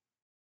Gerald?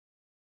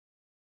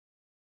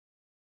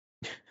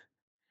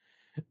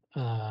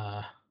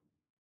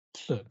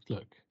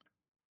 Look.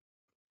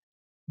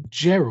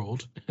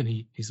 Gerald, and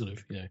he sort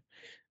of,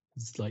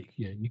 it's like,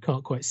 you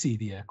can't quite see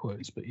the air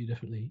quotes, but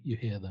you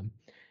hear them.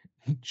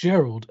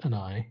 Gerald and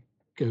I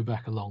go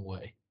back a long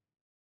way.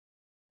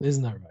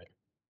 Isn't that right?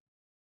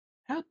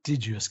 How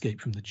did you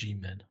escape from the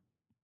G-Men?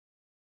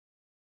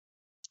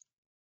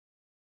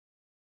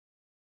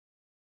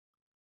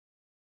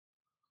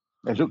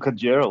 I look at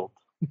Gerald.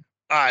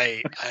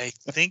 I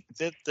think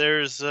that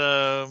there's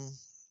a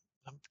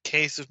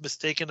case of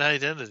mistaken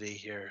identity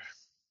here,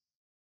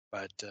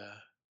 but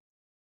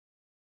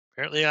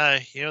apparently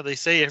they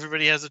say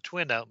everybody has a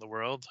twin out in the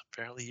world.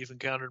 Apparently you've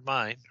encountered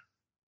mine,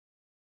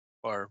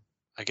 or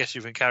I guess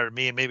you've encountered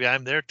me, and maybe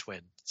I'm their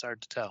twin. It's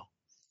hard to tell.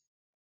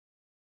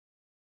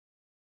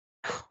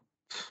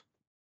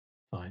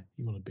 Fine,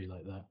 you want to be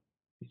like that?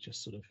 You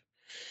just sort of.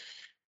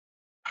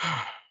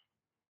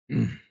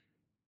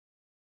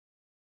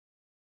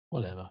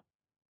 Whatever.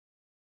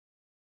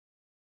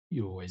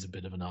 You're always a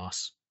bit of an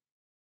arse.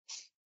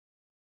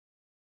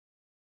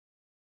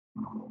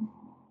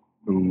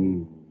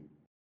 Ooh.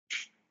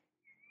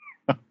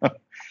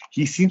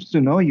 He seems to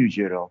know you,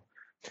 Gerald.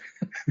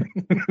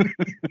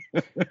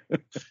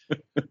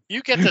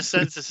 You get the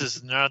sense this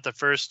is not the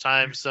first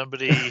time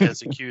somebody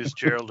has accused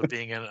Gerald of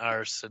being an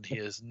arse, and he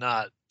is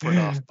not put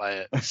off by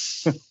it.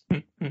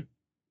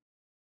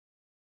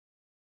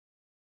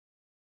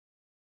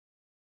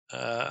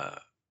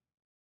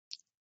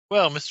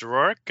 Well, Mr.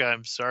 Rourke,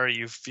 I'm sorry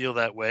you feel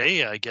that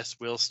way. I guess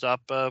we'll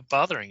stop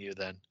bothering you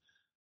then.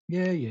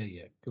 Yeah.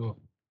 Go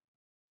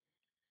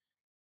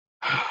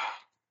on.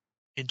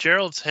 In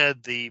Gerald's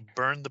head, the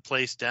burn the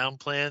place down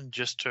plan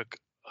just took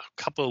a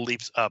couple of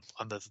leaps up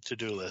on the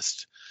to-do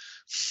list,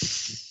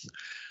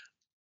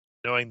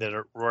 knowing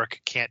that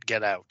Rourke can't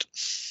get out.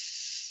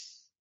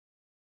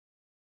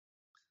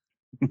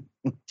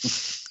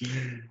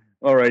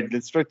 All right,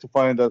 let's try to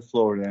find that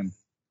floor then.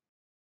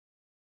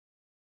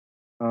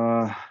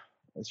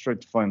 Let's try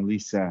to find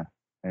Lisa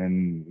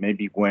and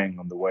maybe Gwen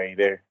on the way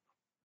there.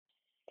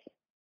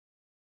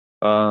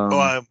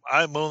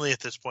 I'm only at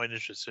this point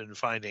interested in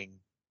finding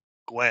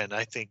Gwen.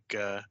 I think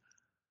the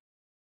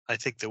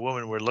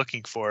woman we're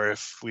looking for,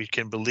 if we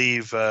can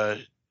believe what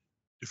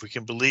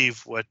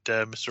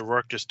Mr.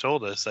 Rourke just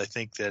told us, I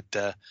think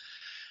that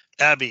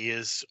Abby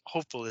is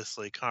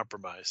hopelessly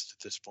compromised at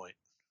this point.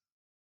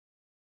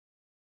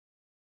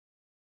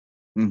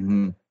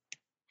 Mm-hmm.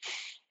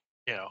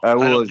 I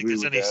don't think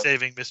there's any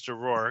saving Mr.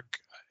 Rourke,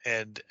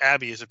 and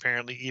Abby is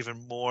apparently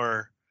even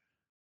more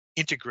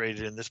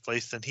integrated in this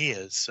place than he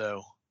is.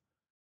 So,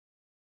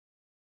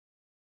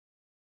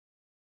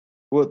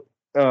 what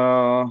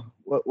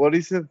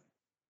is it?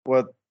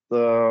 What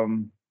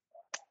the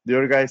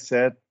other guy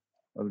said?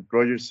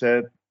 Roger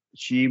said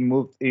she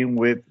moved in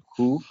with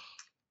who?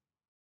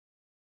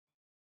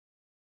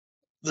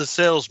 The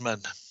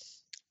salesman.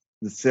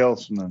 The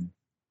salesman.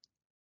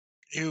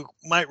 You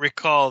might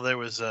recall there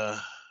was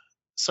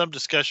some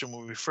discussion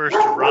when we first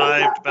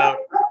arrived about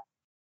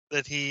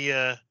that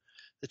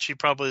that she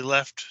probably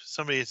left.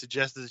 Somebody had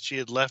suggested that she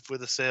had left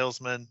with a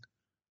salesman.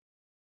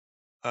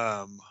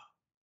 And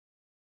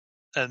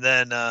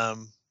then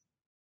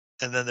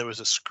there was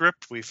a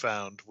script we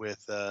found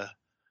with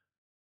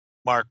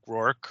Mark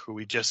Rourke, who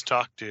we just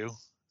talked to,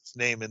 his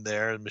name in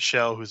there, and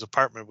Michelle, whose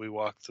apartment we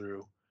walked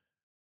through,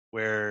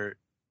 where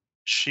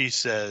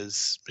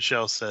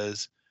Michelle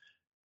says,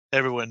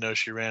 everyone knows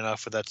she ran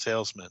off with that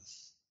salesman.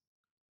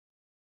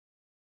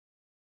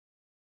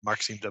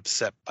 Mark seemed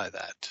upset by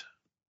that.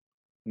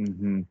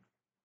 Mm-hmm.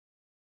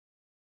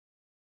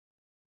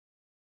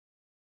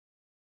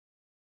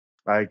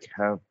 I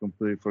have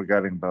completely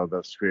forgotten about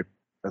that script.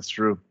 That's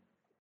true.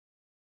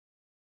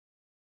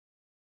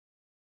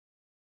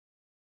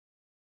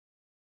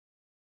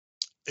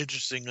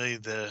 Interestingly,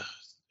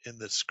 in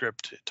the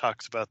script, it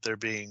talks about there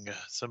being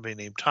somebody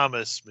named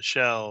Thomas,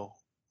 Michelle,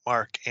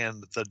 Mark,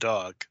 and the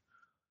dog.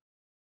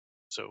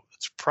 So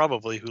it's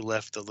probably who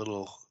left a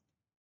little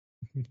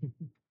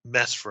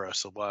mess for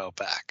us a while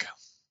back.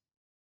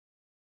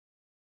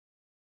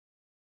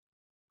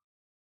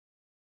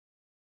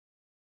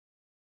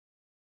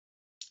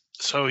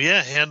 So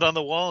yeah, hand on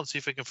the wall and see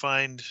if I can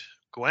find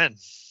Gwen.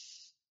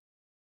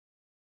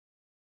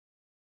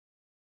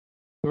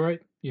 All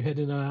right, you're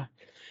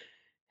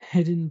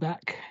heading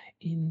back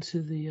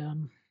into the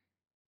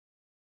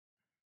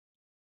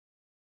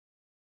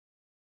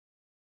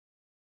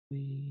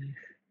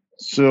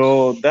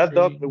So that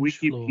dog that we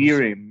strange keep floors.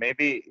 hearing,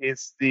 maybe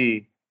it's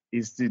the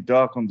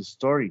dog on the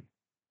story,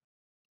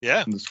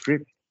 Yeah. on the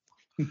script.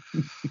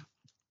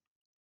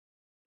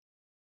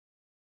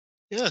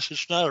 Yes,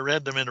 it's not a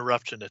random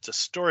interruption. It's a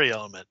story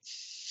element.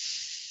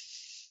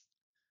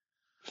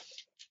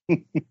 All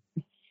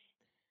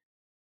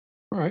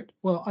right.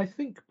 Well, I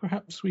think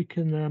perhaps we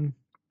can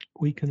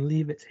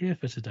leave it here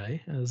for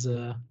today, as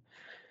the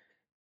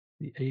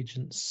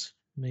agents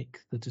make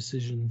the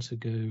decision to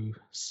go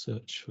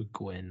search for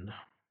Gwen.